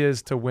probably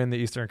is to win the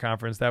Eastern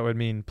Conference. That would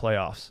mean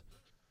playoffs.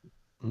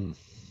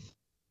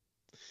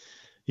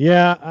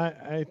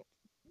 Yeah,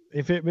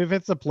 if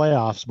it's the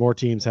playoffs, more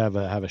teams have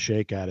a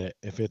shake at it.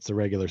 If it's the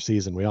regular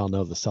season, we all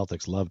know the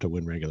Celtics love to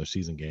win regular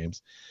season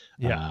games.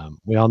 Yeah.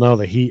 We all know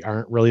the Heat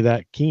aren't really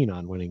that keen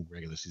on winning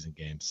regular season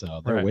games,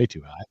 so they're way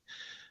too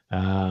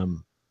high.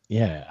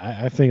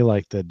 I think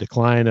like the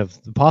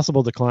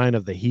possible decline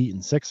of the Heat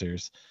and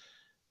Sixers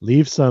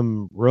leaves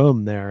some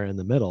room there in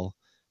the middle,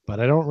 but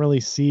I don't really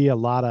see a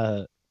lot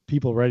of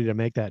people ready to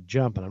make that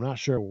jump, and I'm not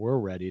sure we're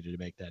ready to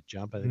make that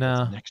jump. I think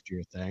that's a next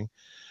year thing.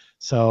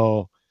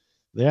 So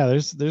yeah,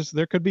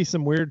 there could be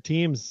some weird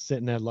teams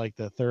sitting at like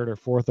the 3rd or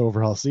 4th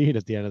overall seed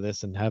at the end of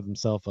this and have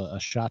themselves a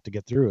shot to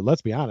get through.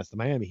 Let's be honest, the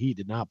Miami Heat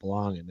did not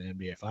belong in the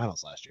NBA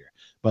Finals last year,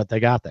 but they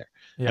got there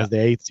as the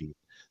 8th seed.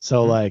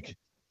 So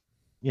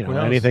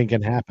anything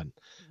can happen.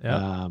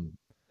 Yeah.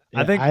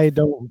 I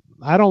don't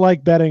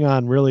like betting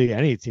on really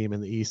any team in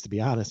the East, to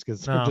be honest,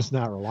 because they're just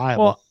not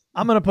reliable. Well,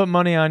 I'm gonna put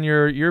money on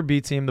your B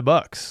team, the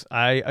Bucks.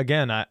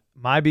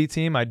 My B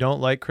team, I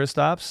don't like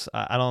Kristaps.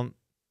 I don't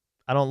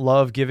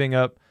love giving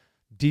up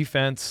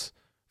defense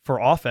for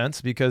offense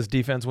because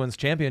defense wins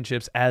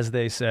championships, as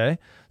they say.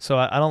 So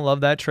I don't love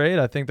that trade.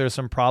 I think there's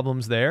some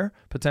problems there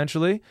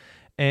potentially.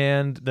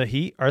 And the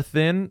Heat are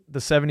thin. The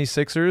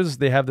 76ers,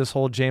 they have this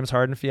whole James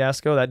Harden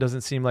fiasco. That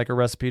doesn't seem like a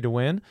recipe to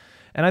win.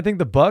 And I think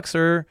the Bucks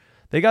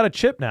they got a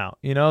chip now.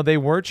 They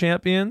were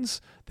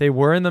champions. They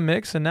were in the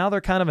mix, and now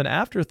they're kind of an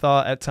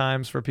afterthought at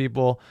times for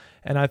people.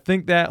 And I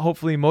think that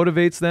hopefully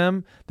motivates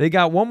them. They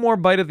got one more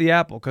bite of the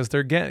apple because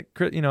they're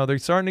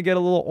starting to get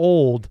a little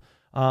old.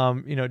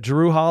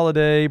 Jrue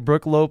Holiday,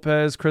 Brooke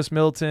Lopez, Chris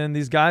Middleton,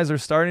 these guys are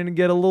starting to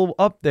get a little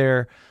up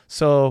there.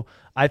 So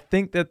I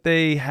think that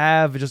they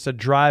have just a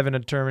drive and a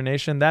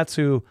determination. That's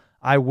who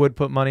I would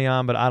put money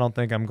on, but I don't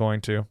think I'm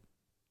going to.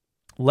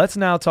 Let's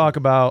now talk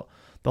about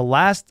the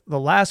last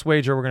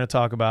wager we're going to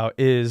talk about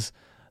is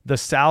the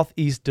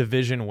Southeast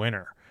Division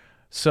winner.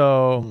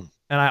 So,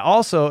 and I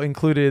also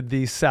included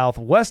the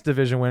Southwest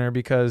Division winner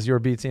because your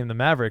B team, the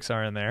Mavericks,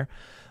 are in there.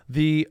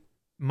 The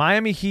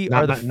Miami Heat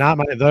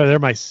they're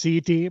my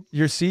C team.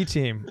 Your C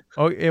team.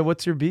 Oh, yeah,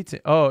 what's your B team?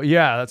 Oh,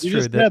 yeah, that's you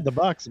true. Just said the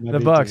Bucks. The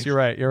Bucks. You're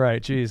right.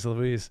 Jeez,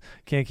 Louise,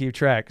 can't keep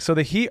track. So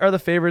the Heat are the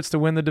favorites to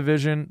win the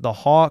division. The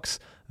Hawks,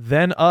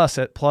 then us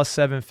at plus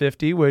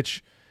 750,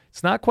 which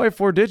it's not quite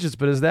 4 digits,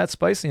 but is that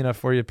spicy enough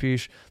for you,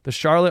 Peach? The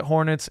Charlotte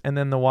Hornets and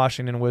then the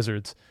Washington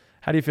Wizards.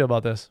 How do you feel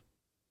about this?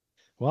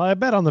 Well, I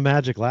bet on the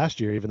Magic last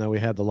year, even though we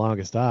had the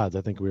longest odds.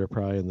 I think we were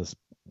probably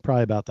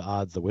about the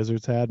odds the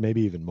Wizards had,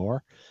 maybe even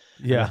more.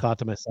 Yeah. And I thought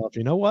to myself,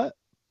 you know what?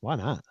 Why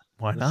not?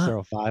 Let's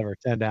throw 5 or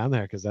 10 down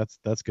there because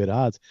that's good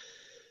odds.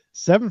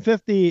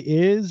 750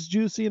 is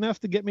juicy enough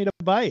to get me to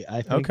bite.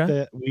 I think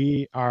that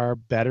we are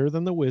better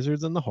than the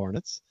Wizards and the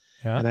Hornets.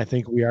 Yeah. And I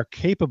think we are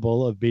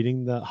capable of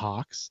beating the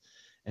Hawks.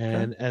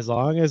 And as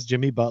long as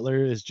Jimmy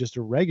Butler is just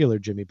a regular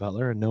Jimmy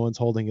Butler and no one's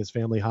holding his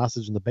family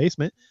hostage in the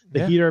basement,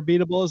 the Heat are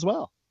beatable as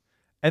well.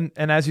 And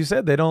as you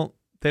said, they don't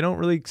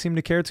really seem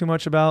to care too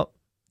much about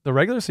the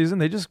regular season,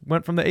 they just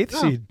went from the 8th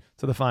seed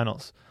to the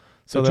finals.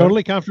 So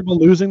totally comfortable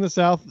losing the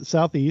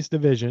Southeast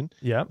Division,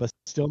 yeah, but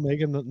still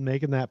making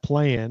that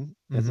play in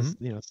as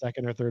a,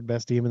 second or third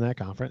best team in that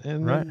conference.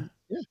 And right,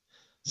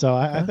 So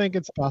I think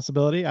it's a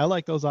possibility. I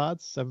like those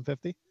odds,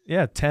 750.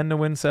 Yeah, 10 to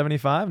win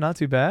 75, not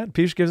too bad.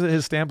 Peach gives it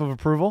his stamp of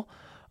approval.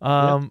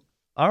 All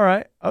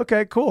right,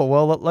 okay, cool.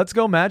 Well, let's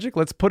go Magic.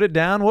 Let's put it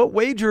down. What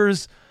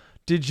wagers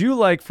did you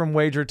like from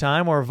Wager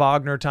Time or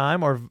Wagner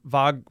Time or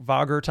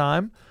Vogger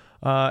Time?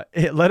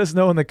 Let us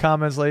know in the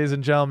comments, ladies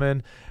and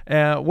gentlemen.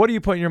 What are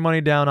you putting your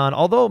money down on?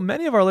 Although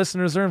many of our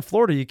listeners are in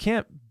Florida, you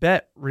can't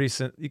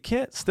You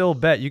can't still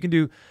bet. You can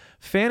do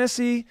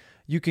fantasy.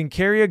 You can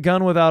carry a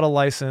gun without a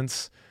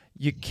license.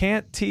 You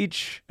can't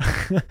teach.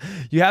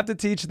 You have to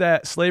teach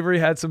that slavery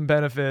had some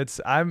benefits.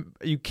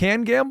 You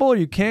can gamble or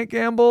you can't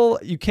gamble.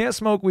 You can't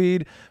smoke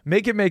weed.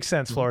 Make it make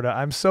sense, Florida.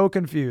 I'm so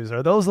confused.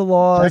 Are those the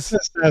laws?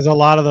 Texas has a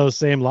lot of those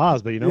same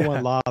laws, but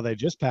one law they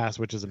just passed,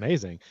 which is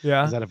amazing,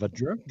 is that if a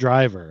drunk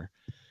driver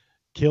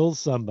kills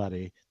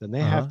somebody, then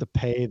they have to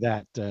pay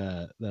that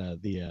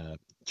the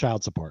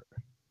child support.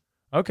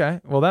 Okay,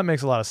 well that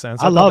makes a lot of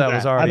sense. I love that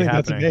was already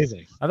happening. That's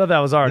amazing. I thought that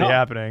was already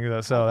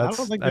happening. So I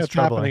don't think that's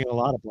happening in a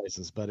lot of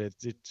places, but it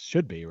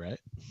should be, right?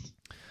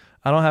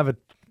 I don't have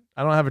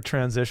a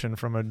transition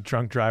from a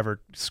drunk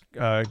driver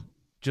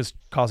just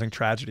causing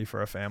tragedy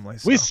for a family.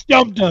 So. We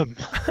stumped him.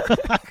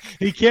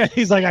 He can't.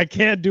 He's like, I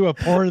can't do a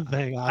porn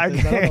thing. I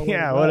can't.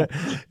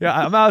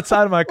 I'm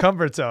outside of my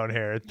comfort zone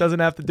here. It doesn't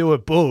have to do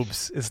with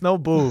boobs. It's no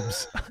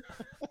boobs.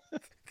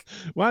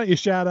 Why don't you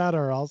shout out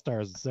our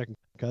all-stars and second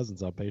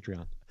cousins on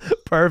Patreon?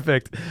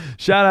 Perfect.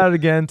 Shout out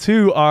again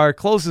to our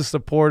closest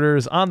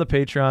supporters on the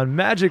Patreon: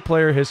 Magic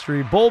Player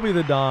History, Bolby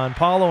the Don,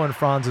 Paulo and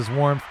Franz's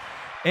Warmth,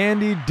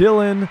 Andy,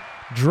 Dylan,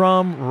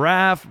 Drum,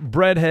 Raph,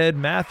 Breadhead,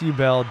 Matthew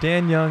Bell,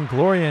 Dan Young,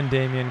 Gloria and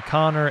Damien,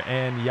 Connor,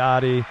 and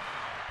Yachty.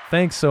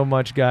 Thanks so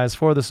much, guys,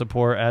 for the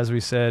support. As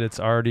we said,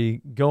 it's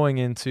already going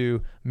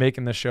into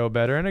making the show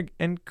better.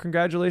 And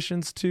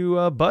congratulations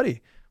to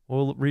Buddy.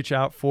 We'll reach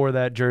out for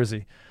that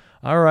jersey.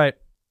 All right,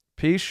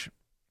 Peach,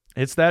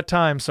 it's that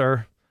time,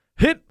 sir.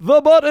 Hit the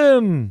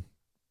button.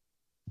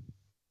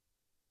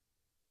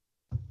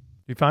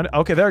 You found it?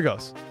 Okay, there it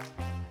goes.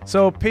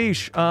 So,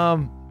 Peach,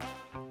 I'm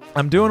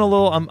doing a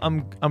little.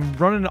 I'm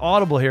running an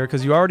audible here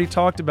because you already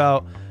talked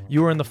about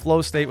you were in the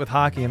flow state with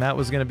hockey, and that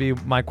was going to be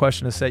my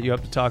question to set you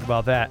up to talk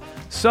about that.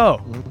 So,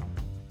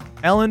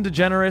 Ellen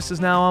DeGeneres is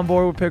now on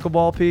board with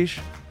pickleball. Peach,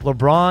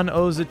 LeBron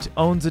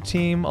owns a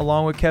team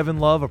along with Kevin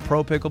Love, a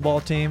pro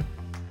pickleball team.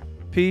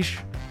 Peach,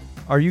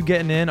 are you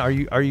getting in?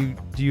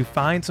 Do you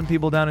find some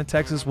people down in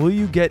Texas? Will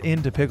you get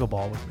into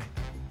pickleball with me?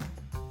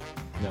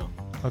 No.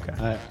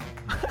 Okay.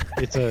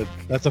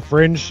 That's a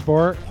fringe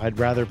sport. I'd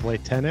rather play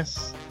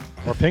tennis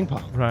or ping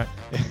pong. Right.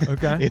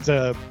 Okay. It's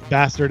a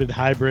bastarded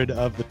hybrid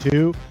of the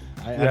two.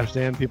 I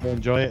understand people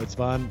enjoy it. It's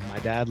fun. My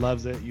dad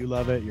loves it. You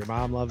love it. Your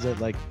mom loves it.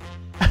 Like,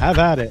 have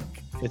at it.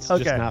 It's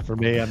just not for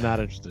me. I'm not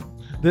interested.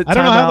 I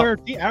don't know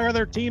how are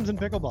there teams in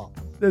pickleball.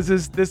 This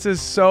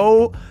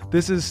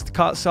is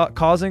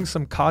causing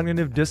some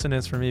cognitive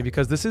dissonance for me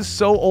because this is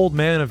so old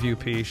man of you,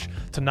 Peach,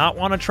 to not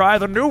want to try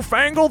the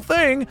newfangled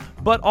thing,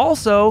 but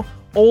also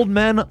old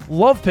men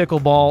love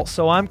pickleball,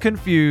 so I'm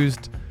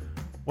confused.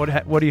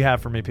 What do you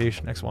have for me,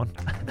 Peach? Next one.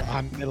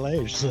 I'm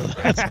middle-aged, so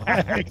that's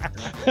why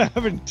I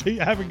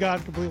haven't gone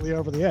completely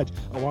over the edge.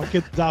 I want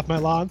kids off my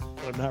lawn,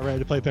 but I'm not ready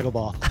to play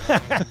pickleball.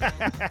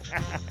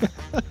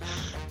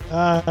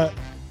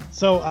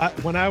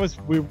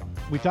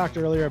 We talked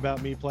earlier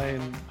about me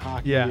playing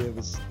hockey. Yeah. It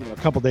was a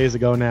couple days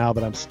ago now,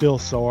 but I'm still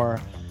sore.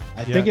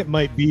 I think it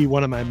might be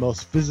one of my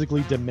most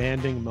physically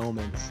demanding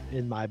moments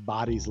in my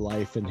body's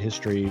life and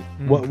history.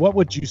 What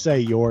would you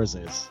say yours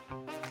is?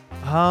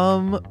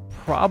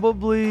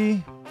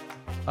 Probably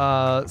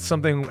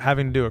something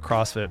having to do with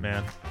CrossFit,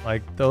 man.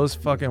 Like, those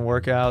fucking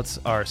workouts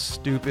are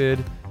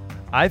stupid.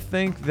 I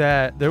think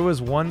that there was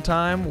one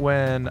time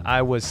when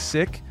I was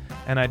sick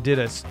and I did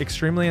an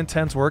extremely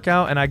intense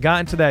workout and I got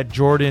into that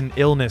Jordan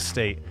illness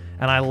state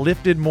and I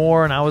lifted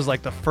more and I was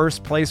like the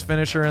first place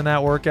finisher in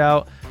that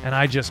workout and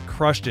I just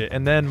crushed it.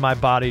 And then my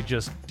body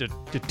just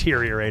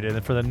deteriorated.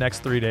 And for the next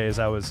 3 days,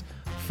 I was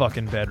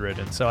fucking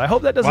bedridden. So I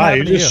hope that doesn't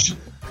happen to you.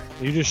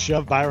 You just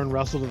shoved Byron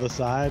Russell to the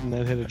side and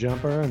then hit a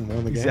jumper and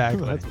won the game.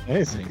 Exactly. That's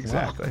amazing.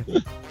 Exactly.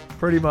 Wow.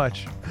 Pretty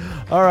much.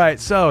 All right.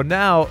 So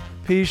now,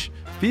 Peach,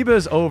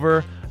 FIBA's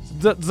over.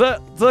 The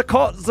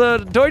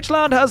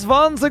Deutschland has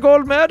won the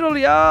gold medal.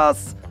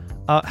 Yes.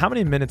 How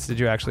many minutes did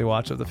you actually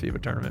watch of the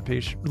FIBA tournament,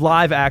 Peach?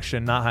 Live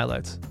action, not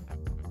highlights.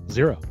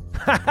 0.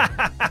 I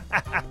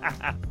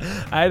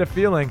had a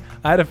feeling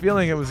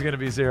it was going to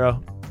be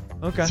 0.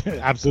 Okay.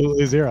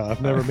 Absolutely 0.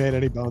 I've never made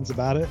any bones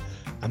about it.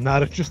 I'm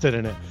not interested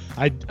in it.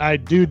 I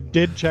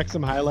did check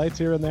some highlights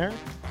here and there.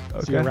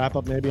 Okay. See a wrap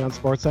up maybe on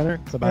SportsCenter.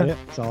 That's about it.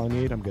 That's all I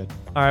need. I'm good.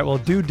 All right. Well,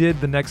 did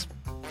the next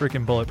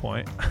freaking bullet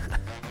point.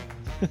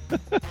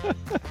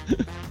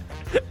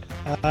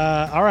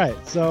 All right.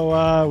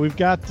 So we've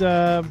got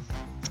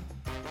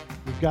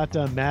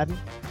Madden.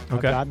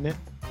 I've gotten it.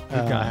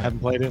 I haven't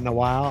played it in a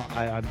while.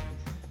 I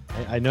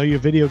I know you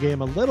video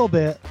game a little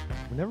bit.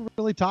 We never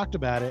really talked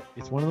about it.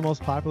 It's one of the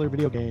most popular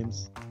video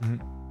games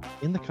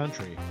in the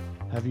country.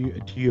 Do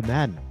you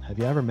Madden? Have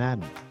you ever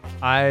Madden?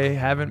 I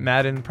haven't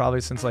Madden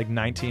probably since like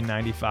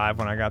 1995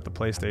 when I got the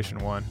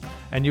PlayStation 1.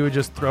 And you would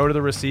just throw to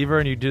the receiver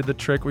and you did the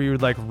trick where you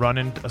would like run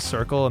in a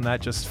circle and that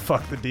just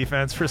fucked the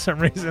defense for some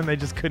reason. They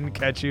just couldn't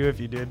catch you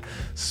if you did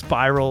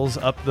spirals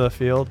up the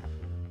field.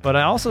 But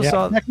I also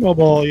saw Tecmo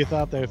Bowl, you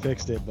thought they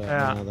fixed it, but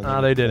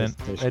no, they didn't.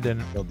 They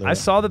didn't. I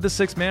saw that the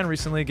Sixth Man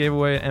recently gave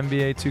away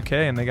NBA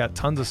 2K, and they got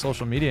tons of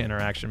social media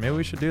interaction. Maybe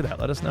we should do that.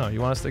 Let us know. You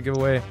want us to give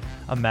away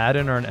a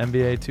Madden or an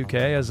NBA 2K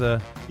as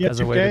a way to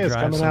drive? 2K is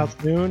coming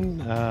out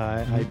soon.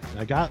 I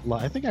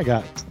think I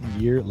got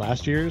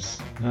last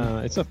year's.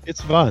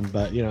 It's fun,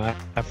 but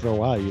after a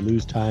while you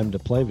lose time to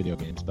play video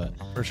games. But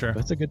for sure,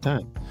 it's a good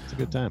time.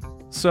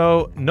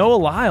 So Noah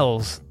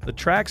Lyles, the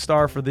track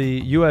star for the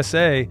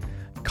USA,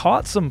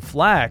 caught some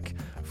flack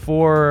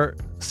for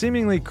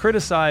seemingly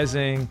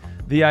criticizing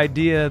the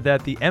idea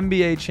that the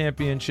NBA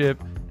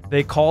championship,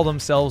 they call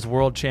themselves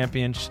world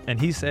champions. And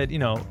he said,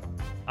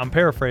 I'm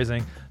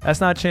paraphrasing, that's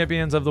not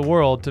champions of the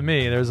world to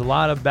me. There's a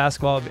lot of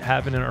basketball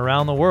happening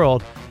around the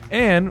world.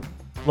 And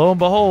lo and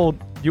behold,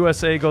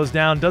 USA goes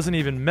down, doesn't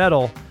even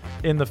medal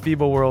in the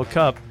FIBA World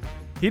Cup.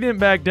 He didn't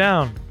back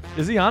down.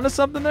 Is he onto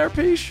something there,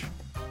 Peesh?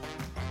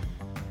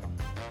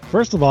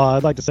 First of all,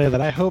 I'd like to say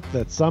that I hope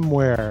that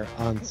somewhere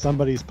on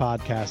somebody's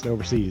podcast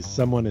overseas,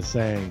 someone is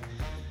saying,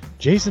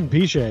 Jason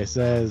Piche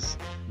says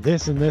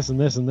this and this and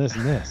this and this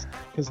and this.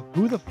 Because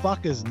who the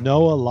fuck is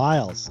Noah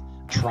Lyles?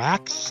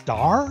 Track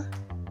star?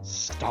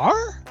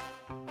 Star?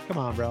 Come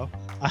on, bro.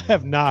 I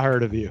have not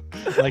heard of you.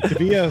 Like, to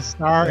be a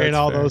star in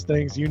all those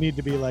things, you need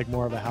to be like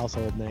more of a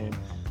household name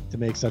to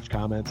make such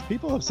comments.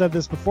 People have said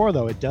this before,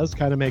 though. It does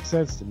kind of make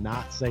sense to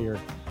not say you're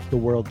the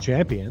world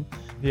champion.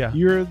 Yeah,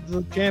 you're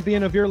the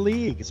champion of your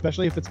league,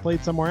 especially if it's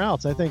played somewhere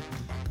else. I think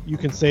you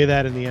can say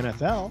that in the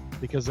NFL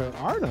because there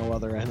are no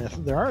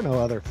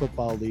other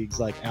football leagues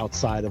like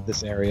outside of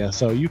this area.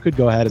 So you could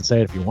go ahead and say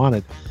it if you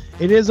wanted.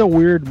 It is a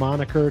weird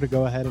moniker to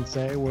go ahead and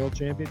say world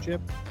championship.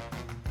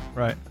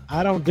 Right.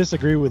 I don't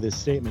disagree with his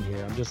statement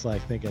here. I'm just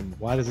like thinking,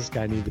 why does this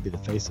guy need to be the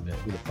face of it?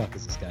 Who the fuck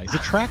is this guy? He's a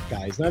track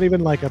guy. He's not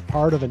even like a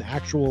part of an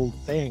actual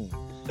thing.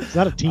 It's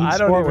not a team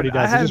sport what he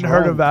does. I hadn't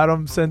heard about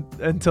him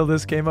until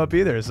this came up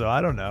either, so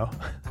I don't know.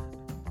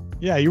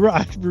 Yeah, you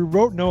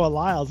wrote Noah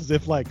Lyles as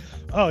if like,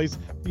 oh, he's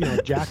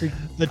Jackie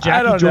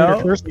I don't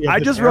know. I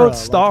just wrote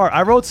star.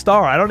 I wrote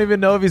star. I don't even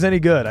know if he's any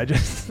good. I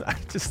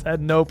just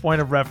had no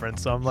point of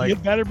reference. So I'm like,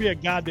 it better be a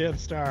goddamn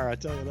star. I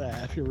tell you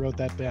that. If you wrote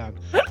that down,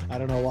 I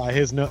don't know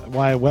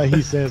why what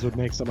he says would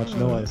make so much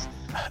noise.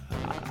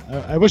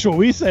 I wish what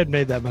we said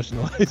made that much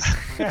noise.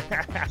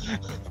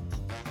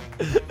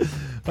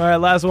 All right,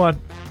 last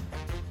one.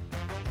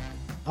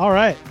 All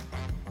right.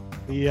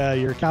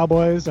 Your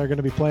Cowboys are going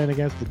to be playing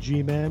against the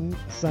G-Men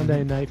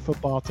Sunday Night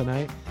Football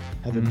tonight.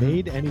 Have you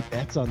made any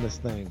bets on this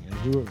thing? And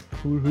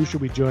who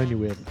should we join you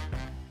with?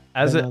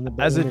 As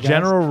a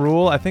general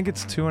rule, I think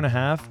it's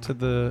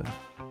 2.5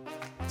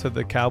 to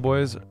the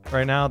Cowboys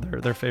right now.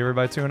 They're favored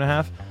by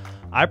 2.5.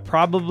 I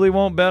probably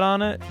won't bet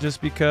on it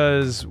just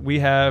because we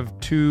have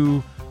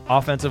two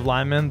offensive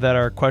linemen that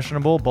are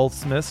questionable, both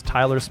Smiths,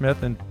 Tyler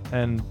Smith and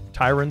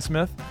Tyron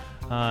Smith.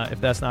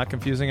 If that's not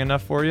confusing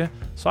enough for you.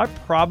 So I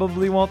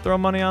probably won't throw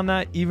money on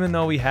that, even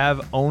though we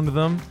have owned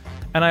them.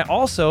 And I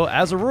also,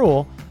 as a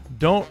rule,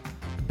 don't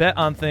bet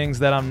on things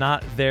that I'm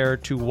not there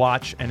to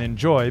watch and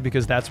enjoy,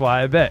 because that's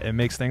why I bet. It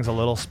makes things a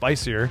little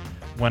spicier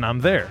when I'm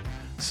there.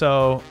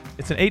 So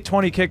it's an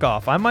 8:20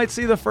 kickoff. I might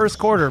see the first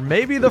quarter,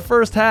 maybe the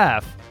first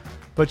half.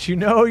 But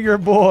your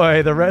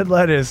boy, the Red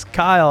Lettuce,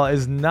 Kyle,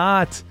 is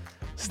not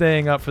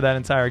staying up for that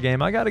entire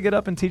game. I got to get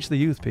up and teach the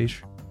youth,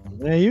 Peach.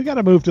 Yeah, you got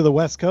to move to the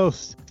West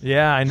Coast.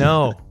 Yeah, I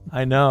know.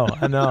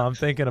 I'm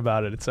thinking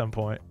about it at some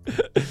point.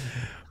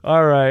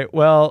 All right.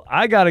 Well,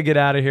 I got to get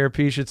out of here,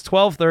 Peach. It's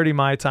 12:30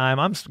 my time.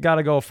 I'm got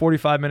to go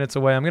 45 minutes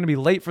away. I'm going to be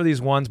late for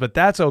these ones, but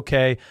that's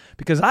okay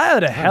because I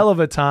had a hell of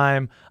a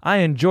time. I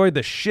enjoyed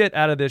the shit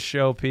out of this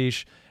show,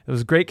 Peach. It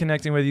was great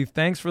connecting with you.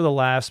 Thanks for the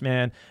laughs,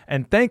 man.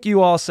 And thank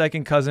you all,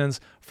 Second Cousins,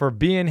 for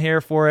being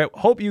here for it.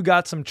 Hope you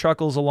got some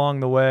chuckles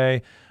along the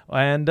way.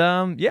 And,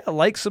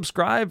 like,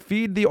 subscribe,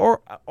 feed the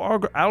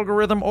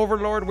algorithm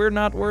overlord. We're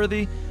not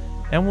worthy.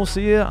 And we'll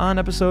see you on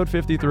episode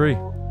 53.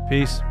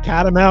 Peace.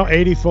 Catamount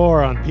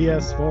 84 on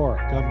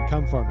PS4.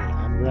 Come for me.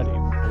 I'm ready.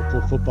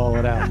 We'll football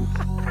it out.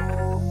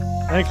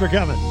 Thanks for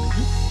coming.